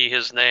tell me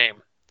his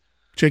name.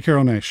 J.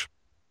 Carrol Naish.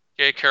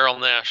 J. Carrol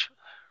Naish,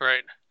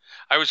 right.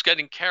 I was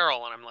getting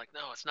Carol, and I'm like,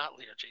 no, it's not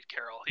Leo J.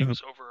 Carroll. He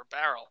was over a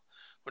barrel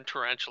when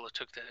Tarantula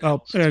took the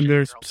Oh, and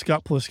there's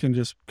Scott Pliskin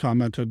just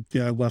commented,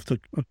 I left a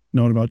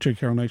note about J.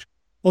 Carrol Naish.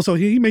 Also,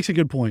 he makes a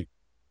good point.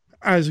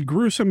 As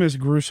gruesome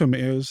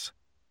is,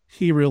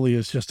 he really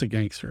is just a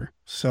gangster.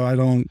 So I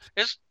don't...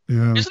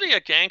 Isn't he a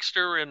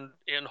gangster in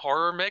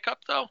horror makeup,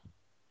 though?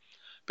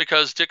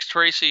 Because Dick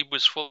Tracy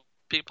was full of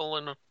people,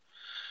 and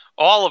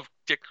all of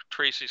Dick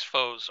Tracy's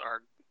foes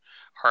are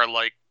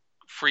like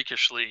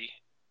freakishly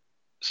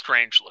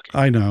strange looking.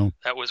 I know.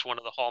 That was one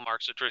of the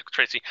hallmarks of Dick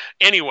Tracy.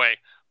 Anyway,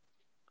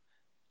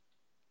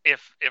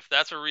 if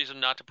that's a reason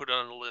not to put it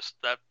on the list,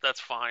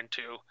 that's fine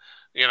too.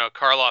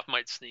 Karloff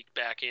might sneak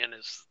back in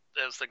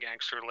as the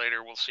gangster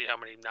later. We'll see how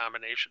many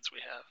nominations we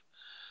have.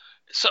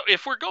 So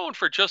if we're going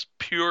for just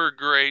pure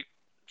great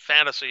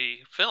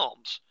fantasy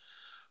films,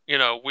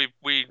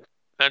 we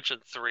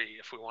mentioned 3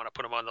 if we want to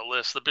put them on the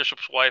list. The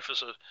Bishop's Wife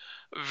is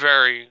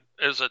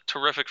a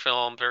terrific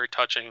film, very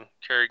touching.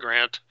 Cary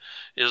Grant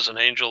is an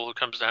angel who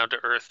comes down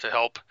to earth to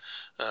help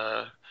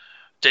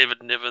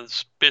David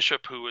Niven's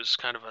bishop, who is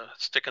kind of a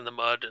stick in the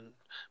mud and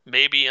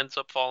maybe ends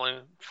up falling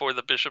for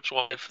the bishop's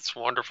wife. It's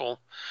wonderful.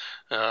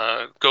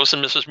 Ghost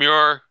and Mrs.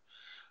 Muir.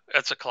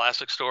 That's a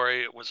classic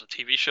story. It was a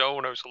TV show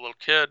when I was a little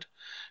kid.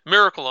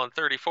 Miracle on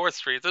 34th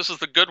Street. This is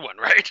the good one,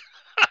 right?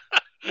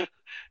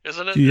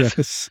 Isn't it?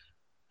 Yes.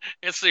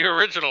 It's the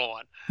original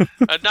one.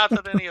 Not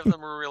that any of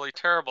them are really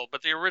terrible,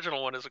 but the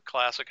original one is a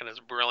classic and is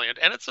brilliant.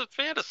 And it's a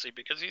fantasy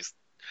because he's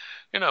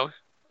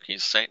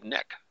Saint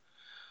Nick.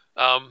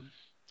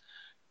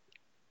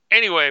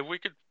 Anyway, we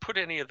could put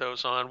any of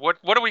those on. What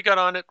do we got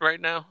on it right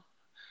now?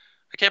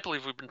 I can't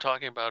believe we've been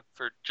talking about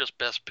for just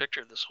Best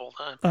Picture this whole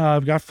time.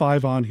 I've got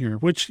 5 on here,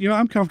 which,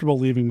 I'm comfortable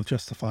leaving with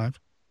just the 5.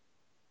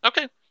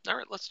 Okay. All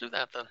right, let's do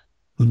that then.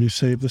 Let me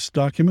save this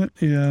document,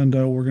 and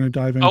we're going to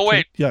dive into... Oh,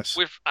 wait. Yes.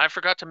 I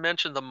forgot to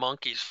mention The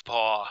Monkey's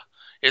Paw.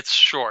 It's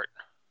short.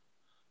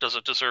 Does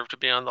it deserve to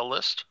be on the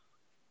list?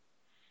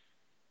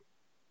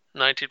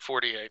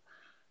 1948.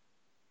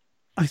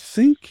 I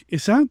think,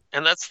 is that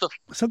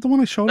the one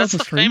I showed on the stream?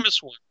 That's the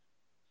famous one.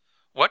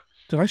 What?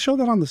 Did I show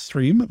that on the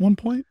stream at one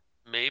point?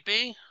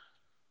 Maybe.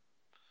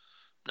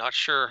 Not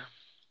sure.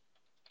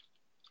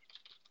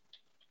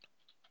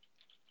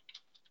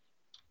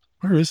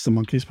 Where is the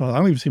Monkey's Paw? I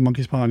don't even see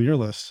Monkey's Paw on your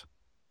list.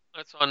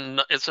 It's in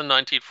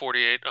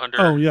 1948 under...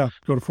 Oh, yeah.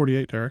 Go to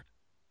 48, Derek.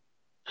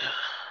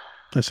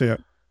 I see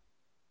it.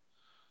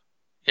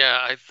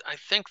 Yeah, I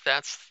think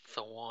that's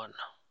the one.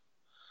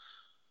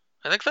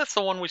 I think that's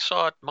the one we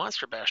saw at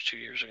Monster Bash 2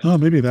 years ago. Oh,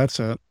 maybe that's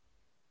it.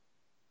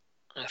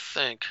 I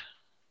think.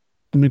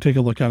 Let me take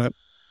a look at it.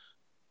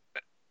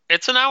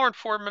 It's an hour and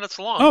 4 minutes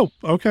long. Oh,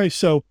 okay.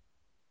 So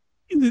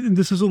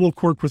this is a little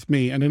quirk with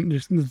me, and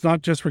it's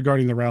not just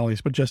regarding the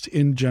rallies, but just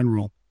in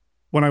general.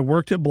 When I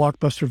worked at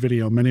Blockbuster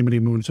Video many, many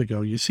moons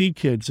ago, you see,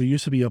 kids, there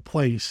used to be a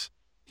place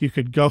you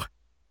could go.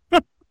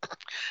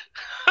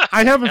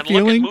 I have a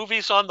feeling look at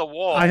movies on the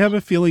wall. I have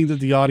a feeling that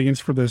the audience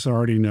for this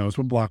already knows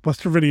what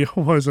Blockbuster Video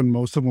was, and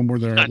most of them were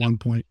there at one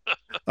point.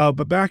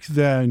 But back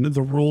then,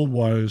 the rule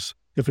was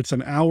if it's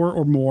an hour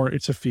or more,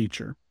 it's a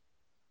feature.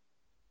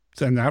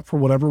 And that, for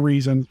whatever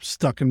reason,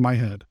 stuck in my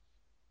head.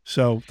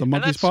 So the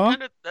Monkey's Paw.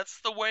 That's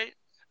the way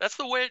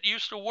it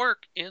used to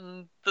work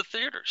in the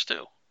theaters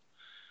too.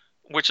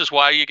 Which is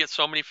why you get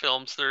so many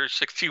films that are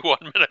 61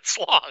 minutes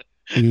long.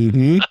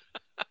 Mm-hmm.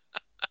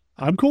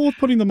 I'm cool with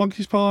putting the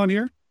Monkey's Paw on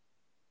here.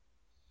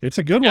 It's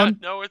a good one.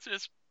 No, it's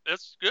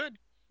good.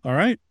 All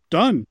right,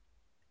 done.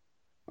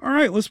 All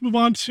right, let's move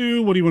on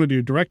to, what do you want to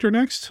do? Director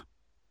next?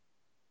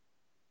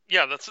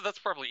 Yeah, that's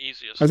probably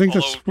easiest. I think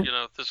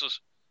this is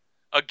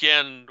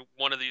again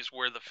one of these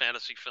where the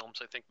fantasy films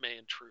I think may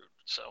intrude.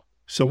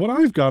 So what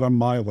I've got on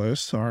my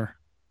list are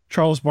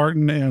Charles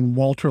Barton and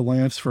Walter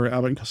Lantz for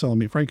Abbott and Costello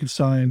Meet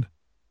Frankenstein,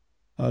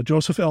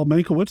 Joseph L.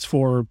 Mankiewicz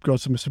for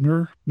Ghost of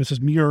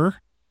Mrs. Muir,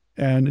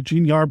 and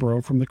Gene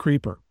Yarbrough from The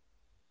Creeper.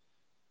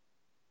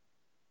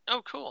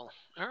 Oh, cool.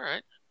 All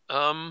right.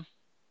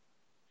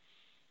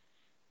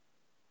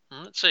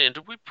 Let's see. And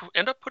did we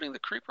end up putting The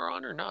Creeper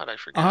on or not? I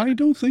forget. I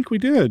don't think we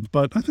did,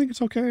 but I think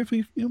it's okay if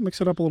we mix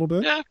it up a little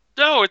bit. Yeah.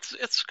 No,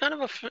 it's kind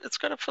of a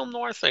film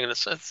noir thing, and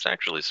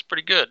it's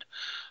pretty good.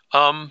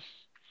 Let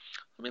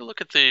Let me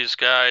look at these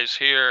guys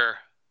here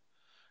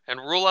and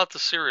rule out the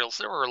serials.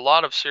 There were a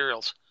lot of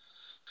serials.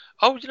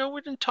 Oh, we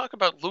didn't talk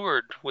about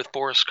Lured with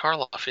Boris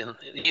Karloff in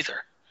either,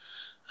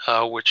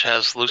 which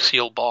has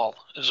Lucille Ball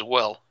as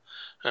well.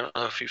 I don't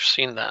know if you've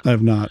seen that. I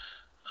have not.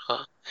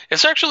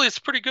 It's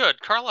pretty good.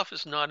 Karloff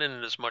is not in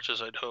it as much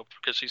as I'd hoped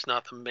because he's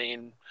not the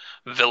main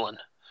villain.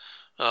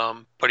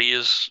 But he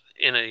is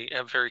in a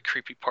very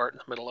creepy part in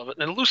the middle of it.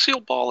 And Lucille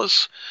Ball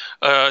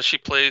she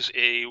plays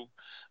a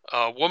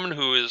woman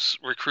who is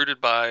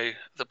recruited by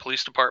the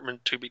police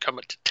department to become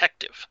a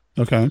detective.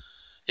 Okay.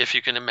 If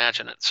you can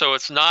imagine it. So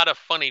it's not a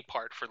funny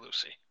part for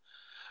Lucy.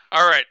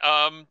 All right.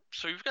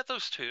 So you've got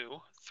those 2,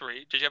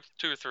 3. Did you have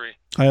 2 or 3?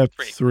 I have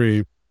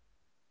 3.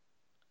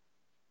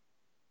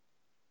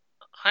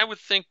 I would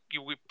think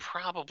we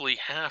probably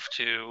have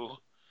to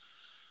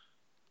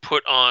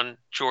put on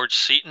George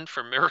Seaton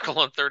for Miracle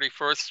on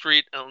 34th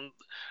Street,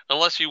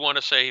 unless you want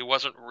to say he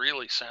wasn't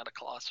really Santa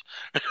Claus,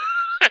 in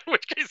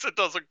which case it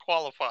doesn't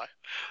qualify.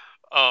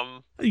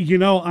 I'm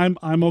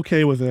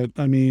okay with it.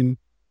 I mean,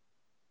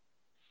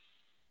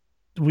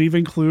 we've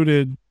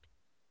included.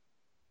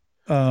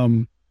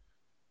 What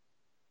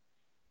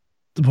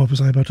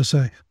was I about to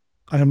say?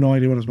 I have no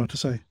idea what I was about to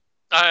say.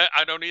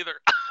 I don't either.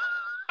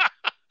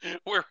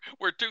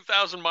 We're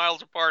 2,000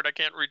 miles apart. I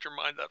can't read your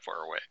mind that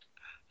far away.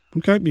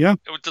 Okay, yeah.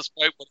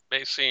 Despite what it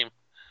may seem.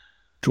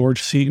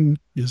 George Seaton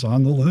is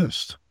on the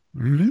list.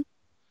 Mm-hmm.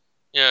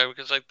 Yeah,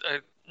 because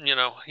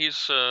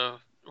he's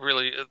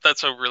really,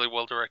 that's a really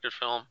well-directed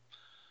film.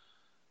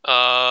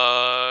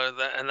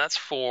 And that's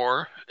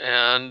 4.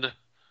 And,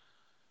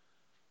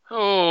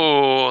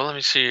 let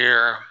me see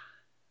here.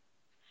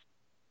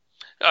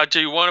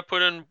 Do you want to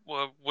put in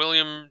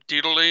William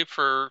Deedley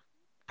for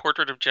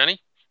Portrait of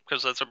Jenny?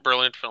 Because that's a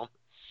brilliant film.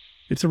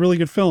 It's a really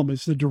good film.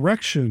 It's the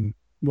direction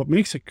what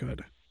makes it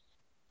good.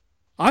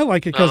 I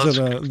like it because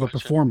of the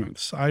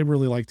performance. I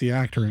really like the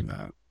actor in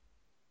that.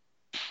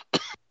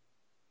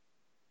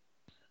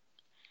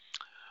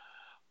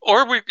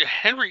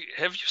 Henry,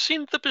 have you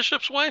seen The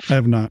Bishop's Wife? I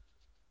have not.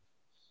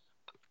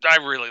 I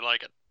really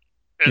like it.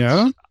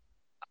 Yeah?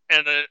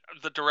 And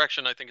the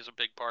direction, I think, is a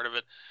big part of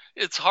it.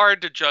 It's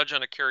hard to judge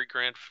on a Cary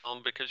Grant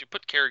film because you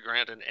put Cary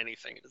Grant in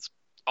anything, it's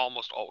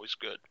almost always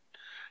good.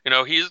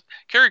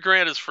 Cary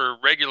Grant is for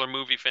regular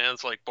movie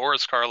fans like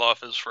Boris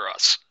Karloff is for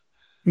us.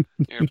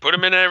 Put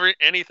him in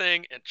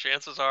anything, and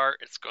chances are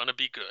it's going to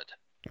be good.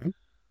 Okay.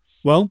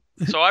 Well,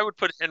 so I would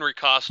put Henry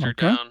Costner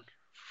down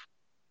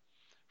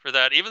for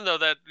that, even though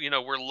that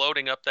we're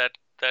loading up that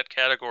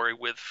category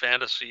with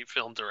fantasy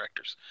film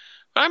directors.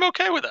 But I'm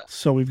okay with that.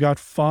 So we've got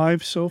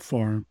 5 so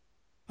far,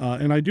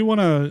 and I do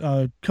want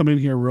to come in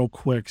here real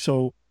quick.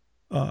 So.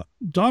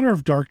 Daughter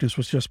of Darkness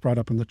was just brought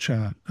up in the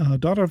chat.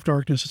 Daughter of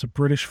Darkness is a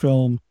British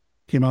film,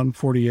 came out in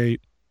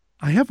 1948.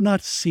 I have not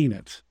seen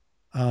it,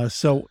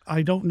 so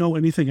I don't know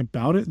anything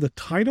about it. The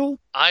title?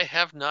 I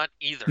have not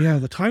either. Yeah,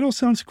 the title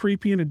sounds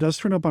creepy, and it does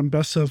turn up on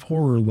best of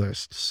horror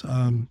lists.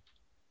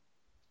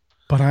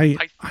 But I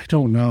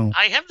don't know.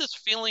 I have this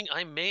feeling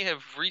I may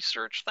have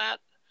researched that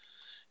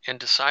and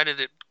decided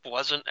it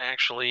wasn't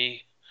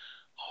actually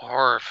a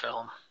horror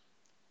film.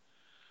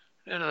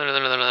 Yeah,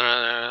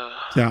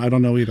 I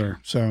don't know either.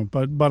 So,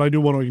 but I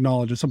do want to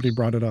acknowledge that somebody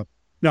brought it up.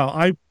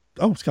 Now,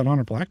 it's got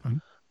Honor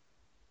Blackman.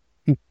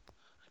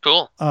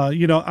 Cool.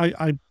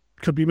 I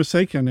could be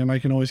mistaken, and I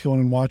can always go in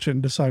and watch it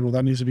and decide, well,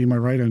 that needs to be my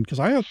write-in, because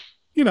I have,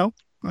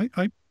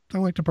 I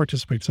like to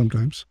participate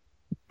sometimes.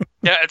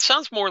 Yeah, it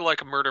sounds more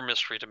like a murder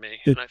mystery to me,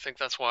 and I think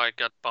that's why it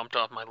got bumped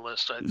off my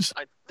list.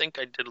 I think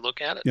I did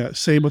look at it. Yeah,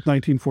 same with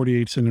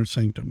 1948's Inner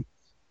Sanctum.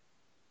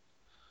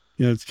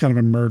 It's kind of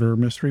a murder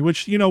mystery,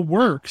 which,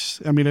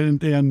 works. I mean,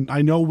 and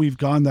I know we've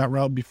gone that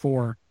route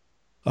before,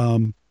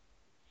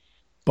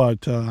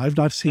 but I've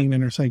not seen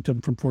Inner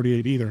Sanctum from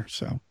 1948 either,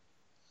 so.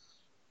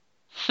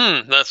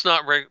 That's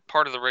not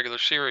part of the regular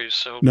series,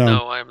 so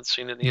no, I haven't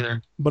seen it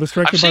either. But it's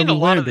directed I've by seen a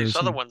lot of Landers, these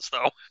other ones,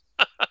 though.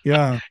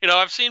 Yeah.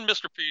 I've seen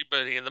Mr.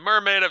 Peabody and the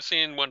Mermaid. I've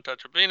seen One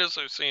Touch of Venus.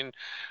 I've seen,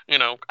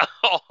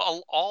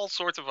 all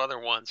sorts of other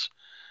ones.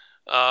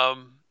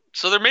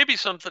 So there may be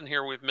something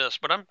here we've missed,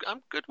 but I'm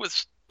good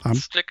with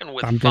sticking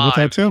with 5. Good with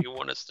that too. If you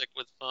want to stick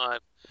with 5.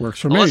 Works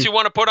for me. Unless you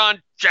want to put on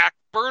Jack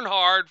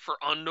Bernhard for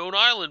Unknown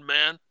Island,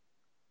 man.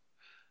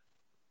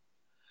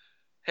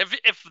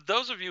 If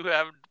those of you who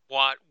haven't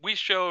watched, we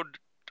showed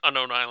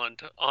Unknown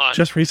Island on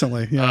just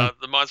recently, yeah,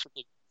 the Monster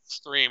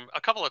stream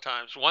a couple of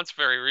times. Once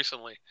very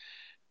recently.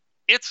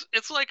 It's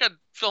like a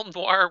film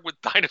noir with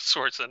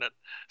dinosaurs in it,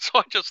 so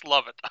I just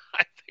love it. I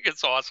think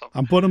it's awesome.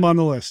 I'm putting them on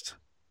the list.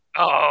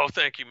 Oh,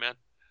 thank you, man.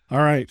 All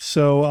right,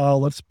 so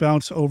let's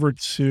bounce over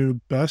to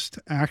Best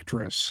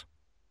Actress.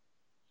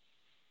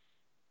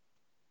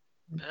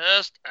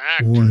 Best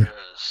Actress. Boy.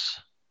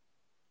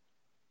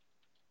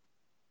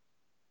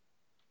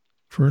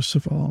 First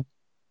of all,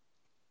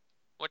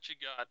 what you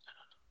got?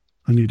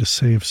 I need to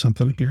save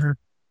something here.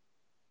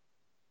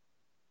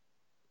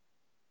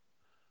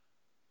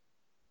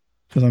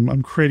 Because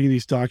I'm creating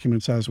these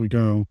documents as we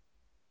go.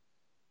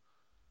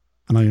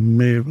 And I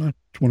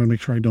want to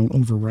make sure I don't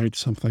overwrite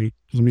something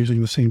because I'm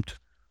using the same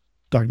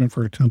document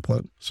for a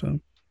template. So,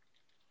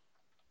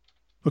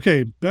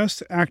 okay,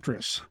 best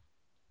actress.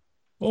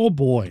 Oh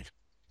boy.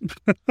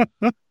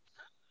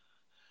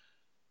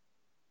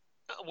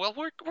 Well,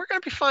 we're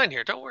going to be fine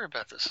here. Don't worry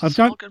about this. I've It's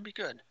got- all going to be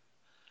good.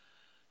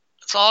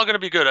 It's all going to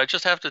be good. I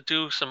just have to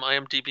do some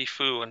IMDb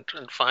foo and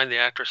find the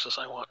actresses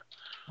I want.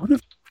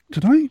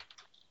 Did I?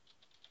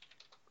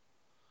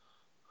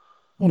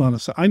 Hold on a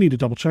sec. I need to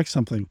double check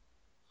something.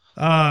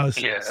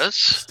 Yes.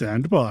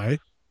 Stand by.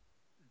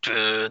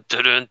 Dun,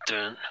 dun, dun,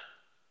 dun.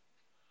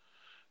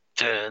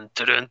 Dun,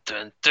 dun, dun,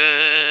 dun,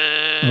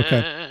 dun.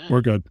 Okay,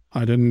 we're good.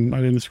 I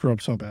didn't screw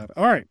up so bad.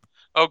 All right.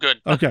 Oh, good.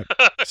 Okay.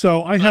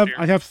 So I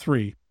have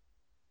three.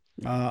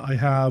 I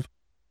have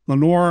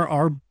Lenore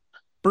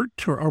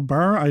Arbert or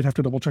Arbar. I'd have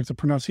to double check the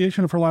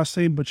pronunciation of her last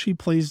name, but she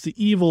plays the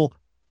evil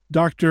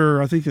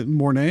Dr. I think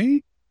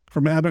Mornay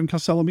from Abbott and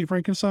Costello Meet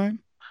Frankenstein.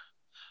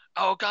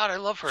 Oh, God, I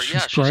love her.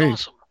 She's She's great.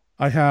 awesome.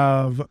 I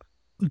have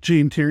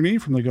Jean Tierney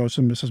from The Ghost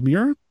of Mrs.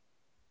 Muir.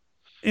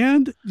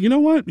 And you know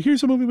what?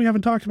 Here's a movie we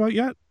haven't talked about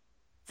yet.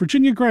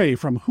 Virginia Gray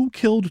from Who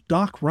Killed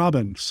Doc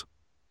Robbins.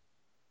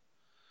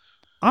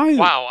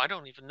 Wow, I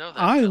don't even know that.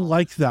 I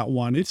like that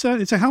one. It's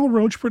a Hal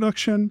Roach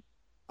production.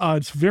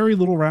 It's very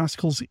Little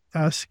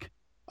Rascals-esque.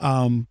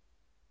 Doc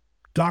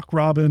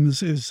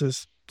Robbins is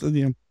this,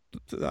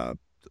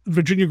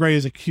 Virginia Gray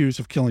is accused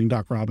of killing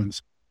Doc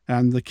Robbins.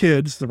 And the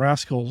kids, the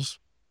Rascals,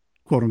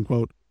 quote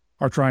unquote,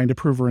 are trying to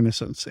prove her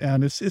innocence.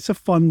 And it's a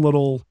fun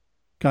little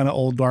kind of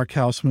old dark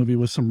house movie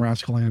with some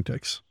rascal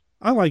antics.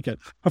 I like it.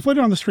 I've played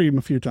it on the stream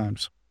a few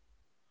times.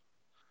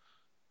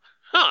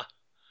 Huh.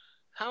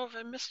 How have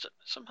I missed it?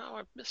 Somehow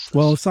I've missed this.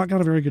 Well, it's not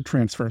got a very good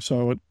transfer,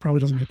 so it probably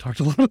doesn't get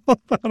talked about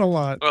a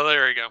lot. Well,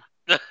 there you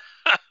go.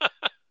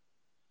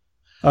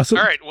 So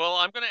All right. Well,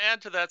 I'm going to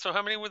add to that. So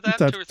how many was that?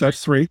 2 or 3?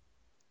 That's 3.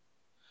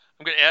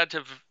 I'm going to add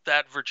to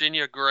that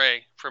Virginia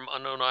Gray from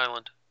Unknown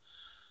Island.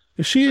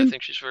 Is she in? I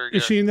think she's very good.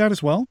 Is she in that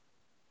as well?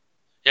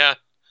 Yeah,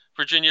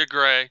 Virginia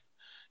Gray.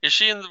 Is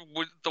she in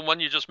the one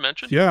you just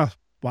mentioned? Yeah.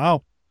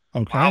 Wow.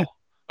 Okay. Wow.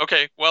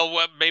 Okay. Well,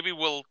 maybe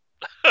we'll.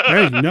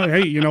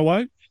 Hey, you know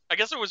what? I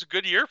guess it was a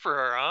good year for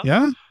her, huh?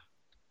 Yeah.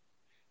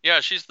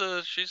 Yeah, she's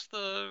the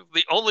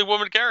only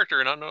woman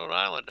character in Unknown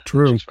Island.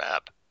 True. She's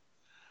fab.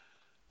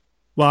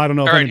 Well, I don't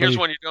know. All right, here's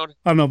one you don't.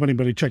 I don't know if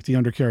anybody checked the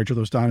undercarriage of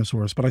those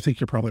dinosaurs, but I think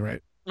you're probably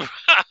right.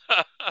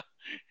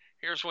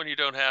 Here's one you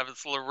don't have.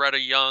 It's Loretta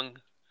Young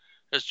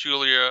as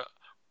Julia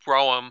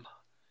Brougham,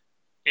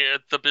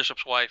 the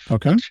Bishop's wife.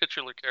 Okay. The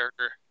titular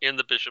character in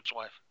The Bishop's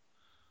Wife.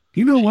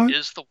 You know what?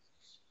 Is the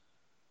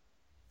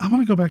I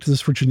want to go back to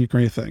this Virginia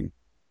Gray thing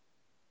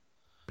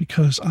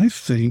because I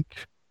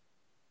think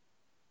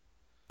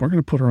we're going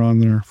to put her on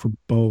there for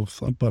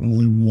both, but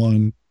only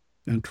one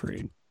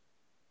entry.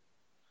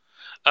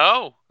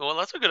 Oh, well,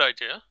 that's a good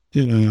idea.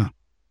 Yeah,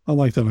 I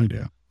like that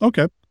idea.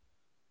 Okay.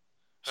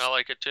 I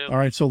like it too. All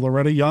right, so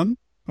Loretta Young.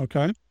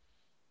 Okay.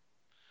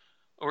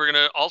 We're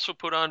going to also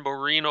put on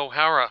Maureen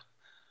O'Hara,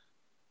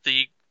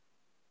 the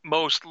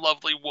most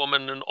lovely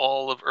woman in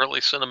all of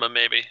early cinema,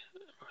 maybe.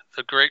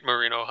 The great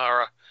Maureen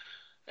O'Hara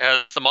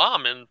as the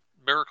mom in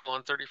Miracle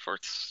on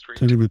 34th Street.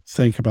 Didn't even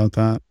think about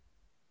that.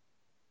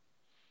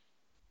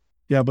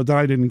 Yeah, but then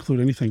I didn't include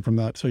anything from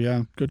that. So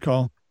yeah, good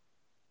call.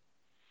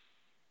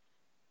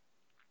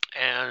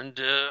 And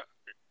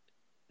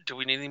do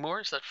we need any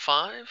more? Is that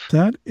 5?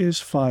 That is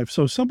 5.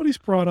 So somebody's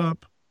brought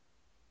up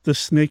The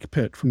Snake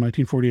Pit from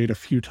 1948 a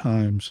few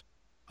times.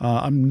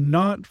 I'm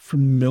not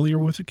familiar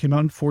with it. Came out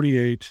in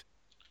 48.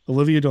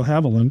 Olivia de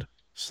Havilland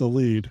is the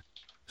lead.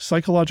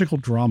 Psychological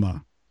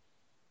drama.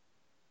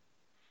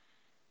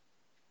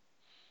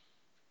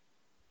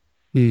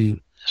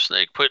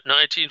 Snake Pit,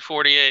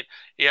 1948.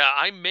 Yeah,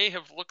 I may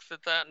have looked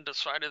at that and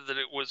decided that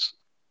it was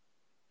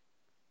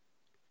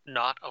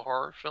not a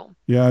horror film.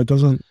 Yeah, it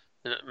doesn't.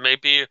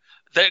 Maybe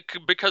that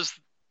because,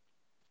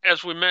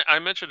 as I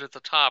mentioned at the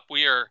top,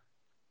 we are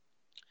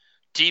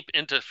deep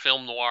into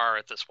film noir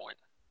at this point.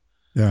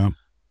 Yeah.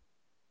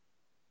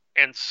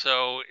 And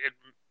so it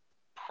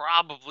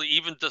probably,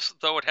 even this,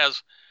 though it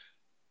has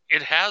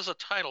a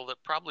title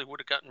that probably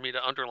would have gotten me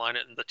to underline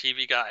it in the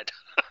TV guide.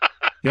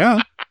 Yeah.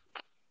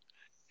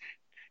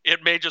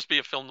 It may just be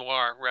a film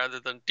noir rather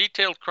than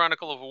detailed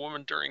chronicle of a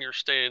woman during her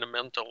stay in a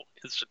mental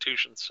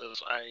institution,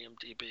 says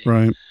IMDb.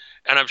 Right.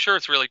 And I'm sure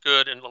it's really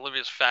good, and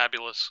Olivia's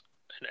fabulous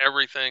and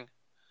everything.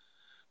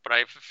 But I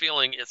have a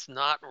feeling it's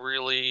not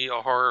really a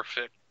horror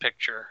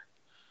picture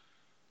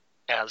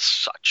as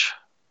such.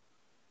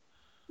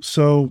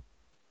 So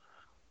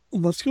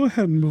let's go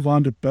ahead and move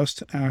on to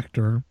Best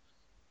Actor.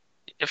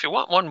 If you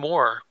want one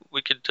more,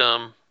 we could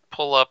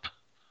pull up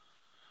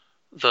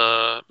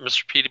the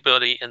Mr.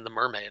 Peabody and the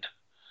Mermaid.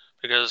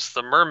 Because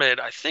the Mermaid,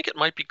 I think it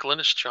might be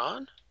Glynis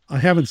John. I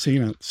haven't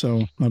seen it,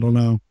 so I don't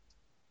know.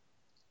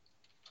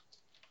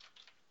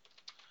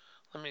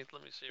 Let me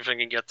see if I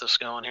can get this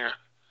going here.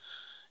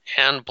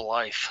 Anne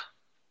Blythe.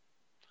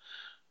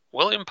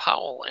 William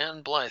Powell,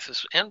 Anne Blythe.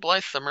 Is Anne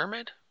Blythe the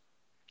Mermaid?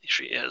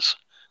 She is.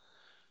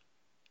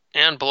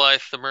 Anne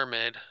Blythe, the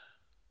Mermaid.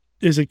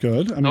 Is it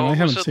good? I mean, I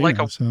haven't seen like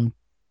it, so.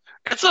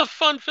 It's a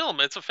fun film.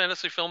 It's a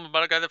fantasy film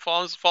about a guy that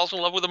falls in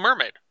love with a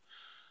mermaid.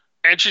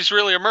 And she's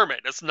really a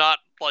mermaid. It's not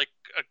like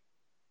a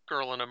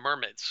girl in a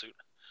mermaid suit.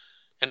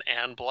 And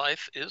Anne Blythe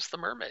is the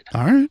mermaid.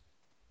 All right.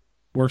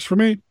 Works for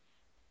me.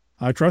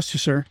 I trust you,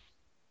 sir.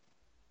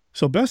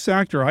 So Best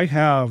Actor, I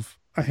have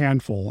a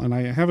handful, and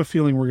I have a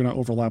feeling we're going to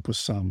overlap with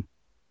some.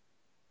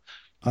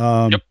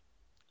 Yep.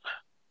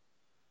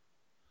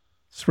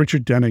 It's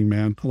Richard Denning,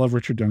 man. I love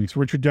Richard Denning. So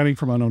Richard Denning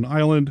from Unknown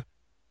Island.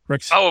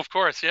 Oh, of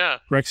course, yeah.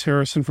 Rex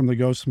Harrison from The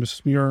Ghost of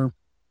Mrs. Muir.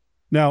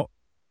 Now,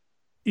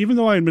 even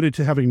though I admitted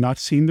to having not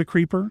seen The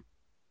Creeper,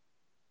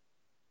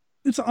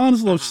 it's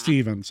Onslow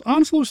Stevens.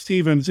 Onslow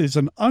Stevens is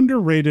an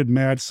underrated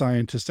mad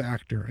scientist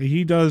actor.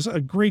 He does a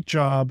great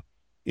job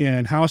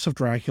in House of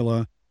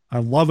Dracula. I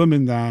love him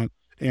in that.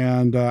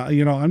 And,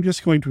 I'm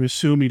just going to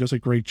assume he does a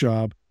great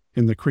job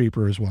in The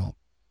Creeper as well.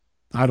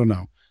 I don't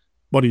know.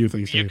 What do you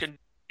think, Steve? You can,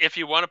 if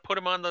you want to put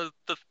him on the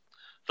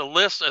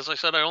list, as I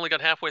said, I only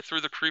got halfway through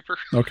The Creeper.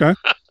 Okay.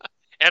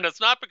 And it's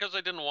not because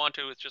I didn't want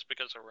to, it's just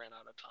because I ran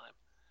out of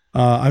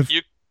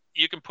time.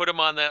 You can put him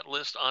on that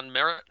list on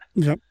merit.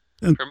 Yep.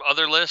 From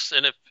other lists,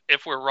 and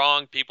if we're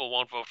wrong, people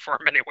won't vote for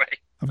him anyway.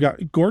 I've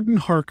got Gordon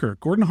Harker.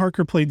 Gordon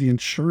Harker played the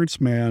insurance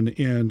man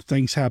in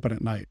Things Happen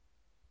at Night.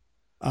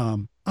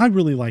 I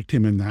really liked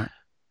him in that.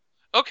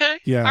 Okay.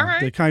 Yeah. All right.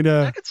 They kind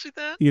of, I could see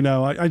that.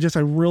 I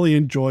really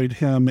enjoyed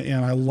him,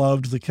 and I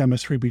loved the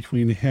chemistry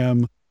between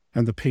him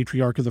and the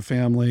patriarch of the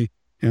family.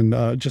 And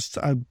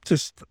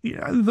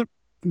the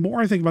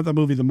more I think about that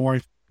movie, the more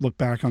I look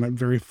back on it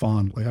very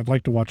fondly. I'd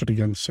like to watch it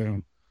again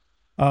soon.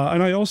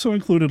 And I also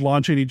included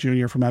Lon Chaney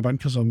Jr. from Abbott and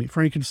Costello Meet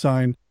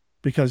Frankenstein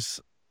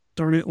because,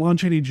 darn it, Lon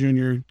Chaney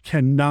Jr.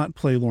 cannot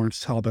play Lawrence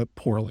Talbot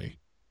poorly.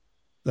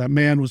 That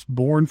man was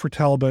born for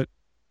Talbot.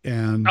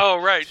 And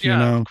oh, right.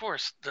 Yeah, of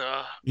course.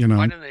 Why didn't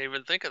I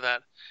even think of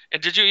that?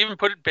 And did you even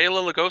put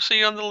Bela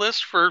Lugosi on the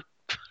list for?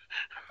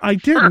 I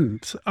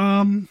didn't.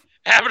 Abbott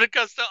and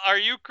Costello, are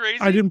you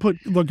crazy? I didn't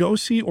put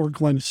Lugosi or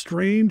Glenn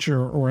Strange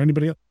or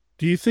anybody else.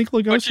 Do you think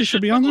Lugosi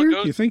should be on there?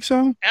 Do you think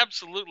so?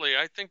 Absolutely.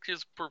 I think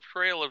his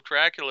portrayal of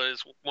Dracula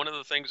is one of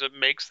the things that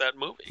makes that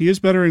movie. He is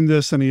better in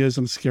this than he is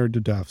in Scared to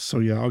Death. So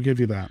yeah, I'll give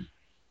you that.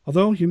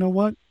 Although, you know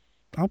what?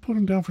 I'll put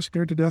him down for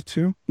Scared to Death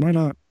too. Why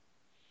not?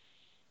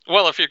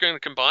 Well, if you're going to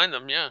combine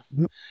them, yeah.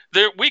 Yep.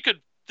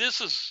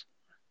 This is,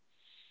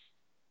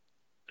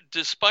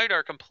 despite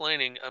our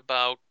complaining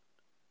about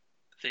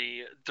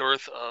the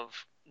dearth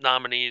of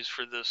nominees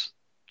for this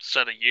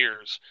set of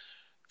years,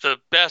 the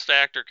best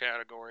actor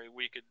category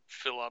we could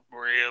fill up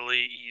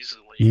really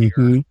easily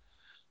here.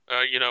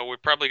 We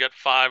probably got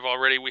 5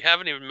 already. We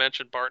haven't even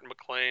mentioned Barton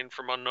McLean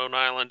from Unknown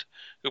Island,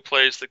 who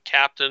plays the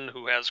captain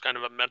who has kind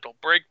of a mental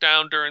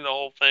breakdown during the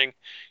whole thing.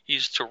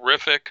 He's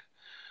terrific.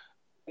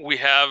 We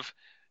have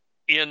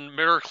in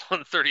Miracle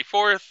on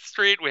 34th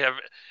Street, we have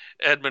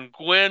Edmund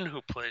Gwenn,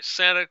 who plays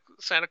Santa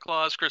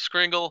Claus, Kris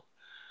Kringle.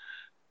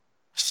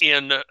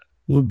 In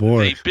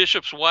The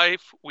Bishop's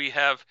Wife, we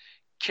have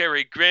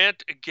Cary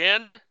Grant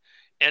again,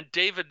 and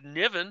David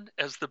Niven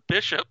as the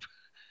bishop.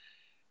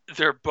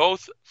 They're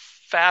both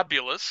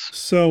fabulous.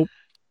 So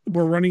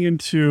we're running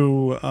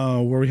into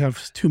where we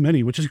have too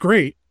many, which is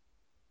great.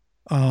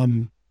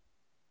 But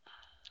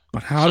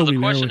how do we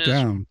narrow it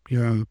down?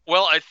 Yeah.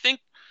 Well, I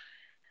think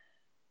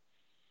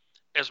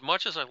as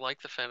much as I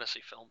like the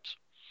fantasy films,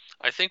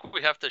 I think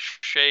we have to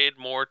shade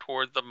more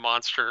toward the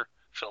monster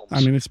films.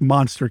 I mean, it's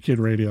Monster Kid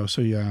Radio,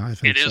 so yeah, I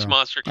think it is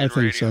Monster Kid Radio.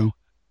 I think so.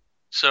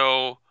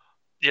 So,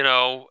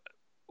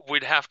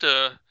 we'd have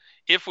to,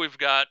 if we've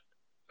got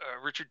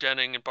Richard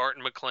Denning and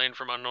Barton McLean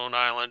from Unknown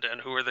Island, and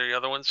who are the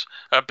other ones?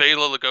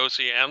 Bela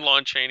Lugosi and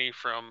Lon Chaney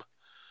from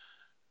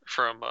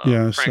so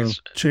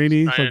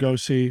Chaney,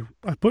 Lugosi.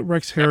 I put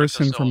Rex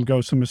Harrison from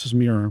Ghost of Mrs.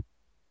 Muir.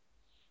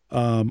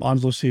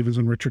 Onslow Stevens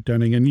and Richard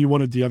Denning, and you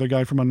wanted the other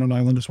guy from Unknown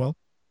Island as well?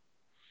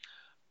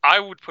 I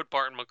would put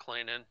Barton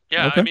McLean in.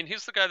 Yeah, okay. I mean,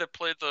 he's the guy that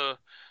played the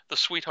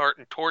sweetheart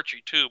in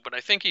Torchy too, but I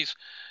think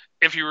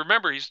if you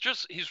remember, he's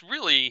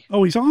really...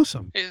 Oh, he's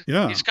awesome.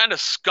 He's kind of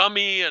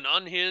scummy and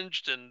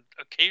unhinged and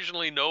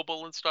occasionally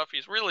noble and stuff.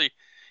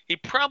 He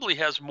probably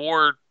has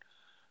more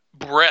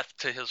breadth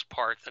to his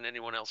part than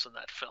anyone else in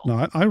that film.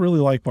 No, I really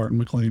like Barton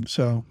McLean,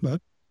 so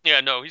that... Yeah,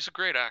 no, he's a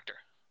great actor.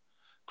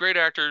 Great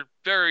actor,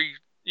 very,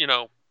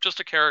 just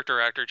a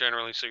character actor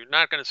generally, so you're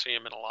not going to see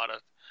him in a lot of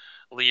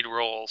lead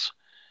roles.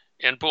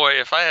 And boy,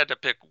 if I had to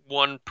pick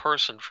one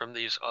person from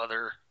these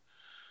other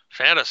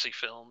fantasy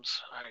films,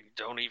 I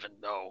don't even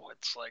know.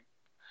 It's like,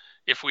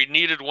 if we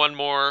needed one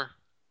more,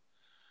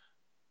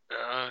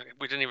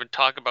 we didn't even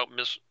talk about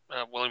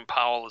William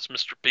Powell as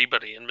Mr.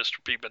 Peabody and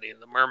Mr. Peabody and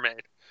the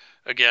Mermaid.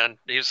 Again,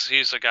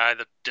 he's a guy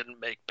that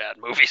didn't make bad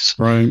movies.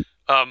 Right.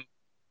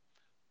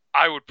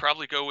 I would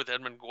probably go with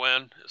Edmund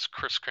Gwenn as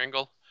Kris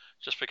Kringle,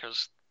 just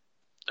because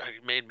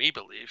he made me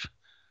believe.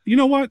 You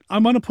know what?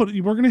 We're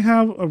going to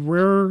have a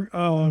rare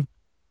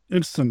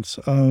instance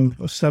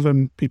of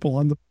 7 people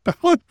on the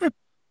ballot.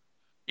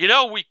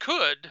 We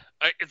could.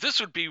 This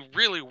would be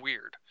really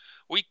weird.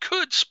 We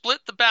could split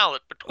the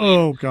ballot between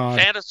Oh, God.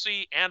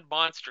 fantasy and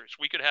monsters.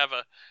 We could have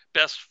a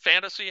best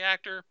fantasy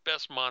actor,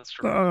 best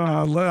monster.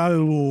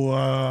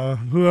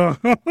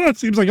 It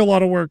seems like a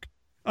lot of work.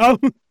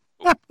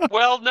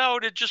 Well, no,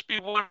 it'd just be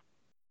one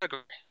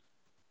category.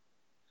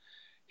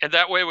 And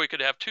that way we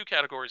could have 2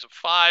 categories of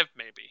 5,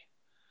 maybe.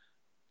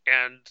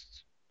 And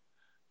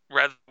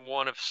rather than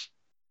one of...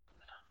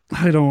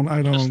 I don't.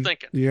 Just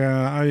thinking.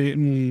 Yeah,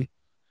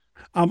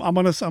 I'm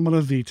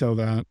gonna veto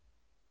that.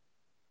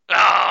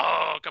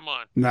 Oh, come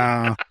on.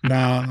 Nah,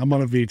 I'm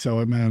gonna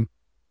veto it, man.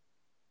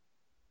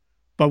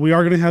 But we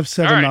are gonna have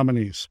 7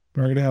 nominees.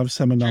 We're gonna have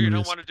 7 nominees. You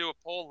don't want to do a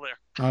poll there.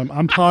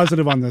 I'm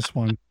positive on this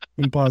one.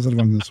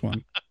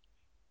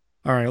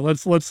 All right,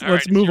 let's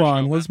move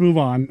on. Let's move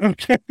on.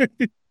 Okay.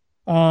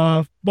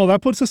 Well,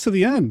 that puts us to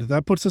the end.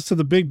 That puts us to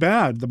the big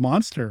bad, the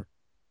monster.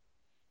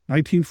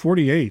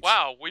 1948.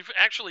 Wow, we've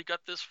actually got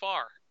this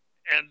far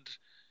and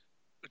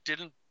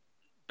didn't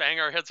bang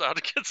our heads out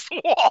against the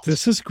wall.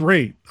 This is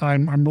great.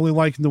 I'm really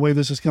liking the way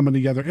this is coming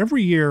together.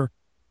 Every year,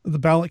 the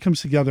ballot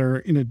comes together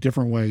in a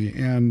different way,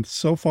 and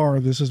so far,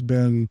 this has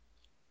been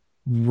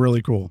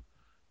really cool.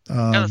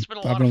 Yeah, it's been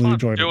a lot I've of really fun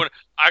enjoyed doing it.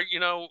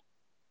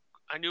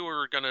 I knew we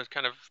were going to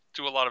kind of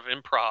do a lot of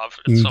improv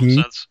in some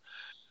sense,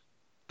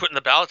 putting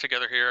the ballot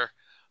together here.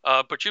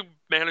 But you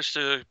managed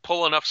to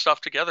pull enough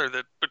stuff together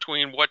that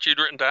between what you'd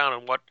written down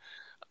and what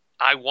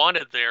I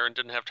wanted there and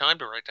didn't have time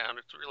to write down,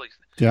 it's really...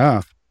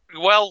 Yeah.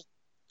 Well,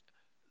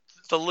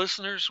 the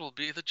listeners will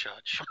be the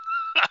judge.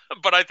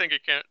 But I think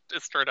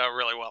it's turned out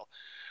really well.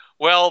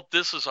 Well,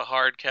 this is a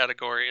hard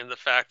category in the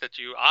fact that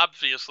you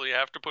obviously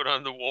have to put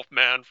on the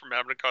Wolfman from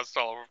Abbott and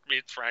Costello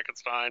meets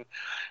Frankenstein,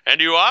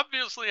 and you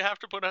obviously have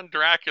to put on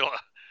Dracula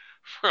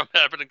from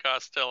Abbott and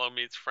Costello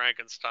meets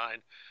Frankenstein.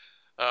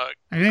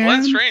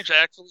 Glenn Strange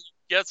actually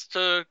gets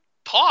to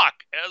talk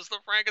as the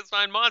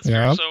Frankenstein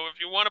monster, so if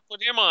you want to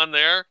put him on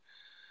there,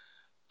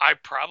 I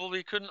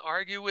probably couldn't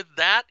argue with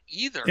that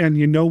either. And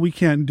we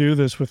can't do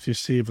this with you,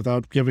 Steve,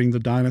 without giving the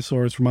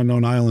dinosaurs from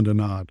Unknown Island a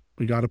nod.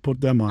 We got to put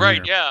them on right,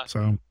 here. Yeah.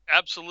 So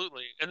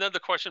absolutely. And then the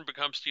question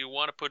becomes, do you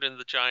want to put in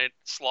the giant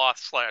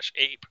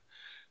sloth/ape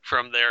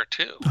from there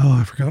too? Oh,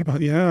 I forgot about I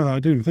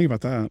didn't even think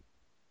about that.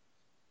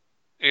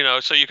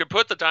 So you could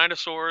put the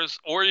dinosaurs,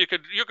 or you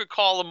could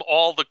call them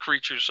all the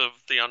creatures of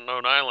the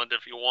Unknown Island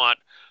if you want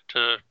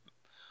to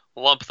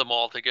lump them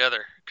all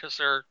together, because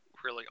they're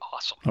really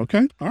awesome.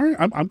 Okay, all right,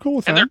 I'm cool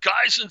with and that. And they're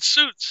guys in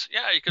suits.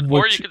 Yeah, you could,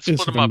 or you could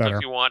split them up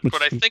if you want.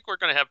 But I think we're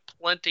going to have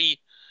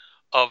plenty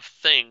of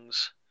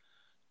things,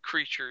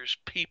 creatures,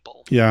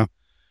 people. Yeah.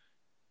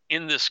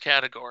 In this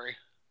category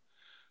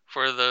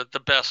for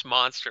the best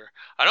monster.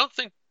 I don't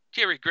think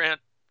Cary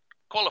Grant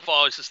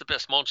qualifies as the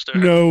best monster.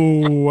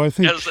 No, I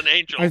think as an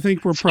angel. I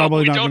think we're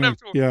probably not going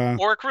to.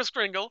 Or Chris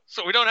Kringle,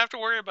 so we don't have to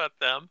worry about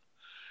them.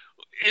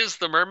 Is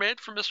the mermaid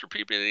from Mr.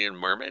 Peabody and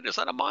Mermaid, is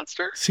that a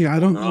monster? See, I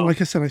don't know.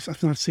 Like I said,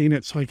 I've not seen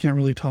it, so I can't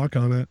really talk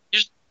on it. You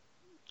just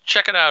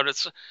check it out.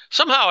 It's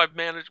somehow I've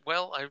managed.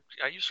 Well,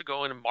 I used to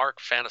go in and mark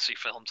fantasy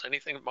films.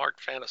 Anything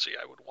marked fantasy,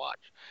 I would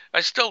watch.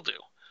 I still do.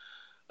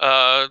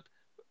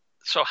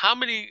 So how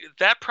many?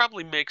 That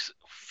probably makes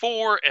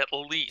 4 at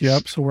least.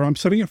 Yep. So I'm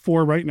sitting at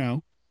 4 right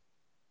now.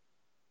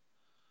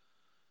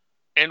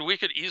 And we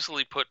could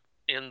easily put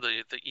in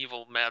the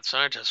evil mad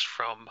scientist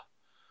from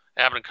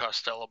Abbott and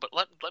Costello. But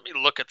let me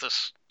look at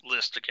this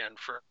list again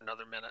for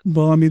another minute.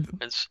 Well, I mean,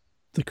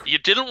 you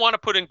didn't want to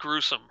put in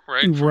Gruesome,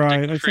 right?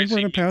 Right. I think we're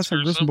going to pass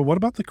on Gruesome. But what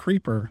about the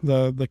Creeper,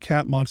 the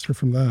cat monster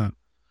from that?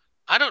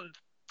 I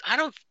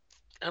don't.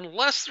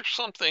 Unless there's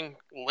something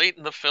late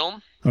in the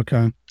film.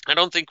 Okay. I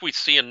don't think we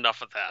see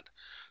enough of that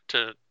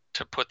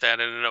to put that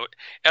in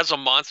as a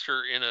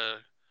monster in a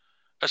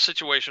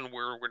situation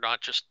where we're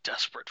not just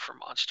desperate for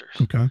monsters.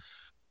 Okay.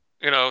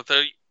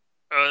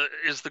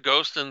 Is the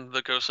ghost and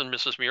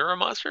Mrs. Muir a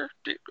monster?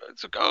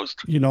 It's a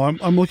ghost.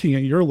 I'm looking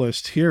at your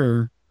list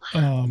here.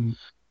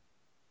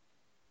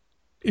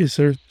 Is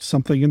there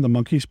something in the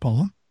monkey's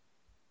paw?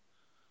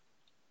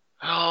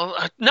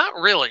 Oh, not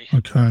really.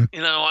 Okay.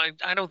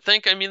 I don't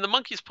think. I mean, the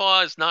monkey's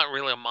paw is not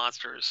really a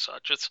monster as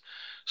such. It's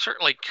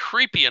certainly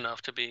creepy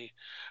enough to be.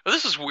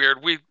 This is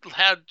weird. We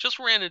just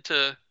ran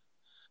into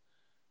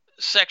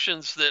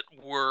sections that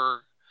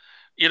were,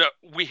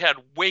 we had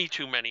way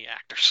too many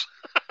actors.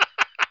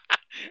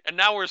 And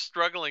now we're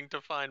struggling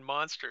to find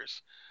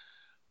monsters.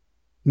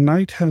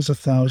 Night Has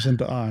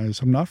 1,000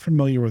 Eyes. I'm not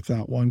familiar with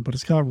that one, but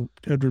it's got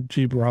Edward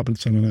G.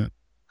 Robinson in it.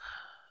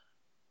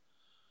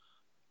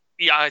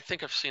 Yeah, I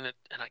think I've seen it,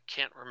 and I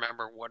can't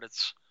remember what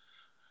its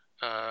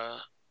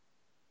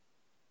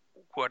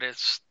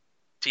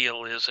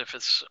deal is, if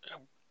it's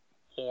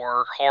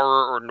more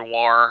horror or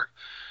noir.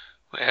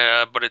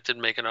 But it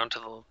didn't make it onto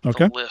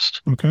the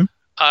list. Okay.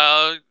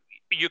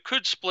 You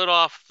could split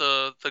off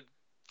the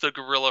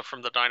gorilla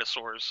from the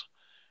dinosaurs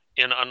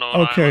in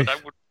Unknown Island.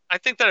 I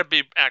think that'd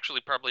be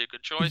actually probably a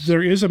good choice.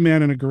 There is a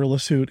man in a gorilla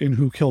suit in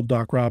Who Killed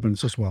Doc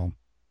Robbins as well,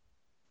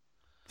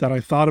 that I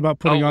thought about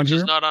putting on here.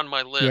 Which is not on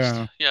my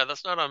list. Yeah,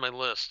 that's not on my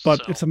list.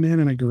 But it's a man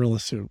in a gorilla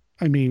suit.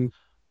 I mean,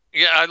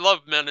 Yeah, I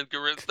love men in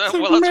gorilla. That's a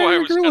why man I in a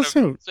was gorilla kind of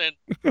suit. saying.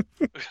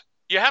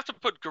 You have to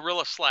put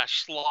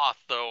gorilla/sloth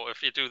though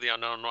if you do the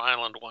Unknown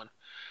Island one,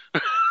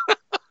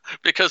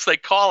 because they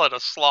call it a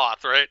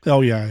sloth, right?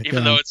 Oh yeah,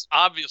 Even though it's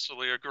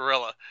obviously a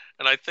gorilla,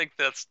 and I think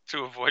that's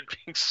to avoid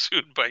being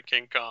sued by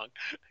King Kong.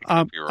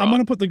 I'm going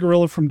to put the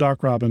gorilla from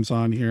Doc Robbins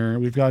on here.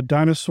 We've got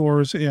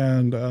dinosaurs,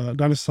 and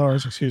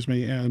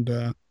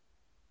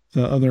the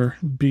other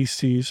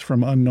beasties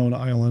from Unknown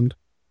Island.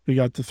 We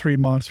got the three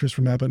monsters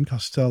from Abbott and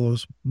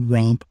Costello's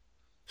romp.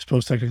 I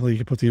suppose technically you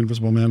could put the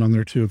Invisible Man on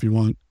there too if you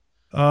want.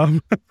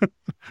 I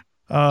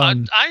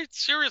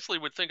seriously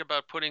would think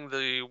about putting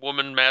the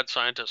woman mad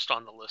scientist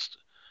on the list.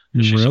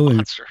 She's really? a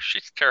monster.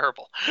 She's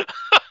terrible.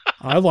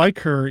 I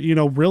like her.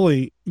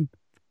 Really,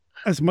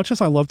 as much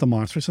as I love the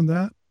monsters in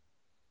that,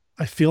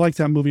 I feel like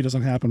that movie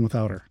doesn't happen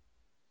without her.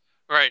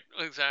 Right,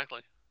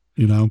 exactly.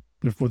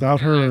 If without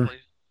her...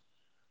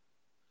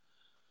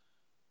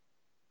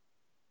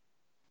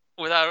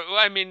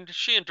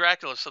 she and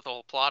Dracula set the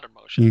whole plot in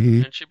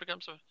motion, and she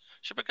becomes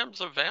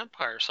a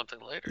vampire or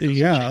something later.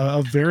 Yeah,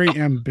 a very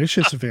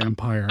ambitious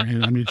vampire,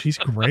 and she's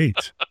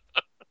great.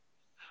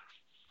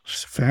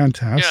 She's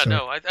fantastic. Yeah,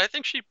 no, I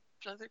think she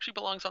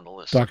belongs on the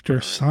list.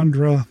 Dr.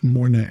 Sandra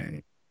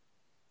Mornay.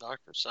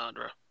 Dr.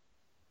 Sandra.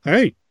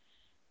 Hey,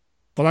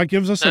 well, that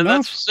gives us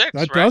enough. That's 6,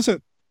 that right? does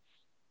it.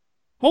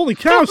 Holy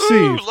cow,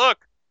 Steve! Look.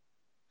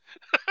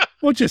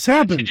 What just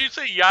happened? Did you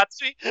say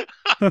Yahtzee?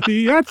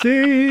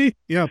 Yahtzee!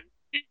 Yep.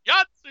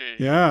 Yahtzee!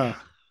 Yeah.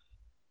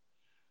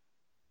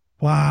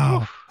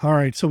 Wow. All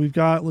right, so we've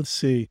got, let's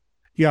see.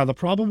 Yeah, the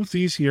problem with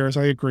these years,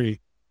 I agree,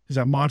 is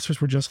that monsters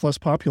were just less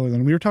popular.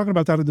 And we were talking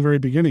about that at the very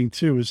beginning,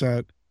 too, is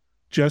that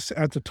just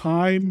at the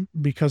time,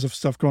 because of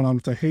stuff going on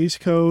with the Hays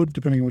Code,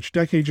 depending on which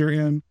decade you're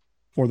in,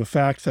 or the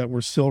fact that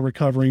we're still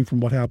recovering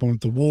from what happened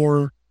with the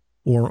war,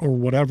 or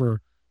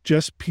whatever,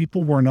 just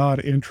people were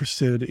not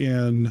interested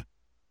in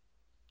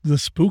the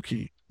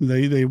spooky.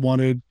 They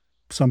wanted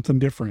something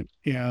different,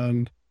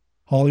 and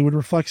Hollywood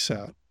reflects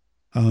that.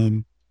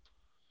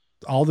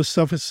 All this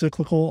stuff is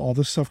cyclical. All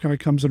this stuff kind of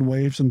comes in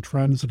waves and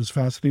trends, and it's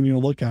fascinating to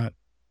look at.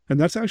 And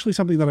that's actually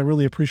something that I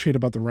really appreciate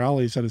about the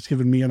rallies, that it's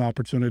given me an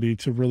opportunity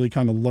to really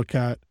kind of look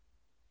at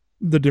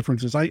the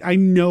differences. I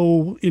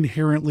know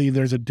inherently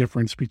there's a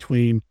difference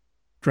between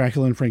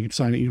Dracula and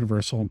Frankenstein at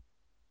Universal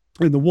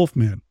and The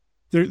Wolfman.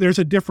 There's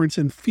a difference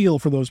in feel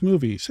for those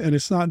movies, and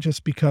it's not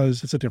just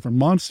because it's a different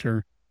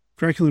monster.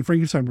 Dracula and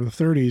Frankenstein were the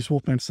 30s,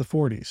 Wolfman's the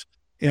 40s.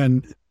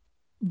 And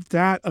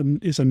that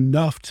is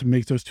enough to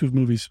make those three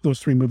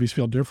movies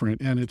feel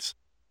different. And it's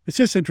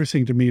just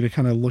interesting to me to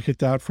kind of look at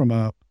that from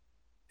a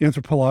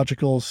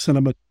anthropological,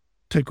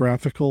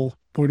 cinematographical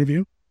point of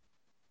view.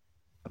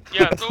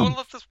 Yeah, that's one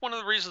of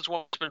the reasons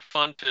why it's been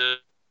fun to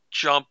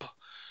jump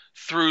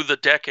through the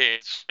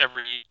decades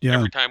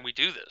every time we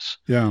do this.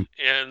 Yeah.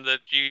 And that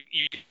you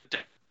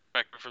get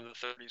back from the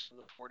 30s and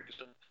the 40s,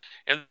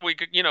 and we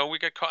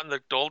got caught in the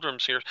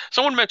doldrums here.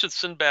 Someone mentioned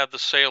Sinbad the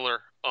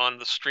Sailor on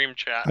the stream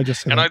chat,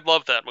 I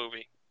love that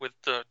movie with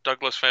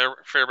Douglas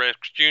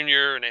Fairbanks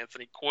Jr. and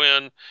Anthony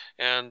Quinn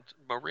and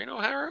Maureen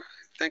O'Hara,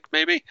 I think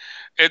maybe.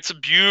 It's a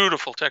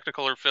beautiful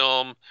Technicolor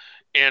film,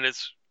 and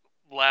it's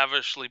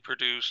lavishly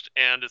produced,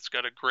 and it's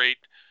got a great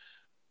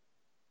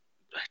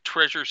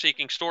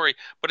treasure-seeking story,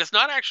 but it's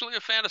not actually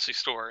a fantasy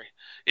story.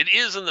 It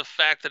is in the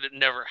fact that it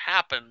never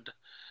happened,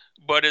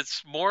 but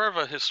it's more of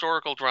a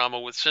historical drama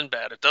with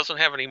Sinbad. It doesn't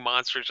have any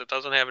monsters. It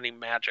doesn't have any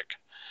magic.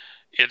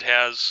 It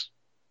has,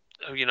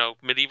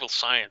 medieval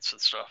science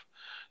and stuff.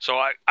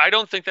 So I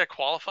don't think that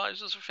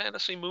qualifies as a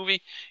fantasy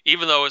movie,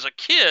 even though as a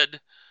kid,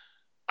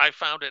 I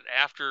found it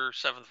after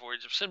Seventh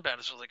Voyage of Sinbad.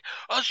 It's like,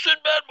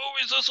 Sinbad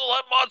movies, this will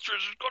have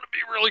monsters. It's going to be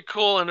really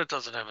cool. And it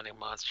doesn't have any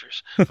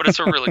monsters. But it's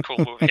a really cool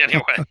movie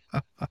anyway.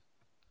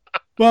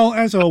 Well,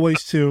 as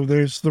always, too,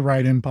 there's the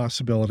write-in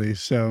possibility.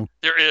 So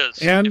there is.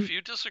 And, if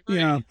you disagree.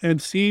 Yeah.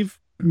 And Steve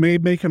may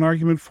make an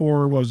argument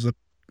for, what was the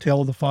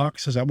Tale of the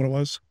Fox? Is that what it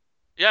was?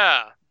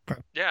 Yeah. Okay.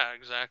 Yeah,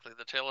 exactly.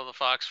 The Tale of the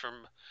Fox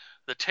from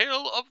The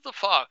Tale of the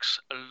Fox,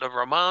 Le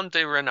Roman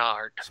de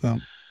Renard. So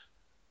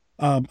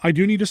I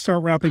do need to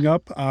start wrapping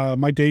up.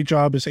 My day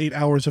job is 8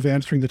 hours of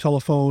answering the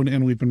telephone,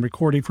 and we've been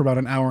recording for about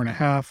an hour and a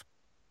half.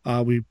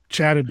 We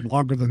chatted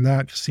longer than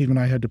that. Steve and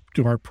I had to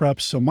do our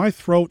preps, so my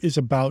throat is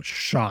about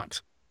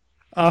shot.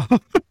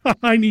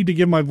 I need to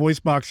give my voice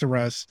box a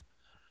rest.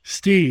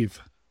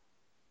 Steve,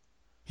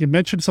 you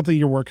mentioned something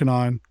you're working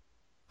on,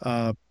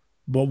 but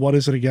what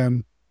is it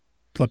again?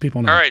 Let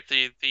people know. All right,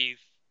 the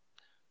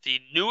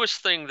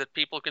newest thing that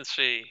people can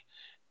see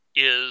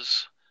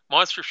is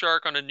Monster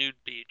Shark on a Nude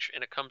Beach,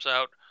 and it comes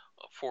out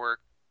for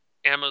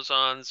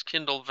Amazon's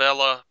Kindle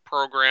Vella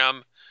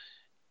program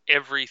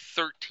every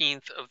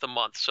 13th of the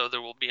month. So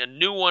there will be a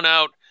new one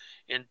out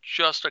in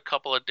just a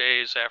couple of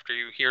days after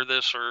you hear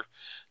this, or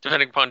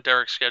depending upon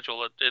Derek's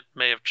schedule, it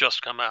may have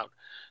just come out.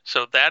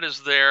 So that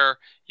is there.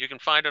 You can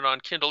find it on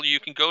Kindle. You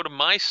can go to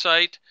my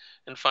site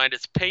and find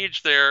its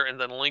page there, and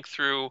then link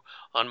through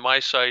on my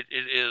site.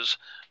 It is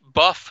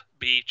buffbeach.com.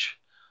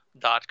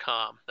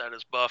 buff.com. That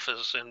is buff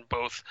as in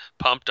both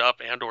pumped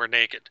up and or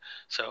naked.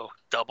 So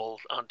double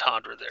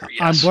entendre there.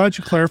 Yes. I'm glad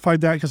you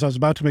clarified that because I was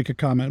about to make a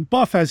comment.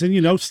 Buff as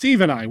in,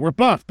 Steve and I, we're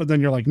buff, but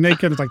then you're like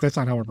naked. It's like, that's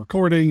not how we're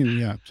recording. And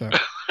yeah, so.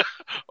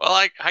 Well,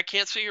 I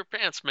can't see your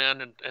pants,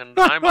 man. And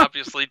I'm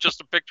obviously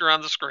just a picture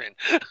on the screen.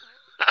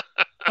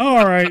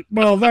 All right.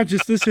 Well,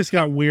 this just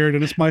got weird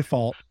and it's my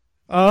fault.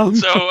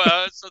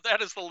 So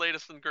that is the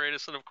latest and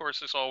greatest. And of course,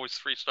 there's always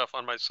free stuff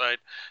on my site,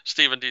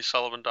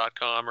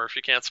 StephenDSullivan.com, or if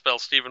you can't spell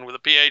Stephen with a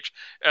PH,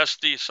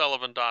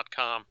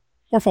 SDSullivan.com.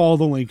 Or follow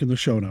the link in the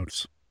show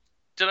notes.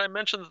 Did I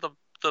mention that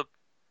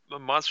the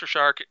Monster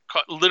Shark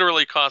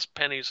literally costs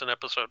pennies an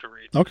episode to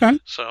read? Okay.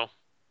 So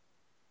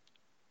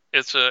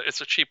it's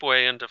a cheap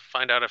way in to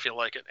find out if you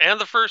like it. And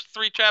the first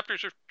 3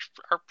 chapters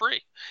are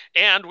free.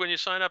 And when you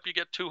sign up, you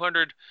get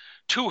 200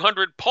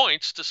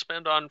 points to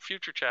spend on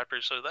future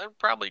chapters. So that would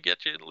probably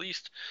get you at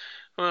least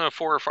 4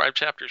 or 5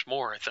 chapters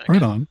more, I think.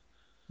 Right on.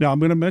 Now, I'm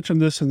going to mention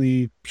this in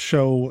the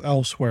show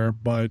elsewhere,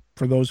 but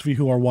for those of you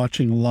who are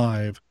watching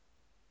live,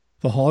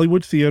 the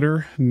Hollywood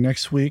Theater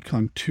next week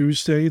on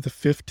Tuesday, the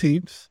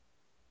 15th,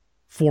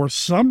 for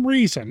some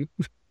reason,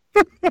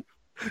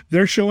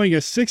 they're showing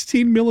a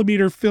 16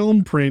 millimeter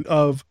film print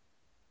of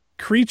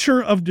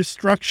Creature of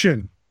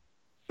Destruction.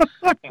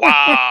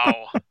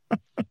 Wow.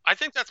 I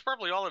think that's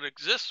probably all that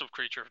exists of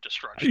Creature of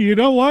Destruction. You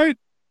know what?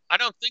 I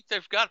don't think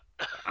they've got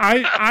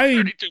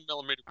 32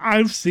 millimeter.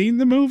 I've seen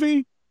the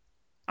movie.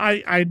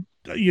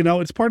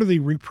 It's part of the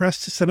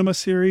Repressed Cinema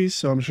series,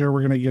 so I'm sure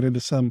we're going to get into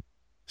some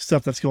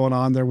stuff that's going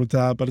on there with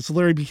that, but it's a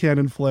Larry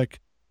Buchanan flick.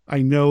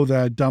 I know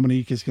that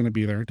Dominique is going to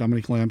be there.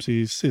 Dominique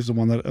Lamsey is the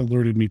one that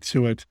alerted me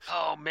to it.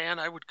 Oh man,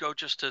 I would go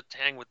just to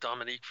hang with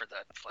Dominique for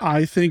that flick.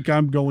 I think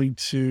I'm going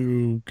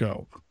to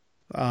go.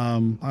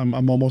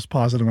 I'm almost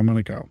positive I'm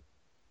going to go.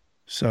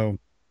 So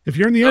if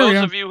you're in the area,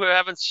 those of you who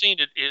haven't seen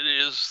it, it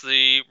is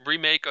the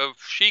remake of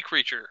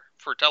She-Creature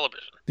for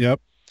television.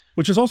 Yep.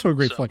 Which is also a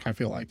great flick, I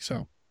feel like.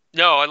 So.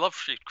 No, I love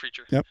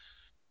She-Creature. Yep.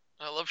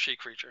 I love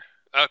She-Creature.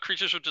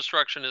 Creatures of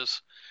Destruction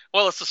is,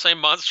 well, it's the same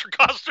monster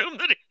costume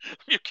that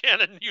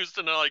Buchanan used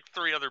in like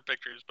 3 other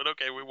pictures. But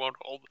okay, we won't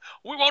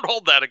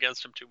hold that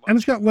against him too much. And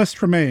it's got Les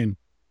Tremayne.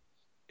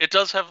 It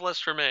does have Les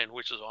Tremayne,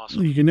 which is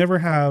awesome. You can never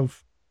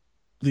have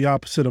the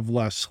opposite of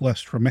Les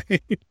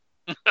Tremayne.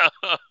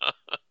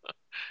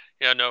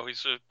 Yeah, no,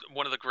 he's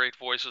one of the great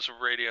voices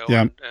of radio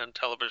and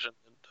television,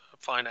 and a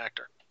fine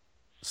actor.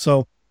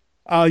 So,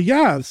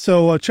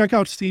 check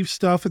out Steve's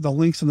stuff at the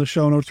links in the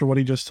show notes for what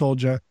he just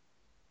told you.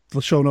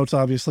 The show notes,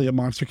 obviously, at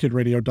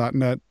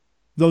monsterkidradio.net.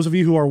 Those of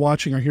you who are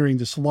watching or hearing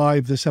this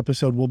live, this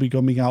episode will be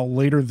coming out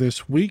later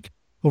this week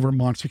over at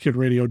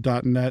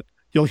monsterkidradio.net.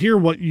 You'll hear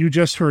what you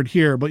just heard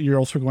here, but you're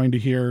also going to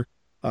hear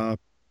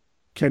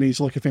Kenny's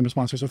Look at Famous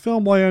Monsters of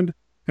Filmland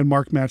and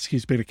Mark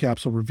Matsky's Beta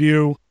Capsule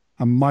review.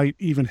 I might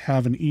even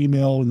have an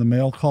email in the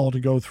mail call to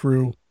go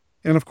through,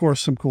 and of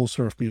course, some cool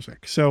surf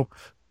music. So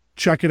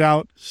check it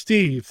out.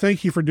 Steve,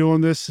 thank you for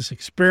doing this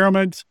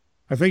experiment.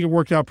 I think it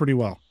worked out pretty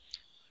well.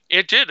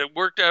 It did. It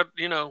worked out,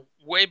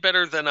 way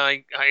better than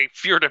I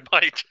feared it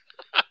might.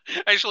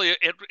 Actually,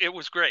 it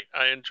was great.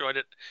 I enjoyed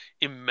it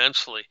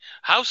immensely.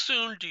 How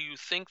soon do you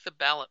think the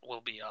ballot will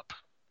be up?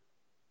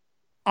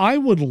 I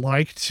would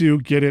like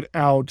to get it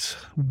out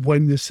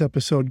when this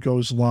episode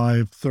goes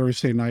live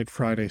Thursday night,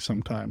 Friday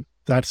sometime.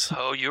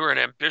 Oh, you're an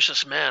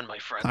ambitious man, my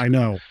friend. I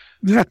know.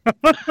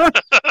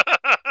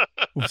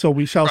 So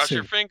we shall see. Cross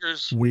your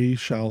fingers. We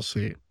shall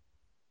see.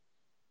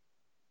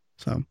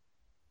 So,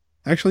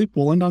 actually,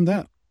 we'll end on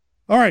that.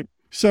 All right.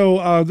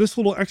 So this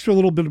extra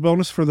little bit of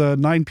bonus for the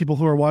 9 people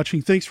who are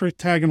watching. Thanks for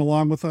tagging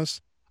along with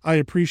us. I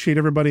appreciate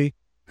everybody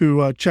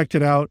who checked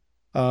it out.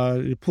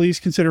 Please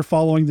consider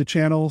following the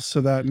channel so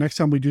that next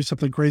time we do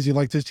something crazy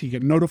like this, you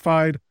get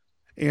notified.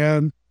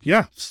 And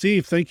yeah,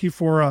 Steve, thank you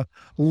for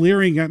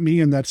leering at me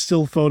in that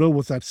still photo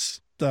with that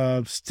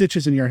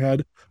stitches in your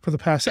head for the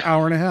past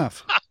hour and a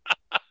half.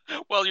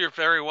 Well, you're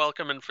very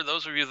welcome. And for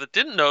those of you that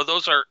didn't know,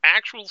 those are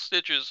actual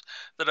stitches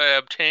that I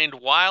obtained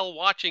while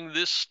watching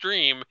this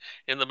stream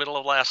in the middle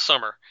of last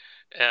summer,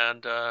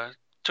 and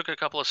took a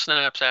couple of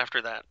snaps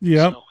after that.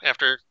 Yeah. So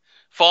after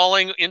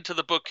falling into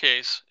the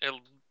bookcase,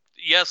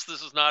 yes,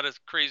 this is not a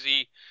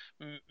crazy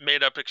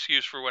made-up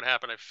excuse for what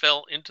happened. I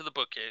fell into the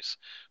bookcase,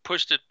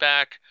 pushed it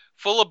back,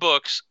 full of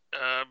books,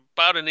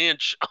 about an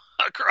inch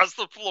across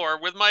the floor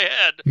with my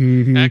head,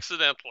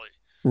 accidentally.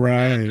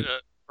 Right. And,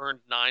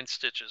 earned 9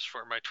 stitches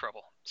for my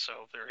trouble. So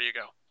there you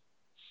go.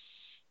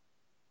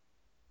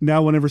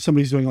 Now, whenever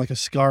somebody's doing like a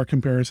scar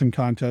comparison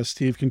contest,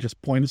 Steve can just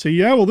point and say,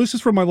 yeah, well, this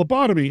is from my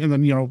lobotomy. And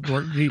then,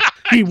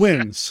 he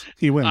wins.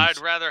 He wins.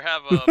 I'd rather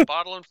have a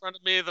bottle in front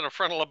of me than a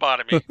frontal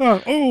lobotomy.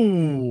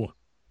 Oh.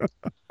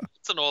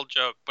 It's an old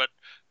joke, but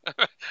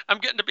I'm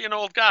getting to be an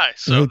old guy.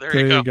 So there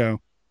you go.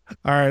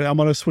 All right. I'm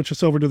going to switch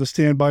us over to the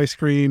standby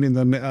screen, and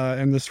then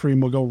in the stream,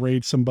 we'll go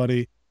raid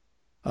somebody.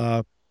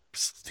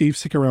 Steve,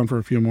 stick around for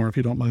a few more if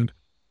you don't mind.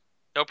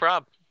 No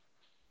problem.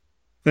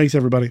 Thanks,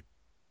 everybody.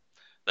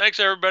 Thanks,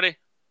 everybody.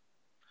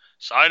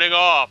 Signing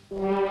off.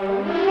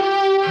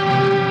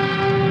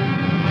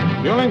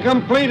 Fueling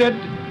completed.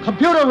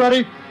 Computer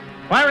ready.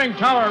 Firing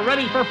tower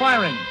ready for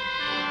firing.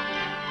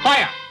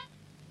 Fire.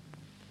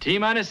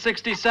 T-minus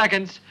 60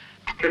 seconds.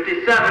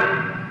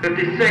 57,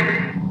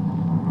 56.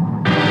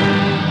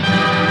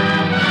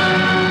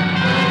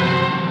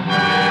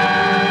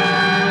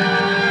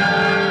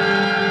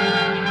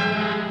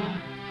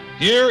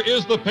 Here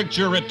is the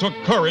picture it took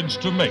courage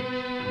to make.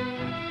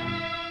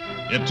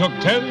 It took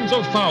tens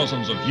of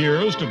thousands of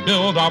years to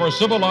build our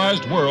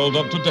civilized world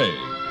of today.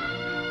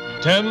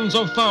 Tens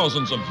of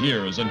thousands of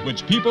years in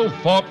which people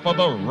fought for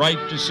the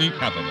right to seek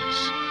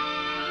happiness.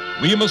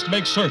 We must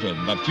make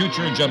certain that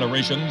future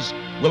generations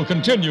will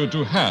continue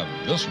to have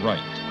this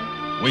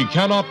right. We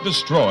cannot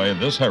destroy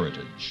this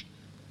heritage.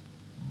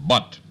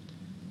 But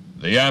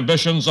the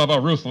ambitions of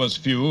a ruthless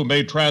few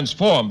may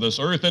transform this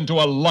earth into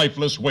a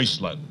lifeless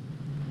wasteland.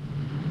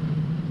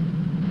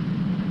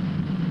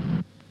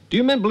 Do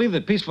you men believe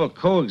that peaceful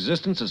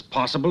coexistence is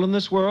possible in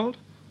this world?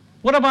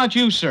 What about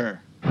you, sir?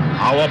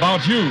 How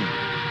about you?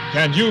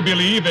 Can you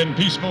believe in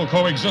peaceful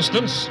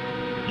coexistence?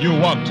 You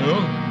want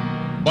to,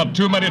 but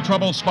too many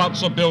troubled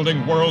spots are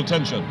building world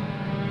tension.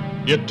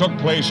 It took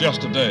place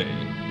yesterday.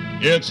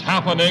 It's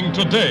happening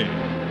today.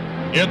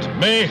 It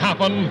may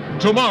happen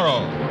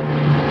tomorrow.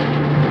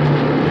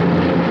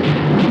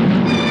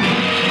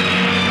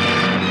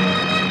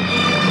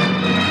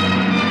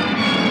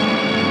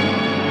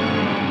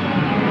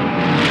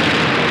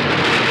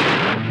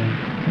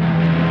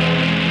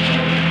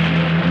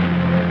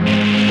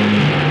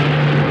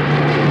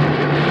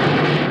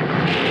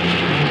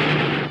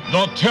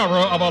 The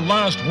terror of a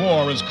last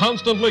war is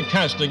constantly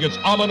casting its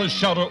ominous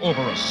shadow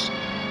over us.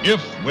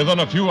 If, within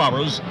a few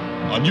hours,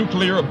 a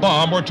nuclear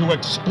bomb were to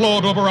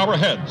explode over our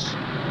heads.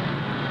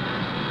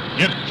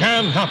 It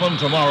can happen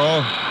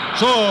tomorrow,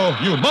 so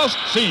you must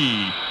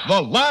see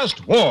The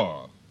Last War.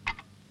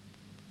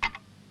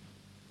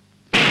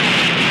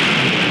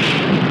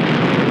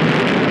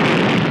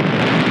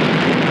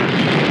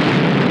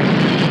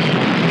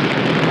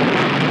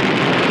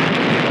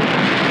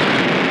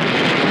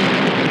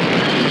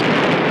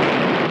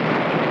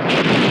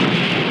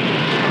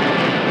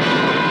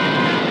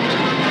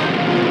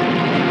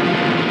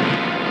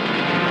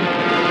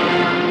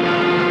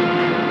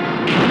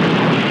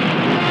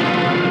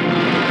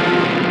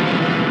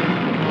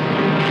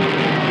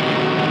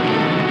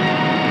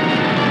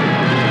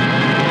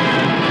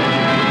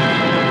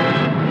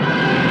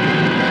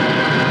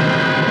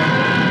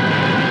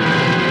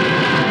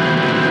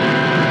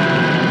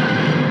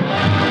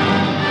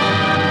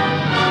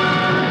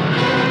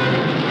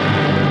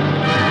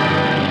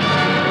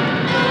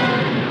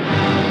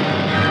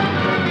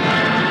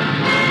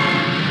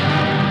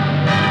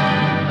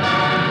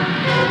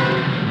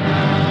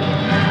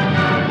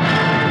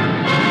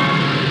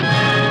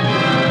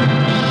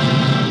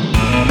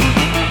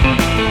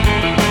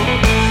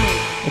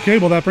 Okay,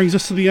 well, that brings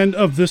us to the end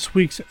of this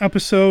week's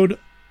episode.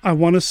 I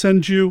want to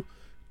send you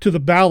to the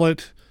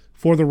ballot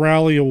for the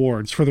Rally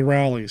Awards, for the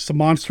rallies. The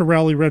Monster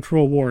Rally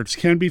Retro Awards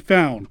can be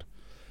found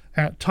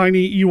at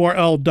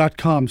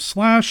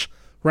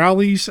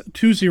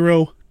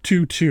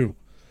tinyurl.com/rallies2022.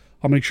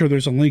 I'll make sure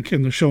there's a link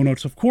in the show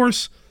notes, of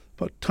course,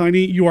 but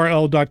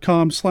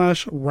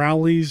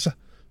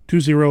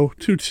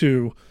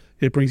tinyurl.com/rallies2022.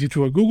 It brings you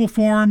to a Google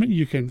form.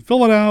 You can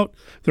fill it out.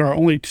 There are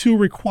only 2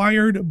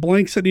 required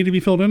blanks that need to be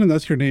filled in, and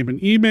that's your name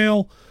and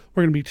email.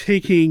 We're going to be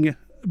taking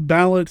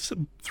ballots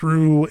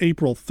through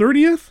April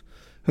 30th,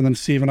 and then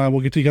Steve and I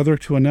will get together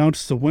to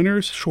announce the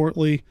winners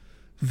shortly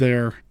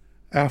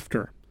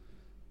thereafter.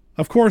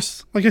 Of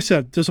course, like I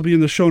said, this will be in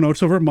the show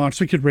notes over at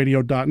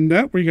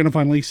monsterkidradio.net, where you're going to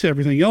find links to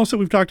everything else that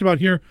we've talked about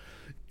here,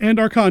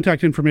 and our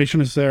contact information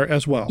is there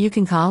as well. You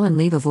can call and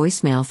leave a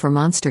voicemail for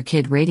Monster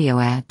Kid Radio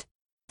at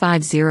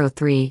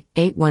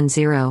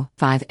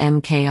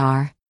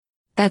 503-810-5MKR.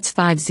 That's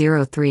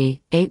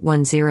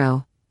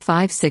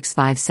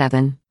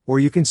 503-810-5657. Or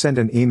you can send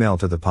an email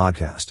to the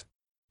podcast.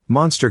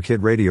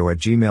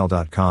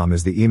 monsterkidradio@gmail.com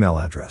is the email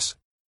address.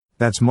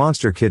 That's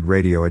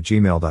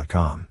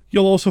monsterkidradio@gmail.com.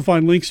 You'll also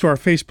find links to our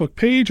Facebook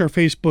page, our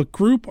Facebook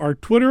group, our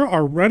Twitter,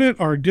 our Reddit,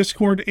 our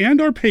Discord, and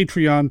our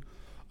Patreon,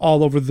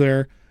 all over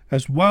there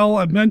as well.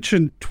 I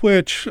mentioned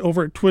Twitch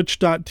over at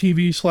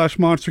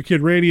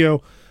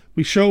twitch.tv/monsterkidradio.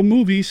 We show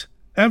movies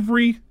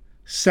every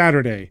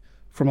Saturday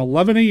from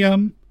 11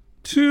 a.m.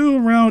 to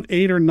around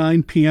 8 or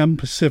 9 p.m.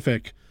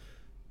 Pacific.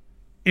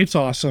 It's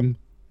awesome.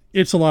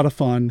 It's a lot of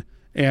fun.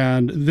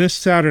 And this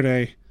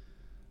Saturday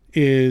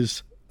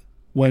is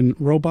When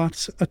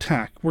Robots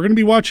Attack. We're going to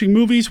be watching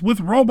movies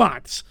with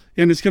robots,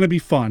 and it's going to be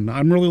fun.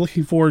 I'm really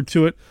looking forward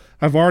to it.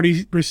 I've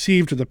already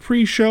received the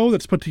pre-show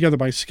that's put together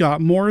by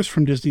Scott Morris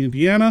from Disney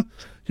Indiana.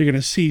 You're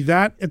going to see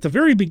that at the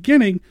very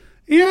beginning,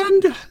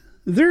 and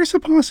there's a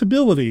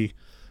possibility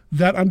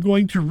that I'm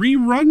going to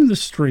rerun the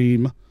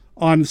stream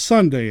on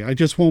Sunday. I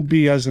just won't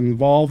be as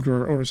involved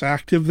or as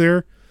active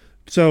there.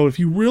 So if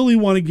you really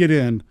want to get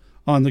in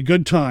on the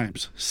good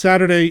times,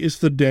 Saturday is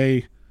the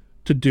day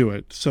to do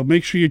it. So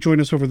make sure you join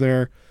us over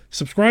there.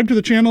 Subscribe to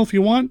the channel if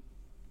you want.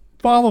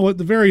 Follow at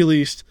the very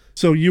least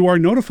so you are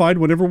notified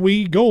whenever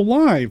we go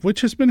live,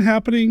 which has been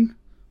happening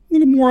a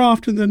little more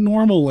often than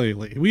normal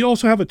lately. We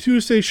also have a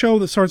Tuesday show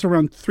that starts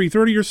around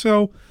 3:30 or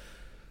so.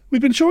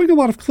 We've been showing a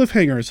lot of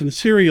cliffhangers and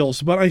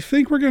serials, but I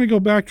think we're going to go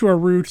back to our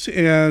roots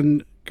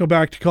and go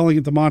back to calling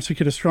it the Monster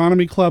Kid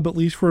Astronomy Club, at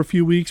least for a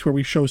few weeks, where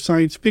we show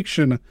science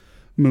fiction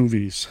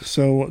movies.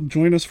 So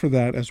join us for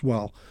that as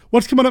well.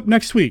 What's coming up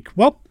next week?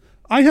 Well,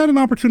 I had an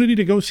opportunity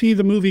to go see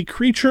the movie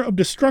Creature of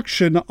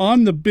Destruction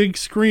on the big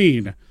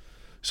screen.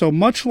 So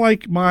much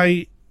like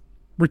my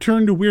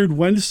Return to Weird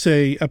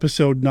Wednesday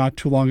episode not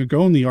too long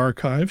ago in the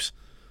archives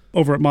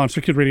over at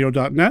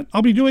monsterkidradio.net,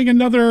 I'll be doing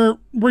another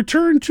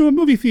return to a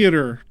movie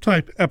theater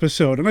type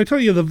episode. And I tell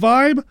you, the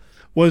vibe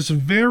was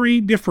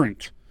very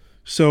different.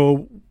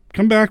 So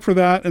come back for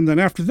that. And then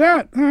after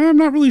that, I'm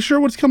not really sure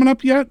what's coming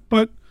up yet,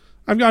 but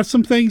I've got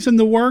some things in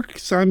the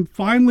works. I'm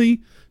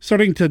finally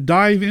starting to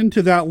dive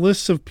into that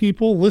list of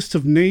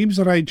names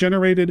that I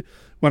generated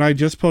when I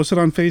just posted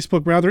on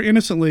Facebook rather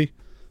innocently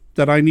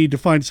that I need to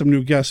find some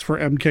new guests for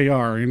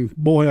MKR. And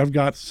boy, I've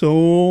got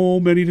so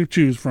many to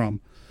choose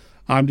from.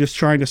 I'm just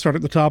trying to start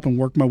at the top and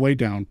work my way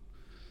down.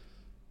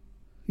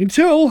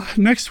 Until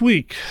next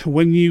week,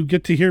 when you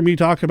get to hear me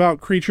talk about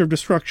Creature of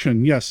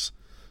Destruction, yes,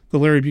 the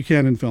Larry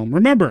Buchanan film.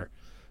 Remember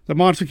that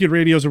Monster Kid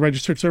Radio is a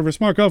registered service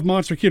mark of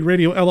Monster Kid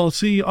Radio,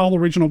 LLC. All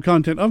original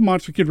content of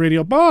Monster Kid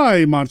Radio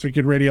by Monster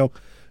Kid Radio,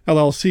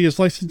 LLC is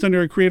licensed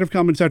under a Creative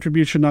Commons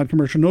Attribution,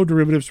 Non-Commercial, No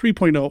Derivatives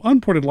 3.0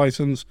 unported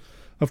license.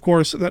 Of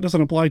course, that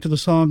doesn't apply to the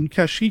song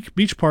Kashyyyk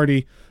Beach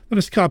Party. That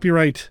is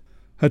copyright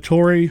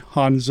Hattori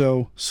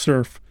Hanzo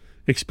Surf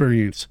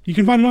Experience. You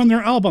can find it on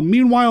their album,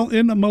 Meanwhile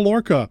in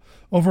Mallorca,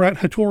 over at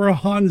Hattori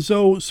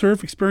Hanzo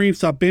Surf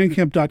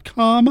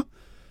Experience.bandcamp.com.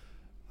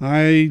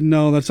 I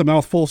know that's a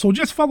mouthful, so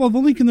just follow the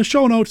link in the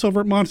show notes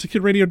over at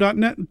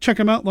monsterkidradio.net and check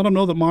them out. Let them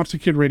know that Monster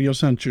Kid Radio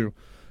sent you.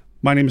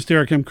 My name is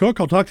Derek M. Cook.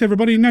 I'll talk to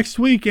everybody next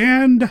week,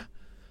 and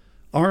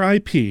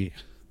R.I.P.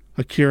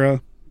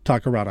 Akira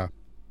Takarada.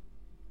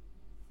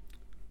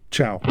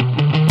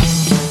 Ciao.